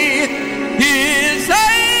 His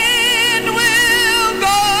hand will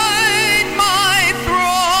guide my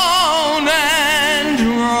throne and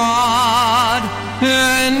rod,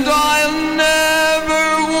 and I'll never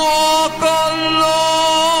walk alone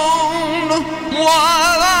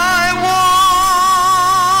while I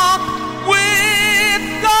walk with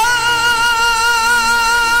God.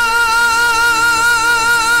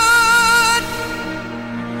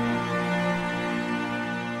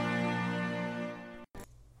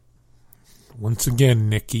 Once again,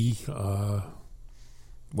 Nicky,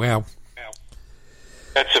 wow.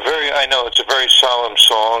 That's I know it's a very solemn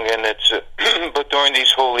song, and it's, but during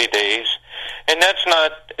these holy days, and that's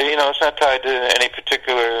not, it's not tied to any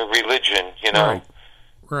particular religion, Right.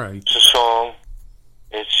 Right. It's a song.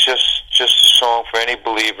 It's just a song for any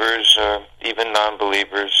believers or even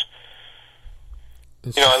non-believers.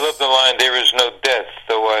 I love the line, "There is no death,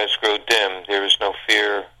 though eyes grow dim. There is no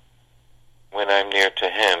fear when I'm near to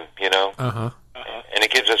him," Uh-huh. And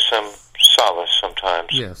it gives us some solace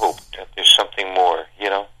sometimes. Yes. Hope that there's something more,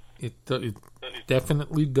 It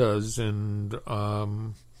definitely does, and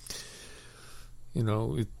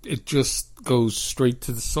it just goes straight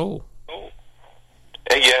to the soul.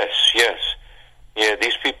 Yes. Yeah,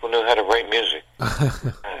 these people knew how to write music.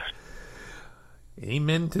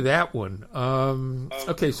 Amen to that one.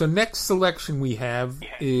 Okay, so next selection we have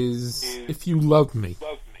is "If You Love Me."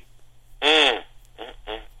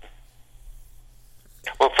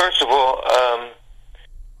 Well, first of all,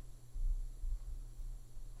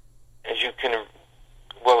 as you can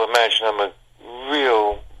well imagine, I'm a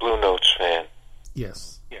real Blue Notes fan.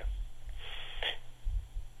 Yes.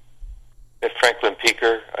 Franklin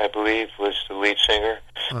Peaker, I believe, was the lead singer.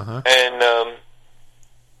 Uh-huh. And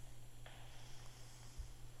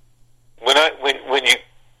when you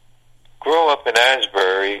grow up in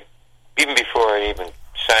Asbury, even before I even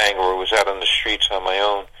sang or was out on the streets on my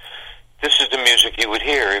own, this is the music you would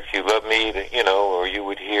hear. If You Love Me, or you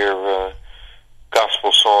would hear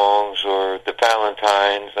gospel songs or the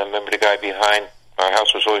Valentines. I remember the guy behind our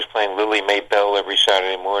house was always playing Lily Mae Bell every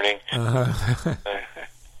Saturday morning. Uh-huh.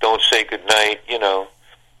 Don't Say Goodnight,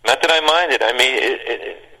 Not that I minded. I mean,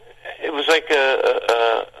 it was like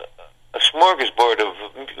a smorgasbord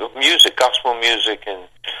of music, gospel music, and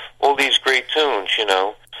all these great tunes,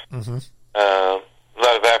 Mm-hmm. A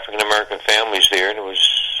lot of African-American families there, and it was,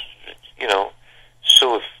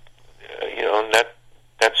 so and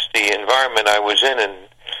that's the environment I was in, and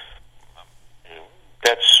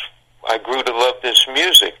I grew to love this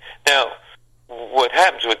music. Now, what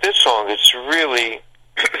happens with this song, it's really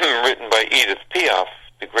written by Edith Piaf,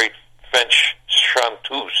 the great French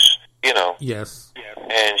chanteuse, Yes.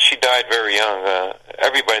 and she died very young.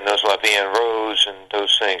 Everybody knows La Vie en Rose and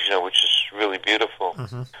those things, which is really beautiful.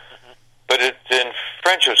 Mm-hmm. But in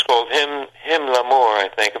French, it's called Hymn l'amour, I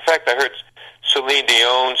think. In fact, I heard Celine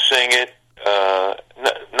Dion sing it,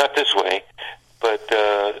 not this way, but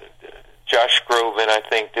Josh Groban, I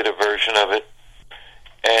think, did a version of it,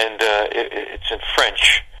 and it's in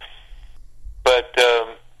French. But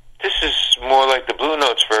this is more like the Blue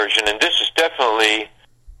Notes version, and this is definitely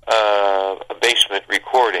a basement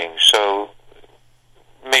recording, so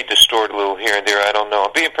may distort a little here and there, I don't know.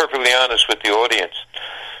 I'm being perfectly honest with the audience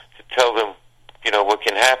to tell them, what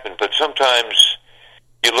can happen, but sometimes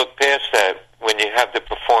you look past that when you have the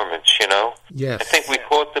performance, you know? Yes. I think we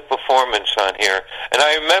caught the performance on here. And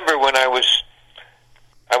I remember when I was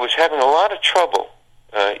having a lot of trouble,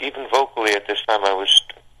 even vocally at this time. I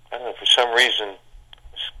don't know, for some reason,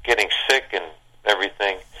 was getting sick and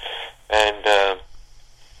everything. And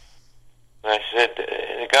I said,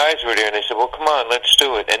 the guys were there, and they said, well, come on, let's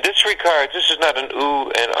do it. And this is not an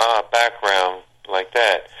ooh and ah background like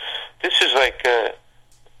that. This is like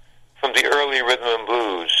from the early rhythm and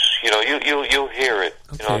blues. You know, you'll hear it.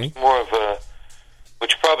 Okay. You know, it's more of a,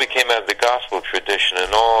 which probably came out of the gospel tradition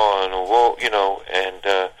and all, and whoa, you know, and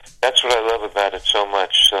that's what I love about it so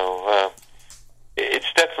much. So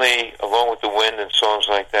it's definitely, along with The Wind and songs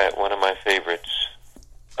like that, one of my favorites.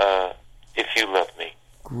 If You Love Me.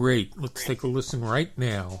 Great. Let's take a listen right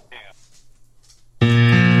now.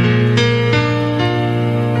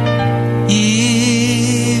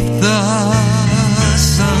 If the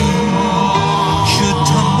sun should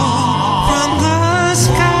tumble from the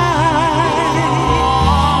sky,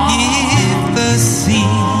 if the sea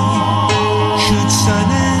should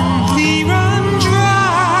suddenly run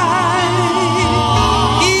dry,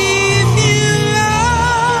 if you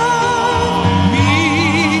love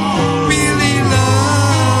me, really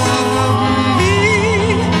love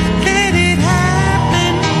me, let it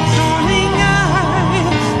happen, darling, I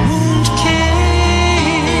won't care.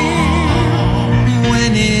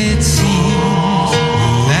 When it seems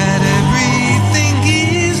that everything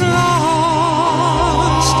is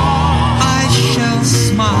lost, I shall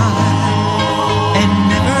smile and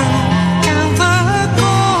never count the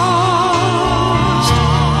cost.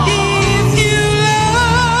 If you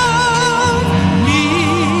love me,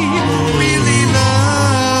 really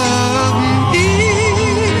love me,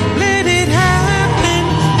 let it happen,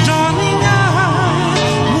 darling, I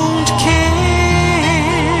won't care.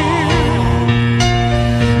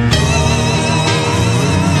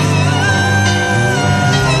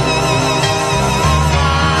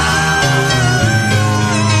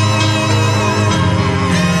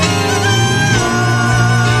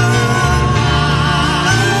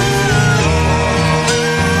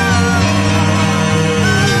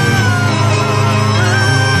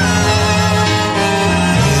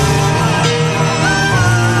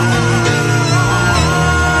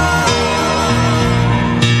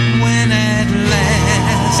 When at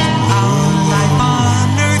last our life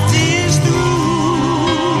on earth is through,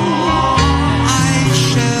 I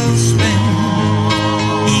shall spend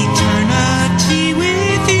eternity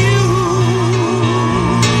with you.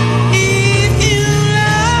 If you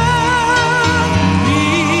love me,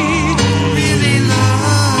 really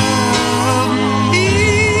love me,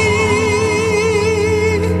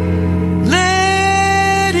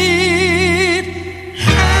 let it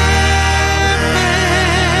happen,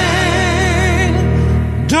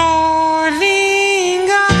 darling,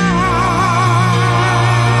 I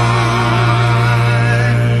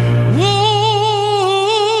won't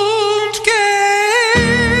care.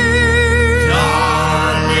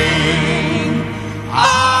 Darling, I won't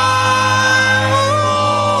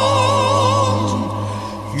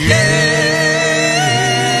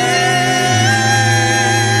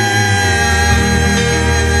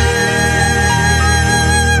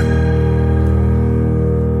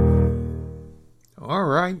All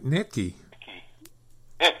right, Nicky.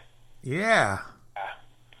 Yeah.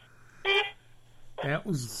 That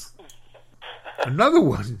was another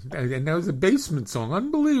one. And that was a Basement song.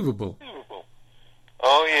 Unbelievable.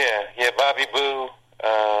 Oh, yeah, Bobby Boo,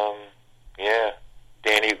 yeah,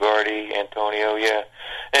 Danny Gardy, Antonio, yeah.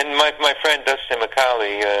 And my friend Dustin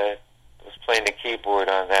McCauley was playing the keyboard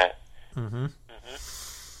on that. Mm-hmm.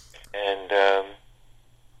 And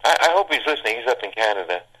I hope he's listening. He's up in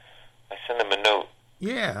Canada. I sent him a note.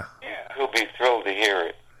 Yeah. He'll be thrilled to hear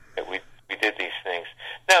it, that we did these things.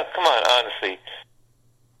 Now, come on, honestly.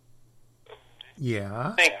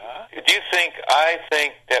 Yeah. I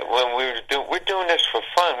think that when we're doing this for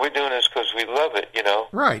fun. We're doing this because we love it, you know?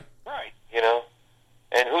 Right. You know?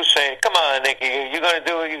 And who's saying, come on, Nicky, you're going to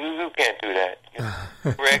do it? You can't do that. You know?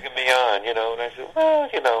 Bragging me on, you know? And I said, well,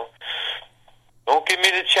 you know, don't give me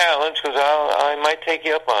the challenge because I might take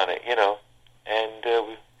you up on it, you know? And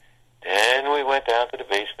then we went down to the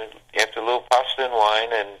basement after a little pasta and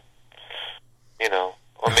wine and, you know,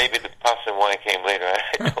 or maybe the pasta and wine came later. I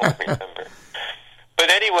don't remember. But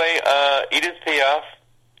anyway, Edith Piaf,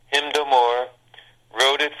 Hymn d'Amour,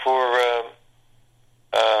 wrote it for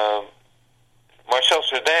Marcel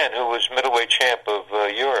Cerdan, who was middleweight champ of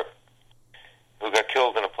Europe, who got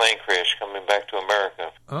killed in a plane crash coming back to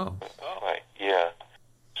America. Oh. Right, yeah.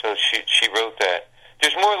 So she wrote that.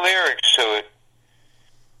 There's more lyrics to it,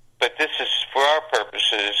 but this is for our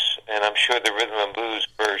purposes, and I'm sure the rhythm and blues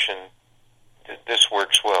version, this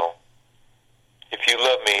works well. If you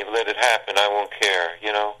love me, let it happen. I won't care.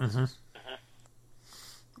 You know. Mm-hmm.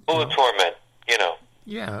 Full of torment. You know.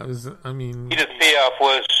 Yeah, it was. I mean, Edith Piaf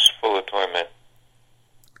was full of torment.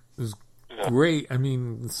 It was great. I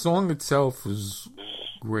mean, the song itself was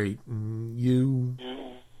great, and you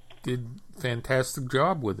did a fantastic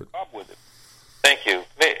job with it. Thank you.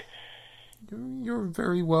 You're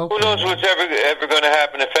very welcome. Who knows what's ever going to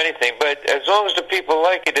happen, if anything? But as long as the people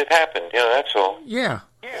like it, it happened. You know, that's all. Yeah.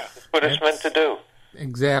 That's what it's meant to do.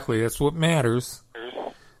 Exactly. That's what matters.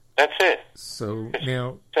 That's it. So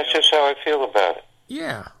now, that's just how I feel about it.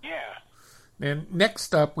 Yeah. And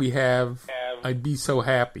next up, we have "I'd Be So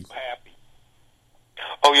Happy."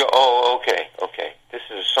 Oh, oh, okay. This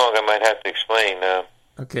is a song I might have to explain.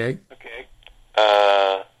 Okay.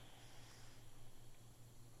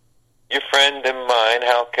 Your friend and mine,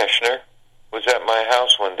 Hal Keschner, was at my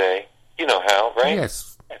house one day. You know Hal, right?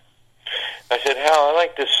 Yes. I said, Hal, I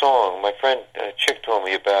like this song. My friend Chick told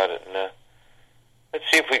me about it, and let's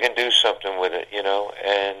see if we can do something with it, you know.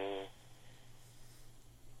 And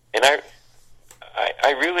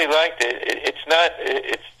I really liked it. It's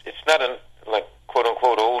not a like quote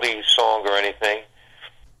unquote oldie song or anything,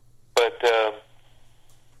 but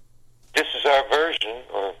this is our version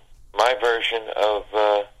or my version of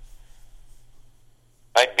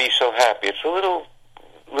 "I'd Be So Happy." It's a little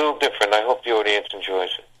different. I hope the audience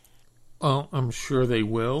enjoys it. Well, I'm sure they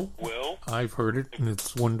will. I've heard it, and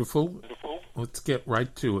it's wonderful. Let's get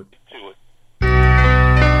right to it.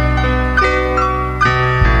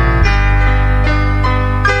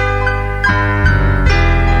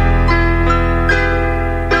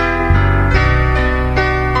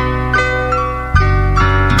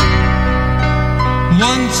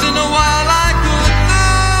 Once in a while I could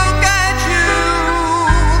look at you,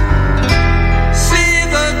 see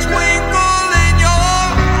the twinkle in your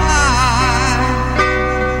eye,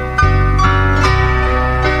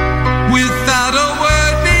 without a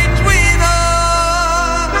word between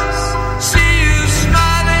us, see you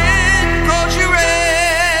smiling 'cause you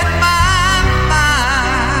read my mind.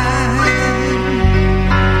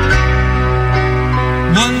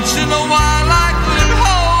 Once in a while I could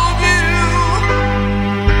hold you,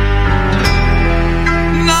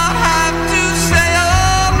 not have to say a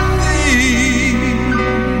thing,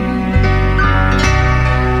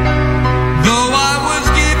 though I was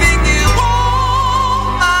giving you all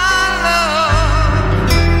my love,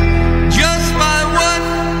 just by what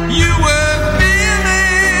you were feeling.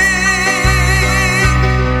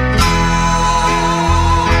 Oh,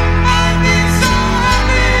 I'd be so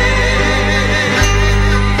happy,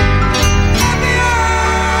 happier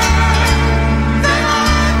than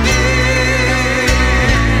I've been.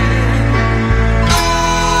 Oh,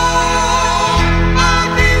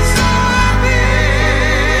 I'd be so happy,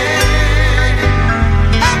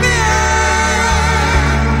 happier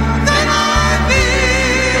than I've been.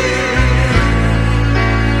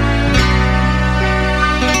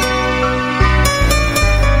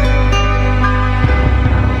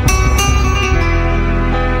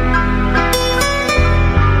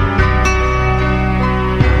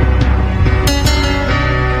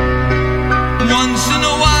 Once in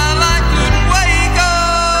a while I could wake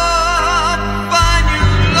up, find you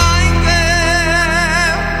lying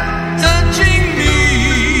there, touching me.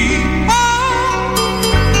 Oh,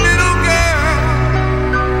 little girl.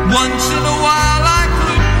 Once in a while I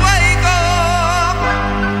could wake up,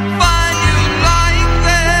 find you lying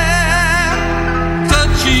there,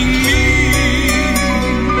 touching me.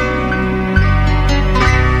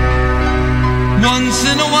 Once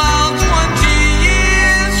in a while, 20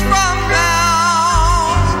 years from now,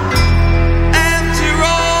 after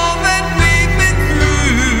all that we've been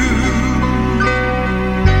through,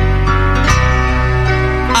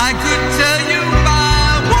 I could tell you by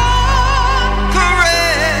one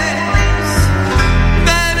caress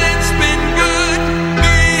that it's been good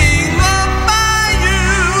being loved by you.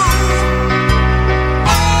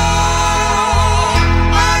 Oh,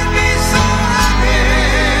 I'd be so happy,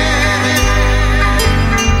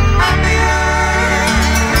 happier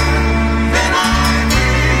than I've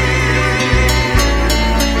been.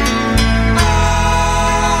 Oh,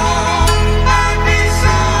 I'd be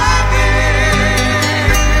so happy,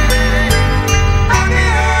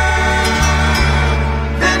 happier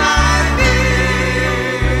than I've been.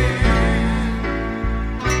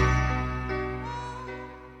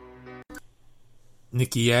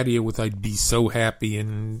 Nicky Addeo with "I'd Be So Happy,"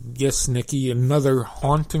 and yes, Nicky, another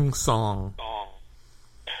haunting song.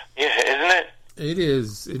 Yeah, isn't it? It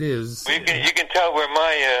is. It is. Well, you can tell where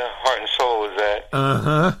my heart and soul is at.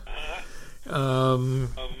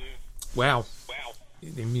 Wow.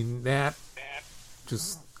 I mean, that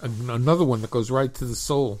just another one that goes right to the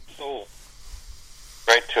soul.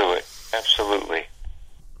 Right to it. Absolutely.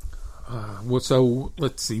 Well, so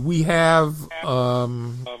let's see. We have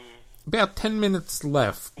about 10 minutes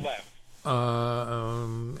left.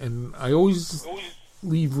 And I always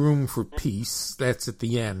leave room for peace. That's at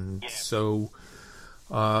the end. So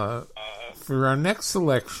for our next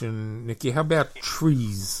selection, Nicky, how about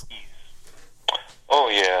Trees? Oh,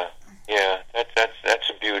 yeah. That's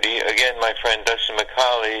a beauty. Again, my friend Dustin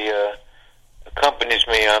McCauley accompanies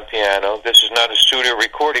me on piano. This is not a studio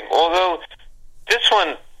recording, although this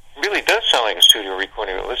one really does sound like a studio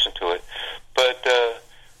recording. Listen to it. But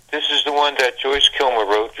this is the one that Joyce Kilmer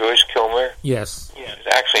wrote. Joyce Kilmer. Yes. Is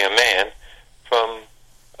actually a man from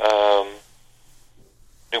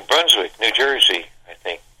New Brunswick, New Jersey, I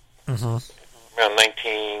think. Mm-hmm. Around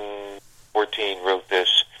 1914 wrote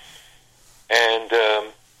this. And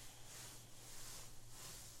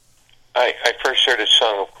I first heard it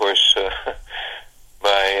sung, of course,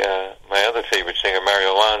 by my other favorite singer,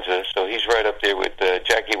 Mario Lanza. So he's right up there with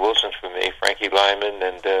Jackie Wilson for me, Frankie Lyman,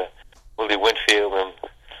 and Willie Winfield, and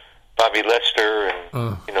Bobby Lester, and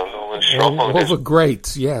Nolan Strong. All the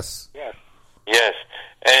greats, yes. Yes.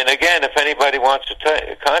 And again, if anybody wants to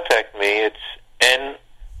contact me, it's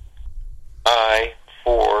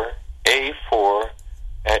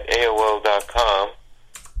ni4a4@aol.com,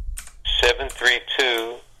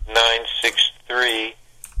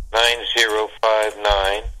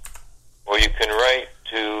 732-963-9059, or you can write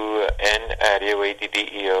to N. Addeo,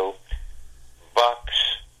 Addeo, Box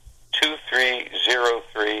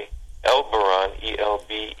 2303, Elberon,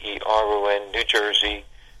 Elberon, New Jersey,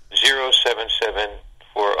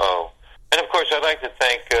 07740. And of course, I'd like to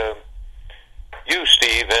thank you,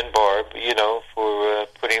 Steve, and Barb, for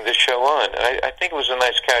putting this show on. I think it was a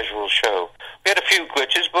nice casual show. We had a few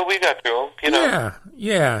glitches, but we got through them,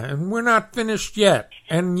 Yeah, and we're not finished yet.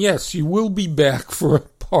 And yes, you will be back for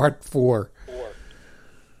part 4.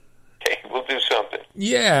 Okay, we'll do something.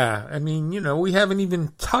 Yeah, I mean, we haven't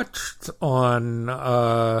even touched on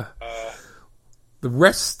the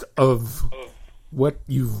rest of what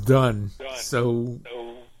you've done. So,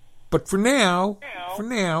 but for now,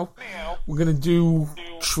 we're going to do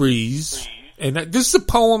Trees. And this is a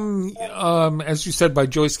poem, as you said, by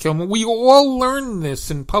Joyce Kilmer. We all learned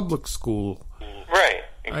this in public school. Right.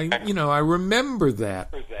 Exactly. I remember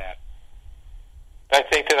that. I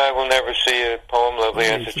think that I will never see a poem lovely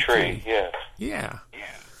as a tree. Yeah.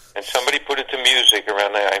 And somebody put it to music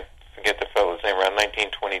around that. I forget the fellow's name, around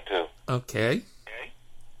 1922. Okay.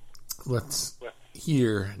 Let's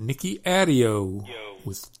hear Nicky Addeo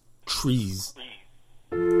with Trees.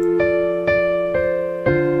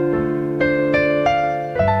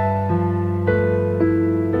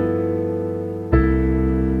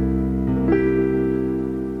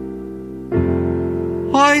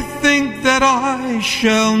 I think that I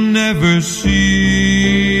shall never see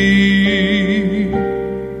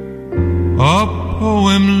a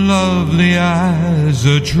poem lovely as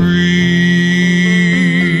a tree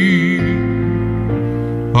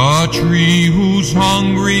whose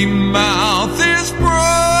hungry mouth is pressed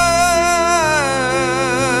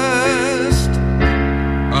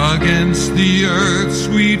against the earth's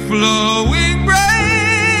sweet flowing breast.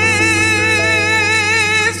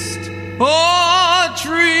 A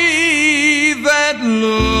tree that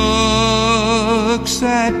looks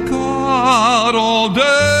at God all day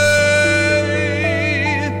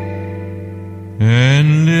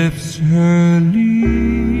and lifts her leafy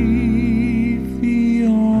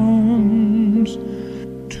arms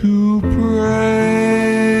to pray.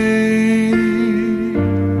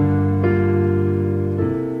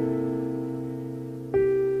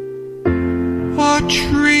 A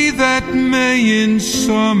tree that may in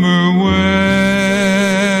summer wear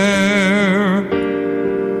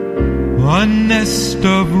a nest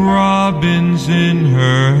of robins in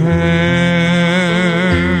her hair,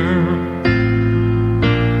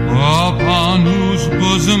 upon whose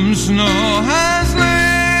bosom snow has lain,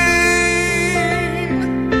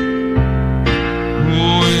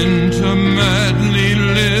 who intimately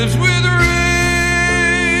lives with rain.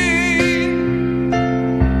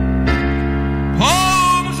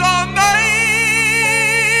 Poems are made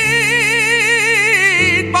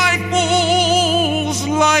by fools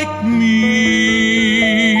like me,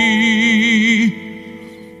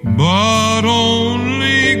 but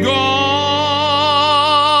only God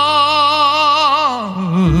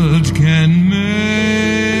can make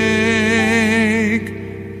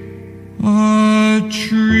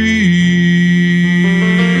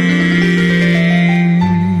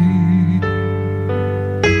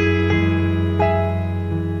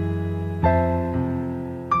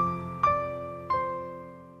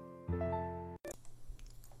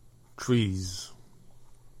trees.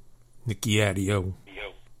 Nicky Addeo.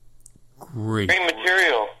 Great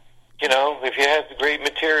material. You know, if you have great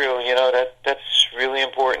material, you know, that's really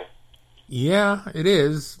important. Yeah, it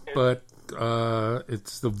is, but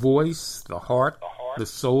it's the voice, the heart, the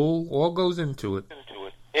soul, all goes into it.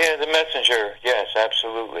 Yeah, the messenger. Yes,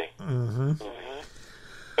 absolutely. Mm-hmm.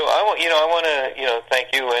 So I want to,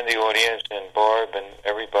 thank you and the audience and Barb and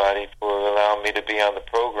everybody for allowing me to be on the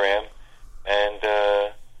program. And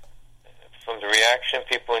from the reaction,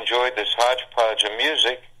 people enjoyed this hodgepodge of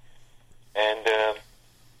music. And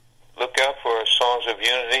look out for our songs of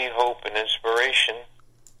unity, hope, and inspiration.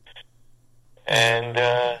 And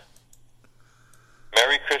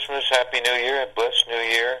Merry Christmas, Happy New Year, Blessed New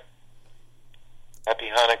Year, Happy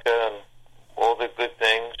Hanukkah, and all the good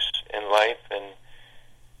things in life. And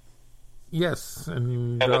yes,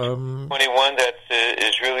 and 21 that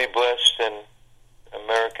is really blessed, and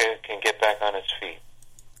America can get back on its feet.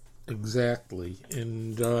 Exactly.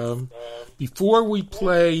 And before we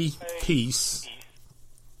play Peace,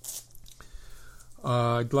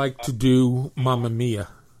 I'd like to do Mamma Mia.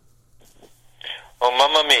 Oh,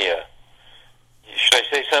 Mamma Mia. Should I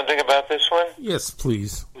say something about this one? Yes,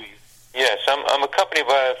 please. Yes, I'm accompanied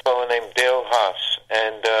by a fellow named Dale Haas,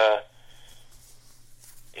 and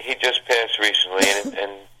he just passed recently,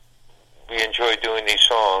 and we enjoy doing these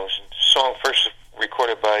songs. The song first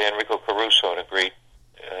recorded by Enrico Caruso, the great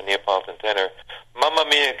Neapolitan tenor. Mamma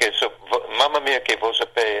Mia che voi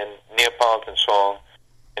sapete, a Neapolitan song,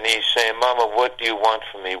 and he's saying, Mama, what do you want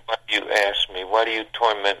from me? Why do you ask me? Why do you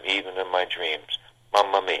torment me even in my dreams?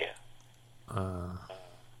 Mamma Mia.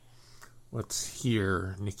 Let's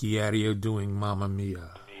hear Nicky Addeo doing Mamma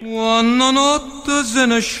Mia. Quando notte se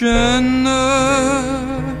ne scende,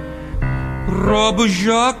 proprio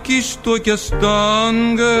già chi sto che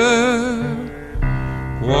stanche,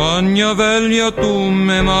 quando veglia tu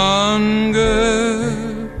me manche,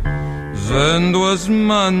 sento e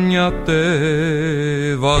smagna a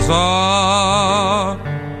te vasà,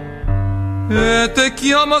 e te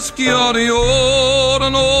chiama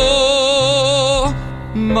schiariorno,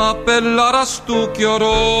 ma per la stu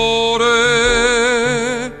chiarore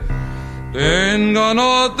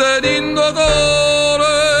tengano te d'indodore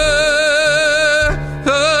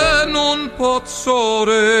e non pozzo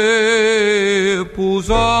repusa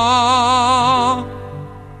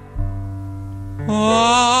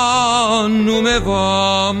non me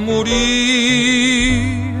va a morire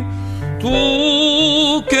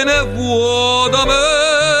tu che ne vuoi da me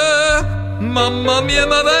mamma mia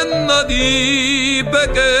mi venna di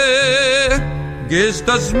perché che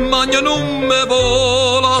sta smagna non me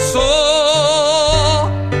vola so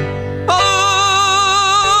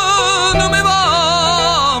non mi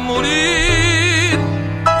va a morire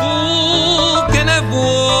tu che ne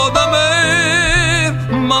vuoi da me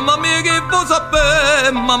mamma mia che vuoi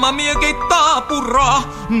sapere mamma mia che ta purra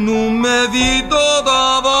non me vedo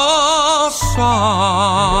da vassa.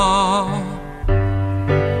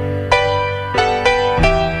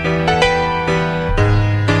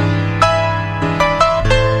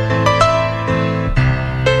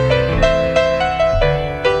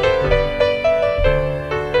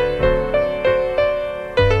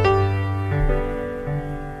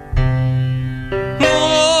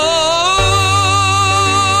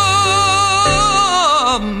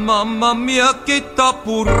 Mamma mia che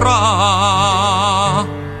t'appurrà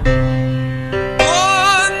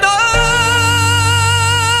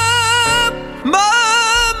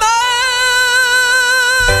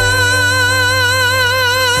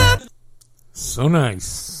So nice,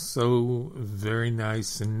 so very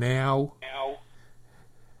nice. And now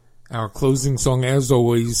our closing song, as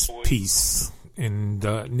always, Peace. And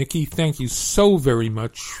Nicky, thank you so very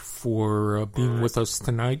much for being with us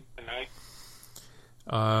tonight.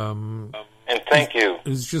 And thank you.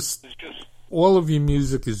 It's just all of your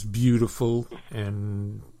music is beautiful,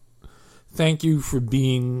 and thank you for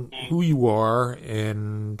being who you are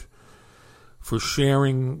and for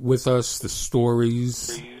sharing with us the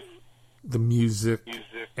stories, the music,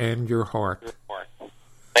 and your heart.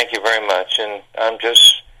 Thank you very much, and I'm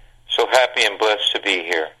just so happy and blessed to be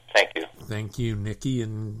here. Thank you. Thank you, Nicky,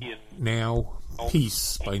 and now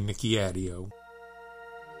Peace by Nicky Addeo.